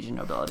like Norwegian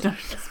nobility.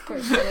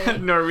 Personally.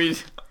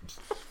 Norwegian.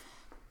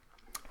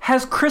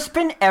 Has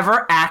Crispin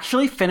ever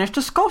actually finished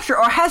a sculpture,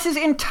 or has his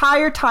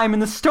entire time in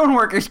the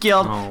Stoneworkers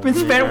Guild been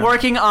spent man.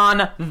 working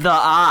on the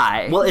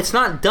eye? Well, it's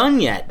not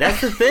done yet.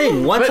 That's the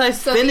thing. Once I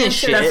So the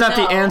finish answer it, is That's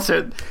not the No.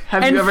 answer.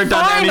 Have and you ever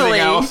done finally,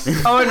 anything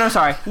else? oh no,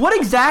 sorry. What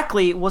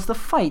exactly was the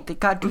fight that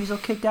got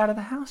Dweezil kicked out of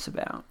the house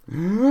about?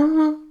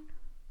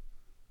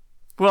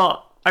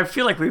 Well, I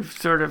feel like we've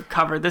sort of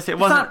covered this. It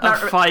wasn't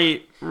not- a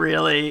fight,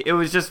 really. It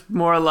was just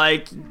more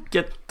like,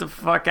 get the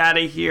fuck out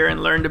of here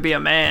and learn to be a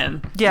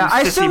man. Yeah, You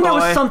I sissy assume there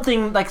was boy.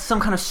 something like some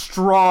kind of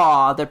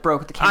straw that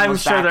broke the I'm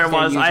camel's sure back. there as there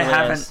was. I usually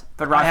haven't. is.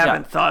 But I Raph,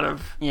 haven't thought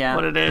of Yeah.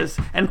 what it is,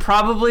 and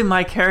probably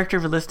my character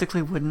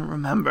realistically wouldn't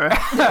remember.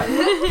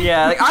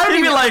 Yeah, like, I He'd didn't be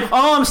even like,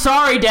 Oh, I'm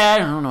sorry,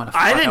 Dad. I don't know what the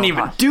fuck I didn't was.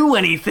 even do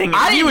anything.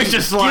 I he didn't was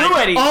just do like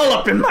anything. all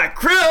up in my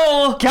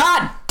grill.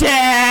 God,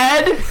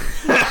 Dad.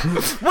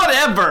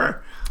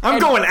 Whatever. I'm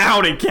going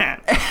out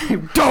again.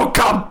 Don't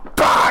come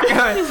back.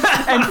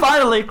 And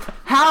finally,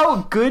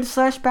 how good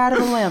 / bad of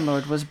a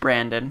landlord was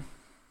Brandon?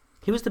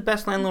 he was the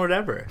best landlord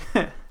ever.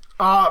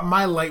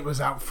 My light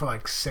was out for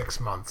like 6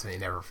 months and he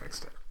never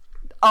fixed it.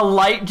 A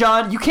light,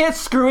 John? You can't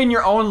screw in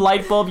your own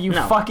light bulb, you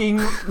No. fucking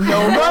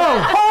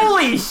no.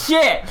 Holy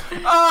shit!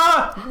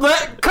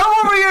 Come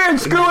over here and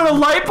screw in a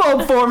light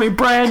bulb for me,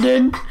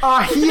 Brandon.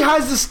 He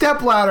has the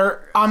step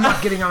ladder. I'm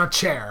not getting on a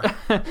chair.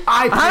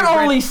 I'm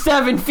only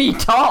 7 feet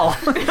tall.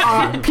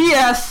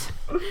 P.S.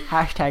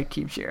 Hashtag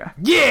Team Shira.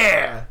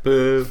 Yeah!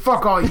 Boo.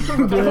 Fuck all you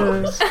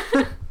motherfuckers.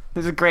 That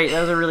was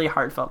a really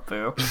heartfelt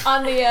boo.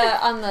 on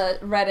the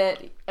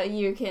Reddit,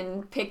 you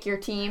can pick your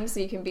team, so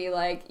you can be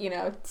like,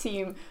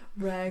 Team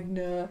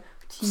Ragna.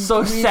 Team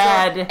So Dweezil.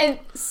 sad. And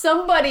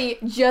somebody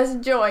just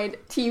joined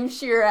Team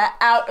Shira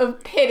out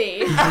of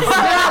pity. So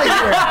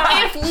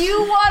if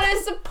you want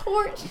to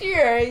support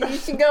Shira, you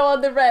should go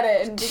on the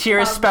Reddit and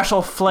Shira's become-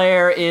 special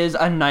flair is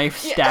a knife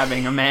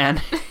stabbing a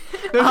man.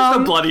 There's just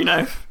a bloody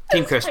knife.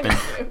 Team Crispin.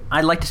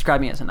 I like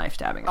describing it as a knife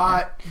stabbing.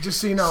 Just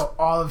so you know,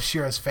 all of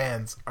Shira's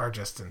fans are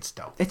just in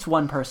stealth. It's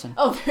one person.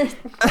 Oh,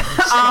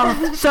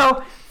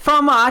 So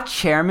from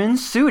Chairman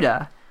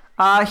Suda,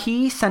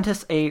 he sent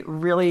us a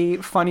really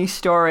funny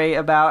story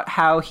about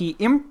how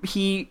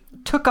he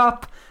took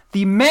up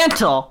the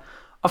mantle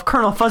of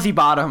Colonel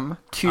Fuzzybottom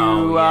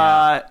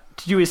to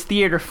do his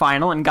theater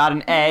final and got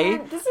an A.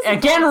 this is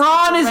Again, a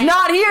Ron is great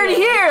not here to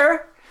feeling.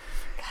 hear.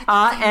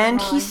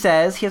 And Ron. he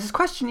says, his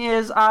question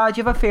is, do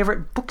you have a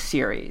favorite book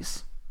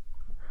series?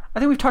 I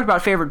think we've talked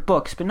about favorite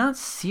books, but not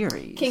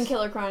series. King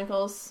Killer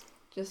Chronicles.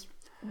 Just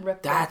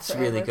rip that That's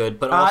forever. really good.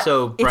 But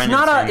also, it's Brandon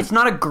not Sanderson. it's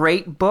not a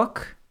great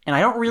book, and I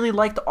don't really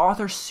like the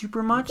author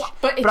super much.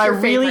 But it's I your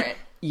really, favorite.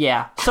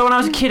 yeah. So when I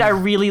was a kid, I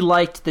really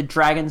liked the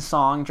Dragon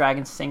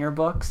Singer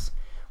books,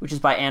 which is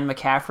by Anne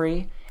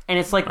McCaffrey. And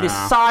it's like this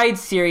side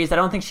series I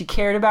don't think she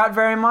cared about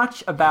very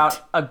much,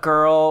 about a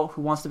girl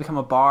who wants to become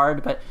a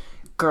bard, but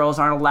girls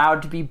aren't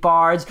allowed to be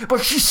bards.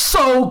 But she's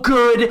so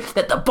good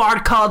that the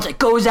bard college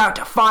goes out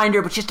to find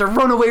her, but she has to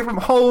run away from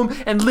home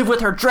and live with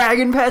her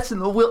dragon pets in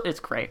the wild.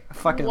 It's great. I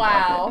fucking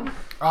love it.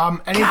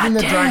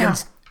 Wow.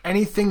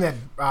 Anything that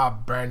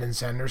Brandon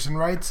Sanderson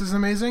writes is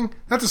amazing.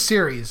 That's a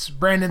series.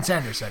 Brandon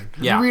Sanderson.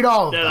 Yeah. You read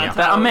all of Yeah, them. that's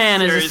That how a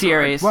man is a series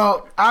series.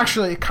 Well,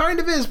 actually, it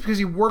kind of is because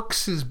he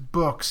works his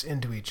books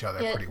into each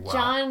other Yeah, pretty well.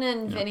 John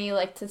and Vinny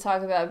like to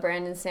talk about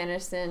Brandon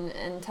Sanderson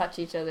and touch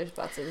each other's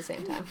butts at the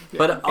same time.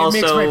 But It makes my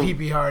also,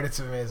 pee hard. It's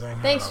amazing.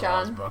 Thanks, I love all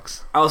his John.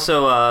 books.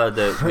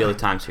 the Wheel of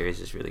Time series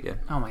is really good.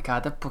 Oh my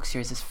god, that book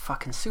series is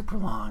fucking super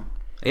long.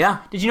 Yeah.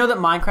 Did you know that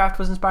Minecraft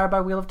was inspired by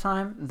Wheel of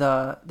Time,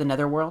 the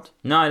Netherworld?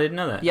 No, I didn't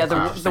know that. Yeah, That's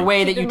the interesting.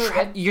 way that Good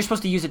movie. you're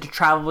supposed to use it to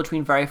travel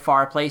between very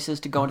far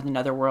places to go into the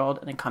Netherworld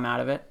and then come out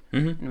of it.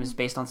 Mhm. And it was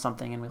based on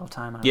something in Wheel of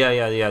Time. Yeah,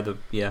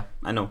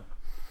 I know.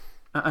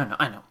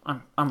 I know.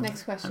 I'm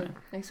Next question.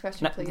 Next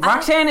question, please.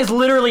 Roxanne is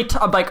literally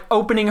like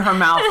opening her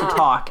mouth to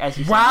talk as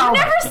you Wow.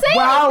 Never say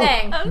Wow.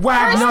 anything.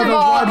 Wag First of another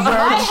all, one my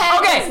word.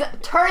 head Okay. is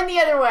turned the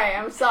other way.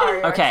 I'm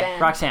sorry, Okay,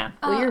 Roxanne.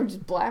 Well, you're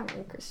just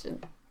blabbering,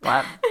 Christian.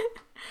 What?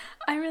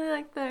 I really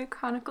like the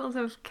Chronicles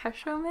of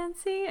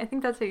Keshomancy. I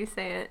think that's how you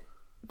say it.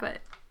 But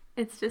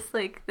it's just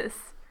like this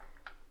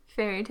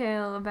fairy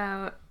tale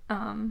about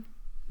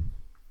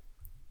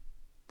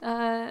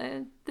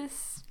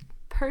this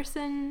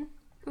person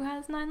who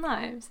has 9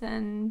 lives,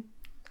 and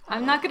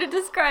I'm not good at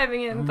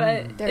describing it,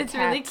 but They're it's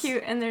really cats.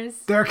 cute, and there's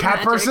They're a cat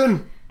magic.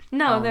 person?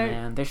 No, Oh they're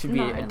man, there should be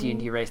not a D&D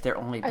really. race. Their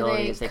only Are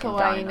ability they is they can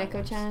die. Kawaii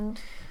Neko-chan?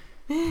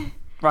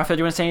 Raphael,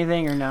 do you want to say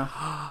anything or no?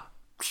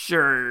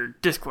 Sure,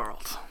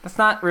 Discworld. That's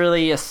not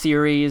really a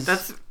series.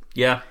 That's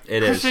Yeah,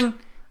 it is. Christian.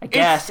 I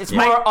guess it's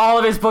Yeah. more all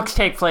of his books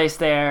take place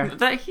there.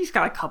 That he's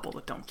got a couple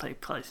that don't take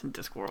place in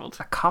Discworld.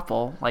 A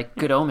couple, like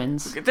Good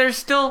Omens. It's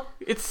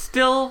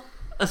still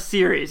a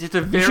series. It's a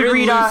You very should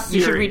read. loose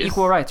You should read series.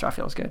 Equal Rights.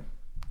 Raphael is good.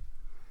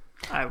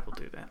 I will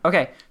do that.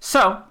 Okay,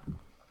 so,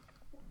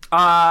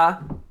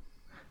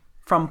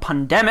 from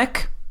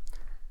Pandemic,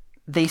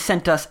 they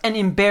sent us an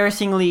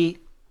embarrassingly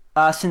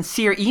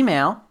sincere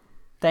email.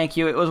 Thank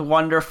you. It was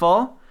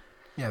wonderful.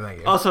 Yeah,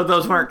 thank you. Also,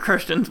 those weren't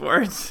Christian's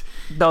words.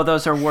 Though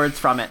those are words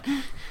from it.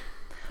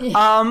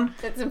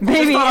 That's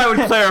Maybe. Thought I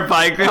would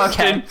clarify,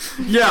 Christian. Okay.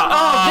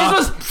 Yeah.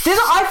 This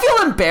I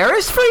feel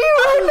embarrassed for you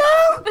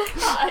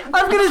right now.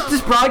 I'm gonna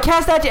just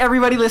broadcast that to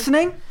everybody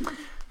listening.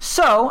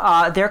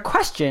 So, their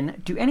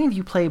question: do any of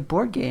you play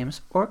board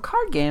games or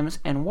card games,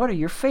 and what are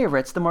your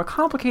favorites? The more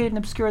complicated and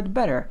obscure, the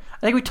better. I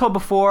think we told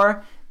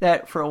before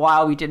that for a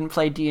while we didn't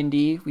play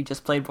D&D; we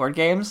just played board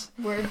games.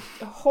 We're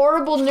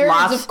horrible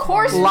nerds. Of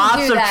course, we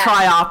lots do of that.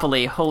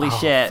 Triopoly. Holy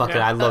shit! Fuck it,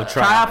 I love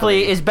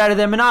Triopoly is better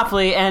than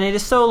Monopoly, and it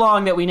is so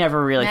long that we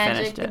never really Magic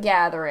finished the it.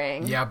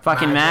 Gathering. Yep,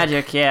 Fucking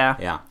magic, yeah.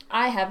 Yeah.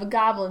 I have a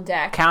goblin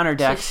deck. Counter to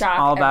decks, shock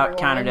all about everyone.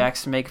 counter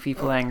decks to make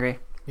people angry.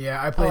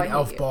 Yeah, I played I hate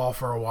Elf you. Ball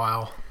for a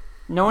while.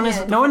 No one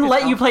Yeah, no one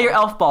let you Elf play your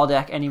Ball. elf ball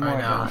deck anymore, I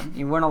know. John.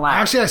 You weren't allowed.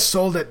 Actually, I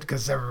sold it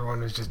because everyone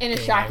was just In a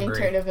getting shocking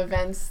angry. turn of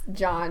events,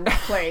 John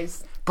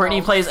plays. Brittany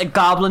elves. plays a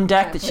goblin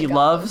deck I that play she goblins.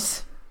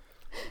 loves.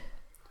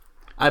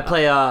 I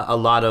play a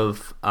lot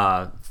of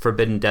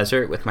Forbidden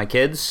Desert with my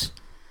kids,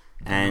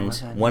 and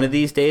what's that? one of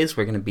these days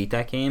we're gonna beat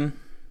that game.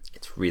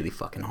 It's really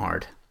fucking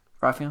hard.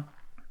 Raphael?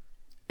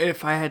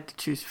 If I had to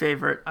choose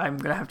favorite, I'm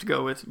gonna have to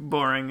go with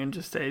boring and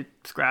just say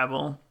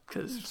Scrabble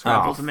because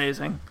Scrabble's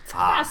amazing.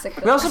 Classic.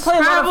 We also play a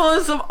lot Scrabble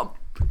of, is a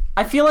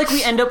I feel like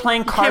we end up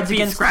playing Cards beat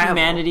Against Scrabble.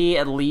 Humanity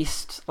at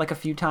least like a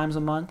few times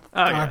a month.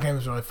 oh That yeah. game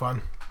is really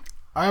fun.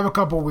 I have a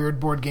couple weird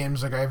board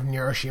games, like I have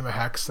Neuroshima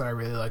Hex that I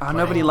really like playing.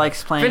 Nobody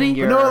likes playing Vinny,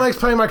 your... But no one likes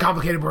playing my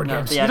complicated board No,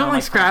 games. yeah, You don't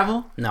like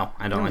Scrabble? No,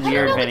 I don't like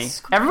Weird, Scrabble. Vinny.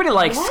 Scrabble. Everybody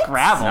likes What?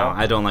 Scrabble. No,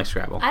 I don't like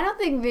Scrabble. I don't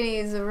think Vinny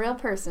is a real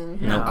person.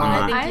 No, No. I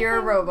I'm think not. you're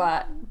a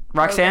robot.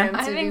 Roxanne? Programmed I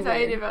to have be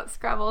anxiety weird. about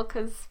Scrabble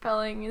because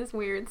spelling is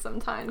weird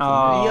sometimes.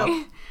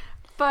 Oh.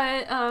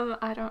 But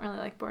I don't really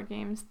like board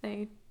games.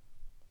 They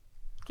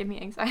give me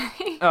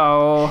anxiety.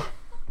 Oh.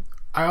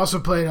 I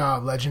also played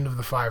Legend of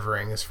the Five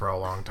Rings for a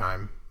long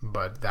time.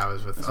 but that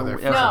was with other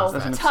No,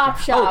 friends. Top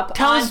Shop.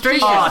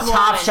 Telestration. on Oh, PS1.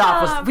 Top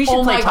Shop was. We should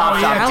Oh play my Top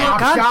God. Shop. Yeah, Oh, Top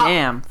God Shop.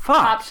 damn. Fuck.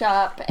 Top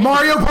Shop.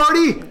 Mario Party.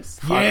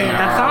 Yeah,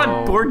 That's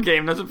not a board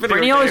game. That's a video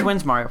Brittany game. always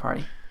wins Mario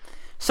Party.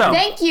 So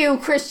Thank you,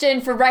 Christian,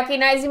 for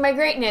recognizing my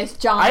greatness,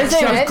 John. I didn't say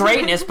it was Schmidt.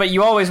 greatness, but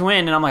you always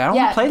win, and I'm like, I don't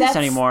want to play this that's-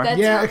 anymore. that's-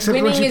 Yeah, except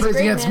when winning she is plays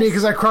against me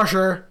greatness. because I crush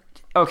her.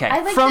 Okay, I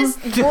like from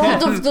this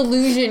world of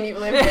delusion you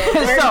live in,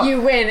 where So,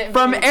 you win.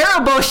 from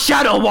Erebos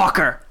Shadow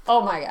Walker.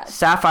 Oh my god.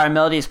 Sapphire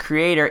Melody's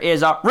creator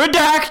is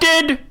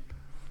redacted,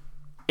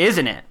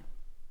 isn't it?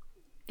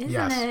 Isn't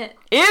Yes. it?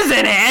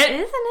 Isn't it?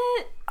 Isn't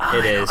it?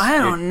 It is. I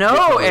don't You're know,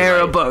 totally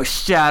right.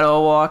 Erebos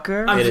Shadow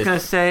Walker. I'm It just is. gonna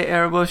say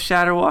Erebos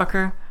Shadow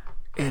Walker.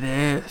 It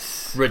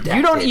is. Redacted.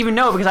 You don't even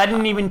know because I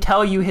didn't even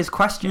tell you his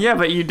question. Yeah,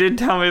 but you did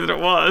tell me that it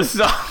was.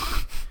 So.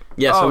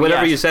 Yeah, so Oh,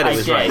 whatever yes, you said, I it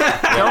was did.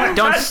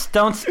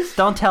 right.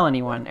 Don't tell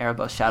anyone,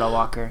 Erebos Shadow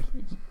Walker.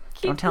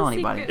 Don't tell the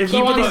anybody. secret. If Go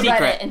you on the Reddit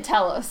secret. and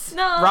tell us.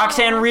 No.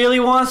 Roxanne really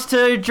wants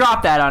to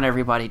drop that on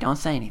everybody. Don't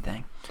say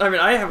anything. I mean,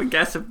 I have a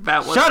guess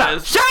about what Shut it up!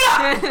 is.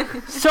 Shut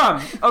up! So,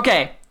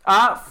 okay.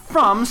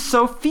 From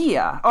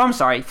Sophia. Oh, I'm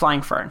sorry.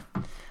 Flying Fern.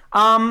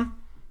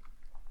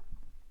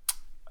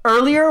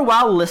 Earlier,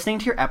 while listening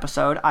to your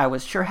episode, I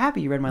was sure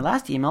happy you read my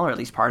last email, or at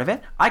least part of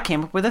it. I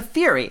came up with a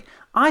theory.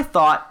 I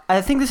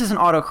think this is an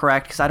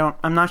autocorrect because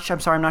I'm not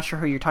sure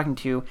who you're talking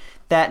to.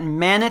 That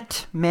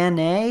Manette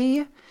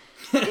Manet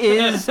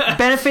is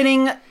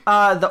benefiting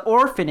the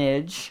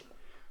orphanage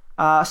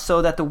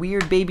so that the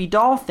weird baby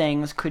doll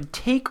things could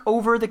take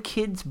over the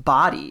kids'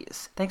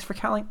 bodies. Thanks for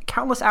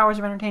countless hours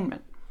of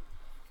entertainment.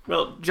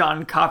 Well,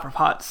 John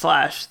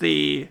Copperpot /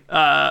 the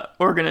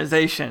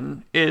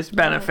organization is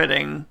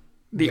benefiting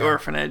the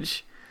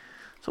orphanage.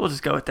 So we'll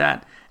just go with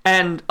that.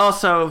 And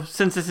also,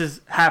 since this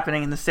is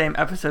happening in the same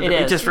episode It that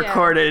we is. just Yeah.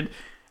 recorded,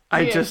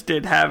 I Yeah. just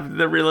did have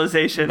the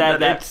realization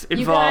that it's You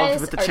involved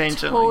guys with the are change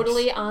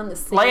totally on the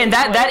same And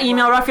that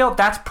email, wavelength. Raphael,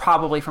 that's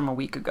probably from a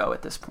week ago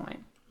at this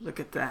point. Look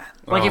at that.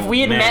 Like, if Oh,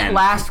 we had met man.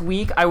 last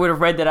week, I would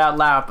have read that out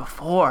loud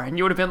before, and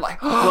you would have been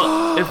like,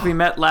 Well, if we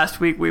met last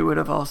week, we would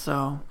have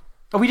also.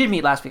 oh, we did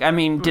meet last week. I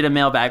mean, did a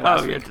mailbag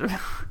last Oh, week. yeah.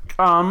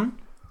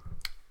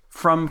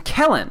 From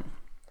Kellen.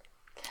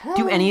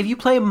 Do any of you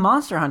play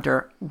Monster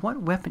Hunter?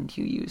 What weapon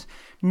do you use?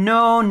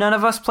 No, none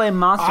of us play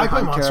Monster I play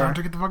Hunter. Monster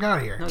Hunter. Get the fuck out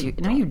of here. No,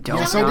 you don't.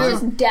 Yes, I John. do.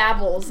 Just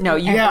dabbles. No,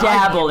 you Yeah,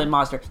 dabble in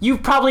Monster.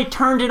 You've probably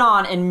turned it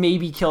on and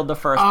maybe killed the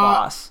first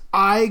boss.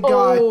 I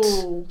got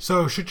Oh.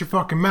 so shut your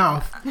fucking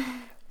mouth.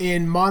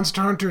 In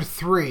Monster Hunter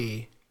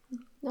 3,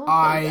 No one plays that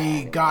I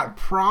anymore. got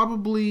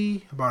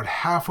probably about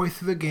halfway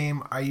through the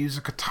game. I used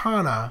a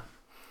katana,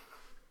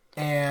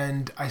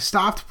 and I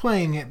stopped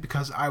playing it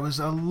because I was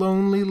a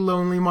lonely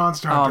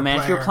Monster Hunter Oh man,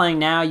 player. if you're playing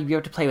now, you'd be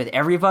able to play with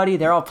everybody.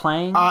 They're all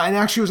playing. And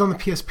actually, it was on the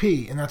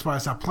PSP, and that's why I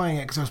stopped playing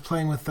it because I was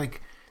playing with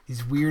like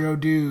these weirdo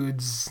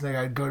dudes. Like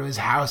I'd go to his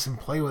house and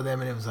play with him,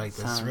 and it was like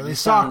this really You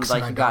sound sucks. like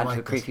and I you don't got into a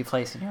like this. creepy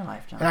place in your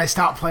life, John. And I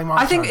stopped playing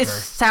Monster I think Hunter. it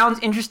sounds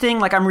interesting.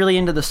 Like, I'm really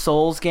into the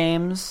Souls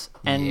games,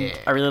 and Yeah.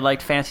 I really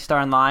liked Phantasy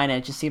Star Online,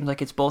 and it just seems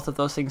like it's both of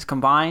those things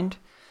combined.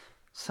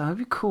 So it'd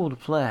be cool to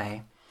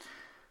play.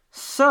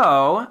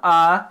 So,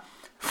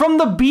 from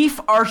the Beef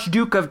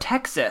Archduke of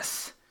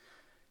Texas,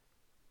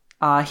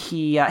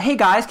 hey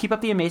guys, keep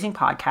up the amazing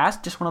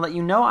podcast. Just want to let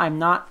you know I'm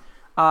not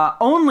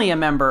only a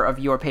member of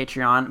your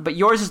Patreon, but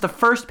yours is the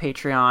first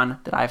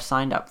Patreon that I've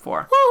signed up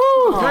for.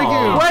 Thank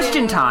you.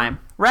 Question time.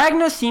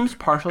 Ragnar seems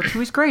partial to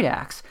his great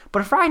axe,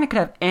 but if Ragnar could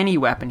have any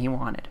weapon he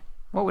wanted,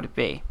 what would it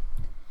be?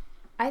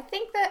 I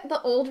think that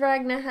the old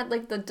Ragnar had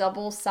like the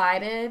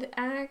double-sided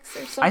axe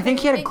or something. I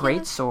think he had a ridiculous.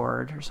 great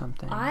sword or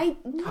something.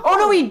 Oh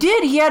no, he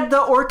did. He had the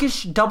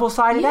orcish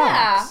double-sided Yeah,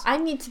 axe. I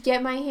need to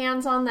get my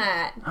hands on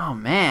that. Oh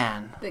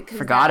man, Because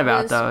forgot that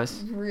about was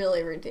those.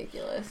 Really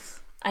ridiculous.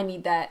 I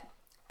need that.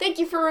 Thank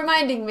you for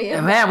reminding me.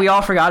 Of Man, that. we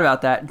all forgot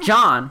about that.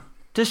 John,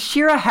 does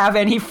Shira have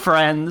any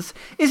friends?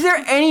 Is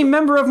there any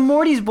member of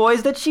Morty's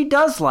boys that she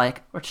does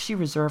like, or does she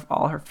reserve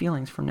all her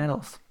feelings for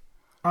Nettles?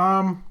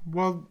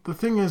 Well, the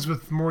thing is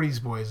with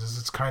Morty's Boys is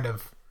it's kind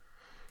of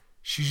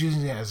she's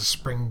using it as a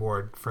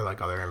springboard for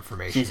like other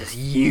information. She's just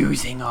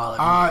using all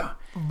of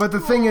you. But the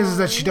thing is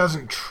that she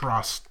doesn't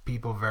trust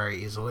people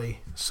very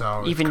easily. So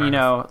it's Even, kind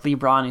of-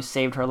 LeBron, who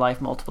saved her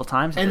life multiple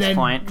times at and this then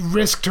point.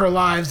 risked her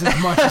lives as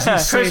much as he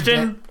saved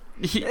it.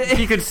 Christian,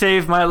 he could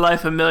save my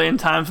life 1,000,000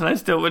 times and I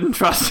still wouldn't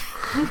trust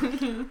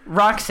him.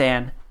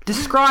 Roxanne,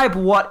 describe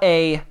what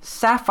a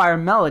sapphire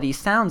melody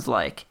sounds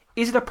like.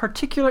 Is it a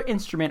particular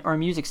instrument or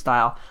music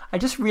style? I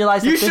just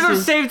realized that You this should have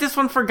is... saved this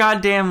one for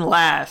goddamn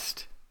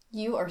last.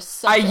 You are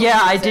such.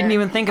 I didn't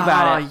even think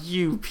about it.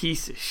 You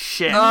piece of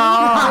shit.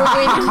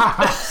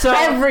 So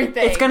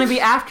everything. It's going to be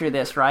after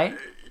this, right?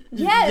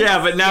 Yes.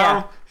 Yeah, but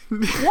now...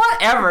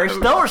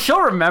 Whatever.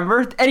 She'll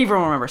remember. Anyone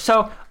will remember.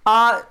 So,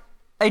 a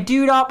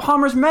dude,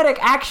 Palmer's Medic,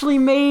 actually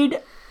made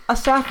a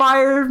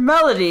sapphire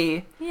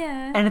melody,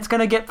 Yeah. and it's going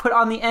to get put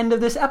on the end of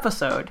this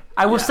episode.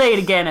 I will say it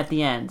again at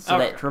the end so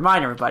Okay. that to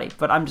remind everybody,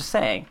 but I'm just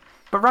saying.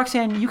 But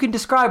Roxanne, you can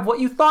describe what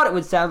you thought it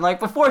would sound like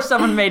before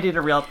someone made it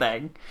a real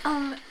thing.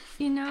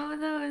 You know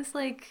those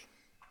like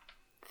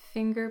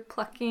finger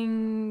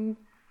plucking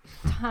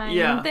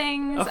time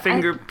things. A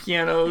finger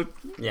piano.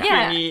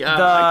 Yeah. Thingy, I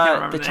can't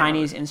remember The name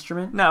Chinese of it.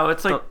 instrument? No,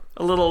 it's like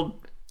a little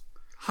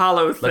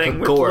hollow thing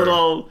with gourd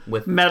little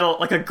with- metal,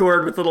 like a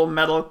gourd with little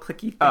metal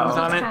clicky things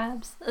on it.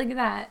 Tabs like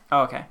that.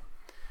 Oh, okay.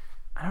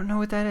 I don't know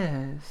what that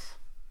is.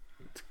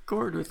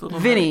 Gourd with little.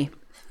 Vinny,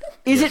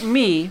 is it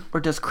me, or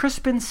does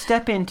Crispin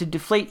step in to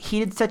deflate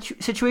heated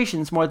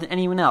situations more than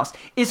anyone else?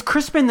 Is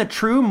Crispin the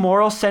true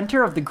moral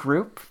center of the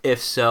group?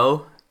 If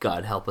so,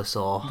 God help us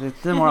all.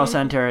 The moral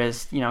center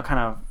is, kind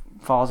of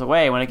falls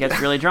away when it gets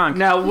really drunk.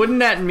 Now, wouldn't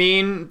that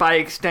mean, by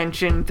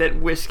extension, that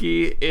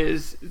whiskey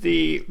is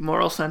the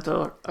moral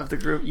center of the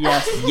group?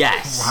 Yes.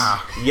 Yes.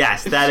 Wow.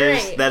 Yes, that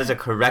Great. is a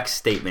correct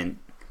statement.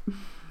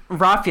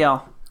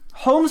 Raphael,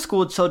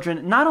 homeschooled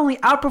children not only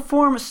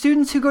outperform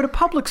students who go to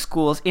public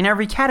schools in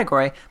every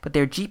category, but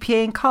their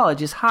GPA in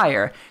college is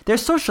higher, their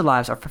social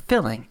lives are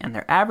fulfilling, and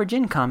their average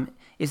income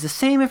is the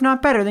same if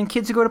not better than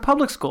kids who go to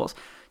public schools.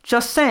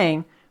 Just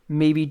saying,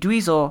 maybe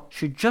Dweezil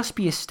should just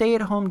be a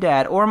stay-at-home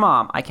dad or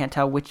mom. I can't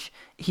tell which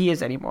he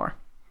is anymore.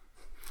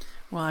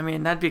 Well, I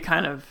mean, that'd be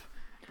kind of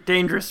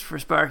dangerous for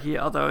Sparky,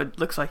 although it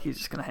looks like he's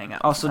just going to hang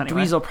out. Also,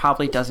 anyway. Dweezil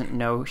probably doesn't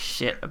know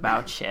shit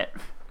about shit.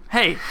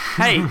 Hey,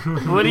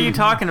 what are you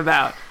talking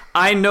about?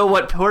 I know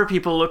what poor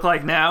people look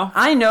like now.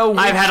 I know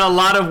I've had a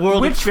lot of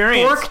world which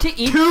experience. fork to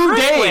eat 2 fruit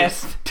days.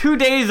 with. 2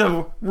 days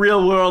of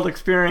real world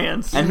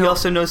experience. And he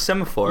also knows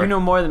semaphore. You know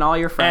more than all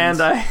your friends.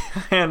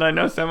 And I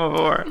know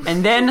semaphore.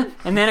 And then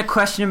a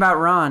question about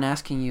Ron,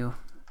 asking you,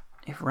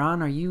 if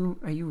Ron, are you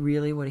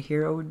really what a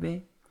hero would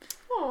be?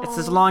 It's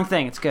this long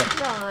thing. It's good.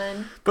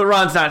 Ron. But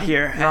Ron's not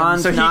here, and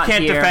Ron's so he not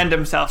can't here. defend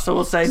himself. So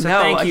we'll say So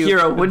no. thank A you,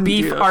 hero wouldn't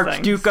Beef do those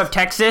Archduke things. of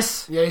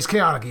Texas. Yeah, he's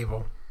chaotic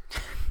evil.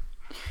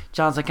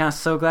 John's like, I'm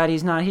so glad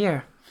he's not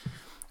here.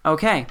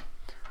 Okay.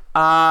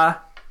 From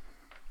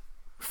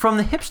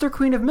the hipster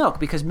queen of milk,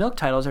 because milk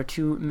titles are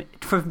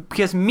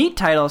because meat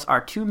titles are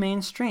too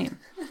mainstream.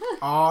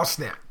 Oh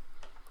snap!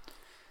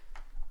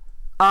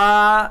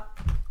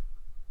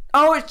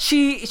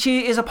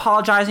 She is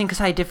apologizing because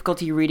I had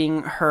difficulty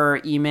reading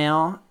her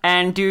email.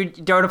 And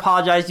dude, don't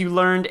apologize. You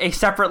learned a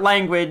separate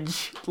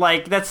language.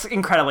 Like, that's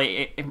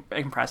incredibly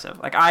impressive.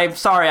 Like, I'm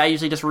sorry. I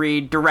usually just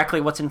read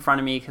directly what's in front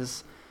of me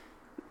because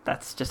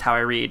that's just how I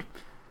read.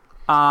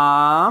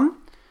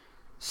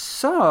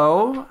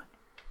 So,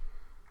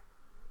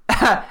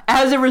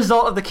 as a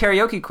result of the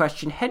karaoke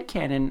question,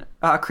 headcanon,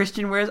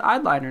 Christian wears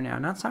eyeliner now.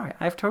 Not sorry.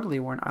 I've totally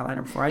worn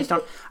eyeliner before. I just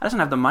don't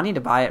have the money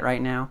to buy it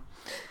right now.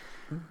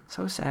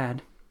 So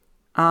sad.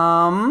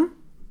 Thank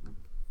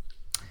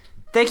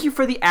you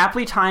for the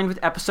aptly timed with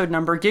episode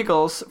number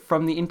giggles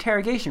from the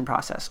interrogation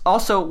process.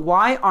 Also,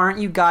 why aren't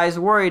you guys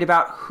worried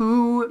about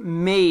who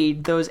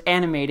made those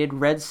animated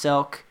red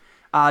silk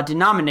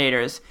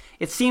denominators?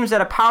 It seems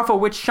that a powerful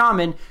witch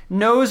shaman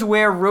knows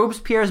where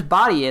Robespierre's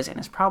body is and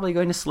is probably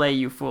going to slay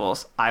you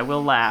fools. I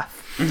will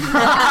laugh. All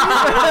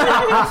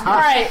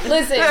right,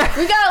 listen.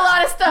 We got a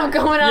lot of stuff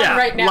going on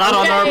right now. A lot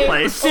on our okay?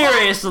 plate.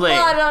 Seriously. A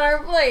lot on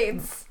our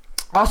plates.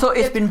 Also,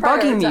 it's been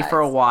bugging me prioritized. for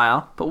a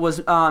while, but was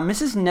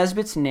Mrs.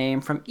 Nesbit's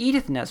name from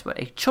Edith Nesbit,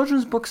 a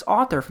children's books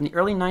author from the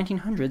early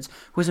 1900s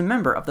who was a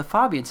member of the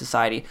Fabian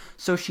Society,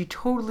 so she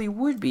totally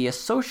would be a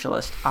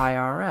socialist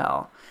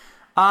IRL.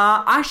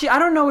 Actually, I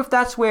don't know if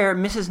that's where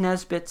Mrs.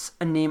 Nesbit's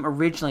name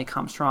originally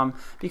comes from,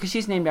 because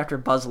she's named after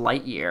Buzz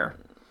Lightyear.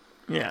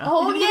 Yeah.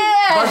 Oh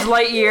yeah. Buzz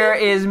Lightyear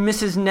is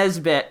Mrs.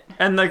 Nesbit.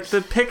 And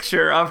the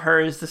picture of her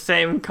is the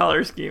same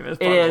color scheme as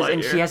Buzz It is, Lightyear.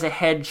 and she has a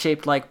head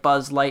shaped like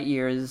Buzz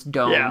Lightyear's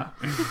dome. Yeah.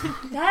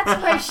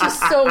 That's why she's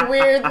so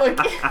weird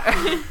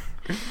looking.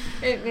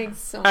 It makes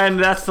so. And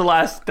that's the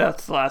last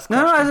question.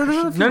 there's a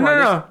few No.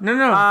 more.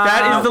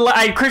 That is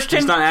the Christian.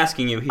 He's not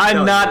asking you. He's I'm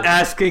telling not you.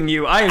 asking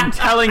you. I am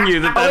telling you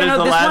that Oh, that wait, is no,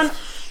 the this last. one.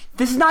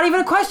 This is not even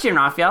a question,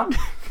 Raphael.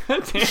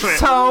 Damn it.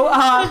 So,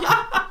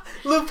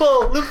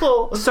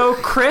 Loophole. So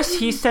Chris,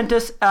 he sent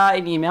us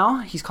an email.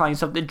 He's calling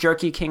himself the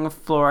Jerky King of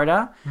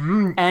Florida,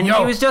 and Yo,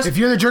 he was just if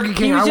you're the Jerky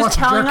King, he was I want just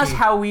some telling jerky. us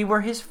how we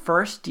were his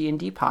first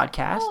D&D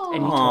podcast,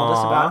 and he told us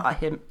about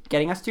him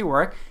getting us through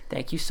work.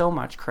 Thank you so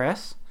much,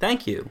 Chris.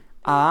 Thank you.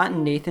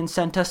 Nathan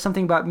sent us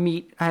something about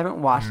meat. I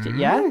haven't watched it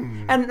yet,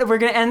 and we're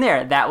gonna end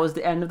there. That was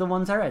the end of the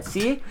ones I read.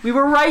 See, we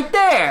were right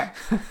there.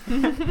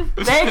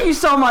 Thank you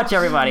so much,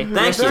 everybody.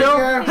 Thank you.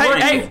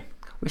 Hey,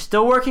 we're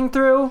still working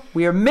through.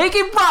 We are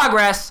making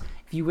progress.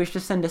 If you wish to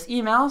send us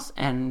emails,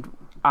 and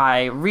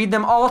I read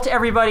them all to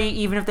everybody,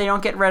 even if they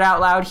don't get read out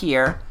loud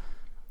here,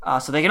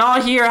 so they can all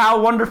hear how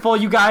wonderful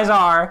you guys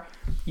are,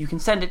 you can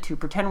send it to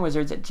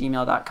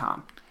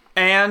pretendwizards@gmail.com.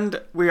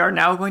 And we are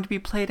now going to be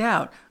played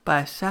out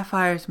by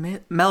Sapphire's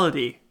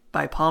Melody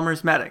by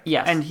Palmer's Medic.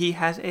 Yes. And he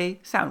has a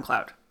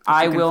SoundCloud.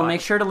 I you can will find.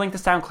 make sure to link the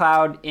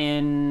SoundCloud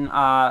in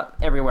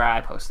everywhere I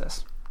post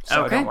this.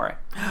 So Okay. don't worry.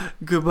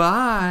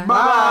 Goodbye.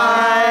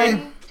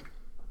 Bye.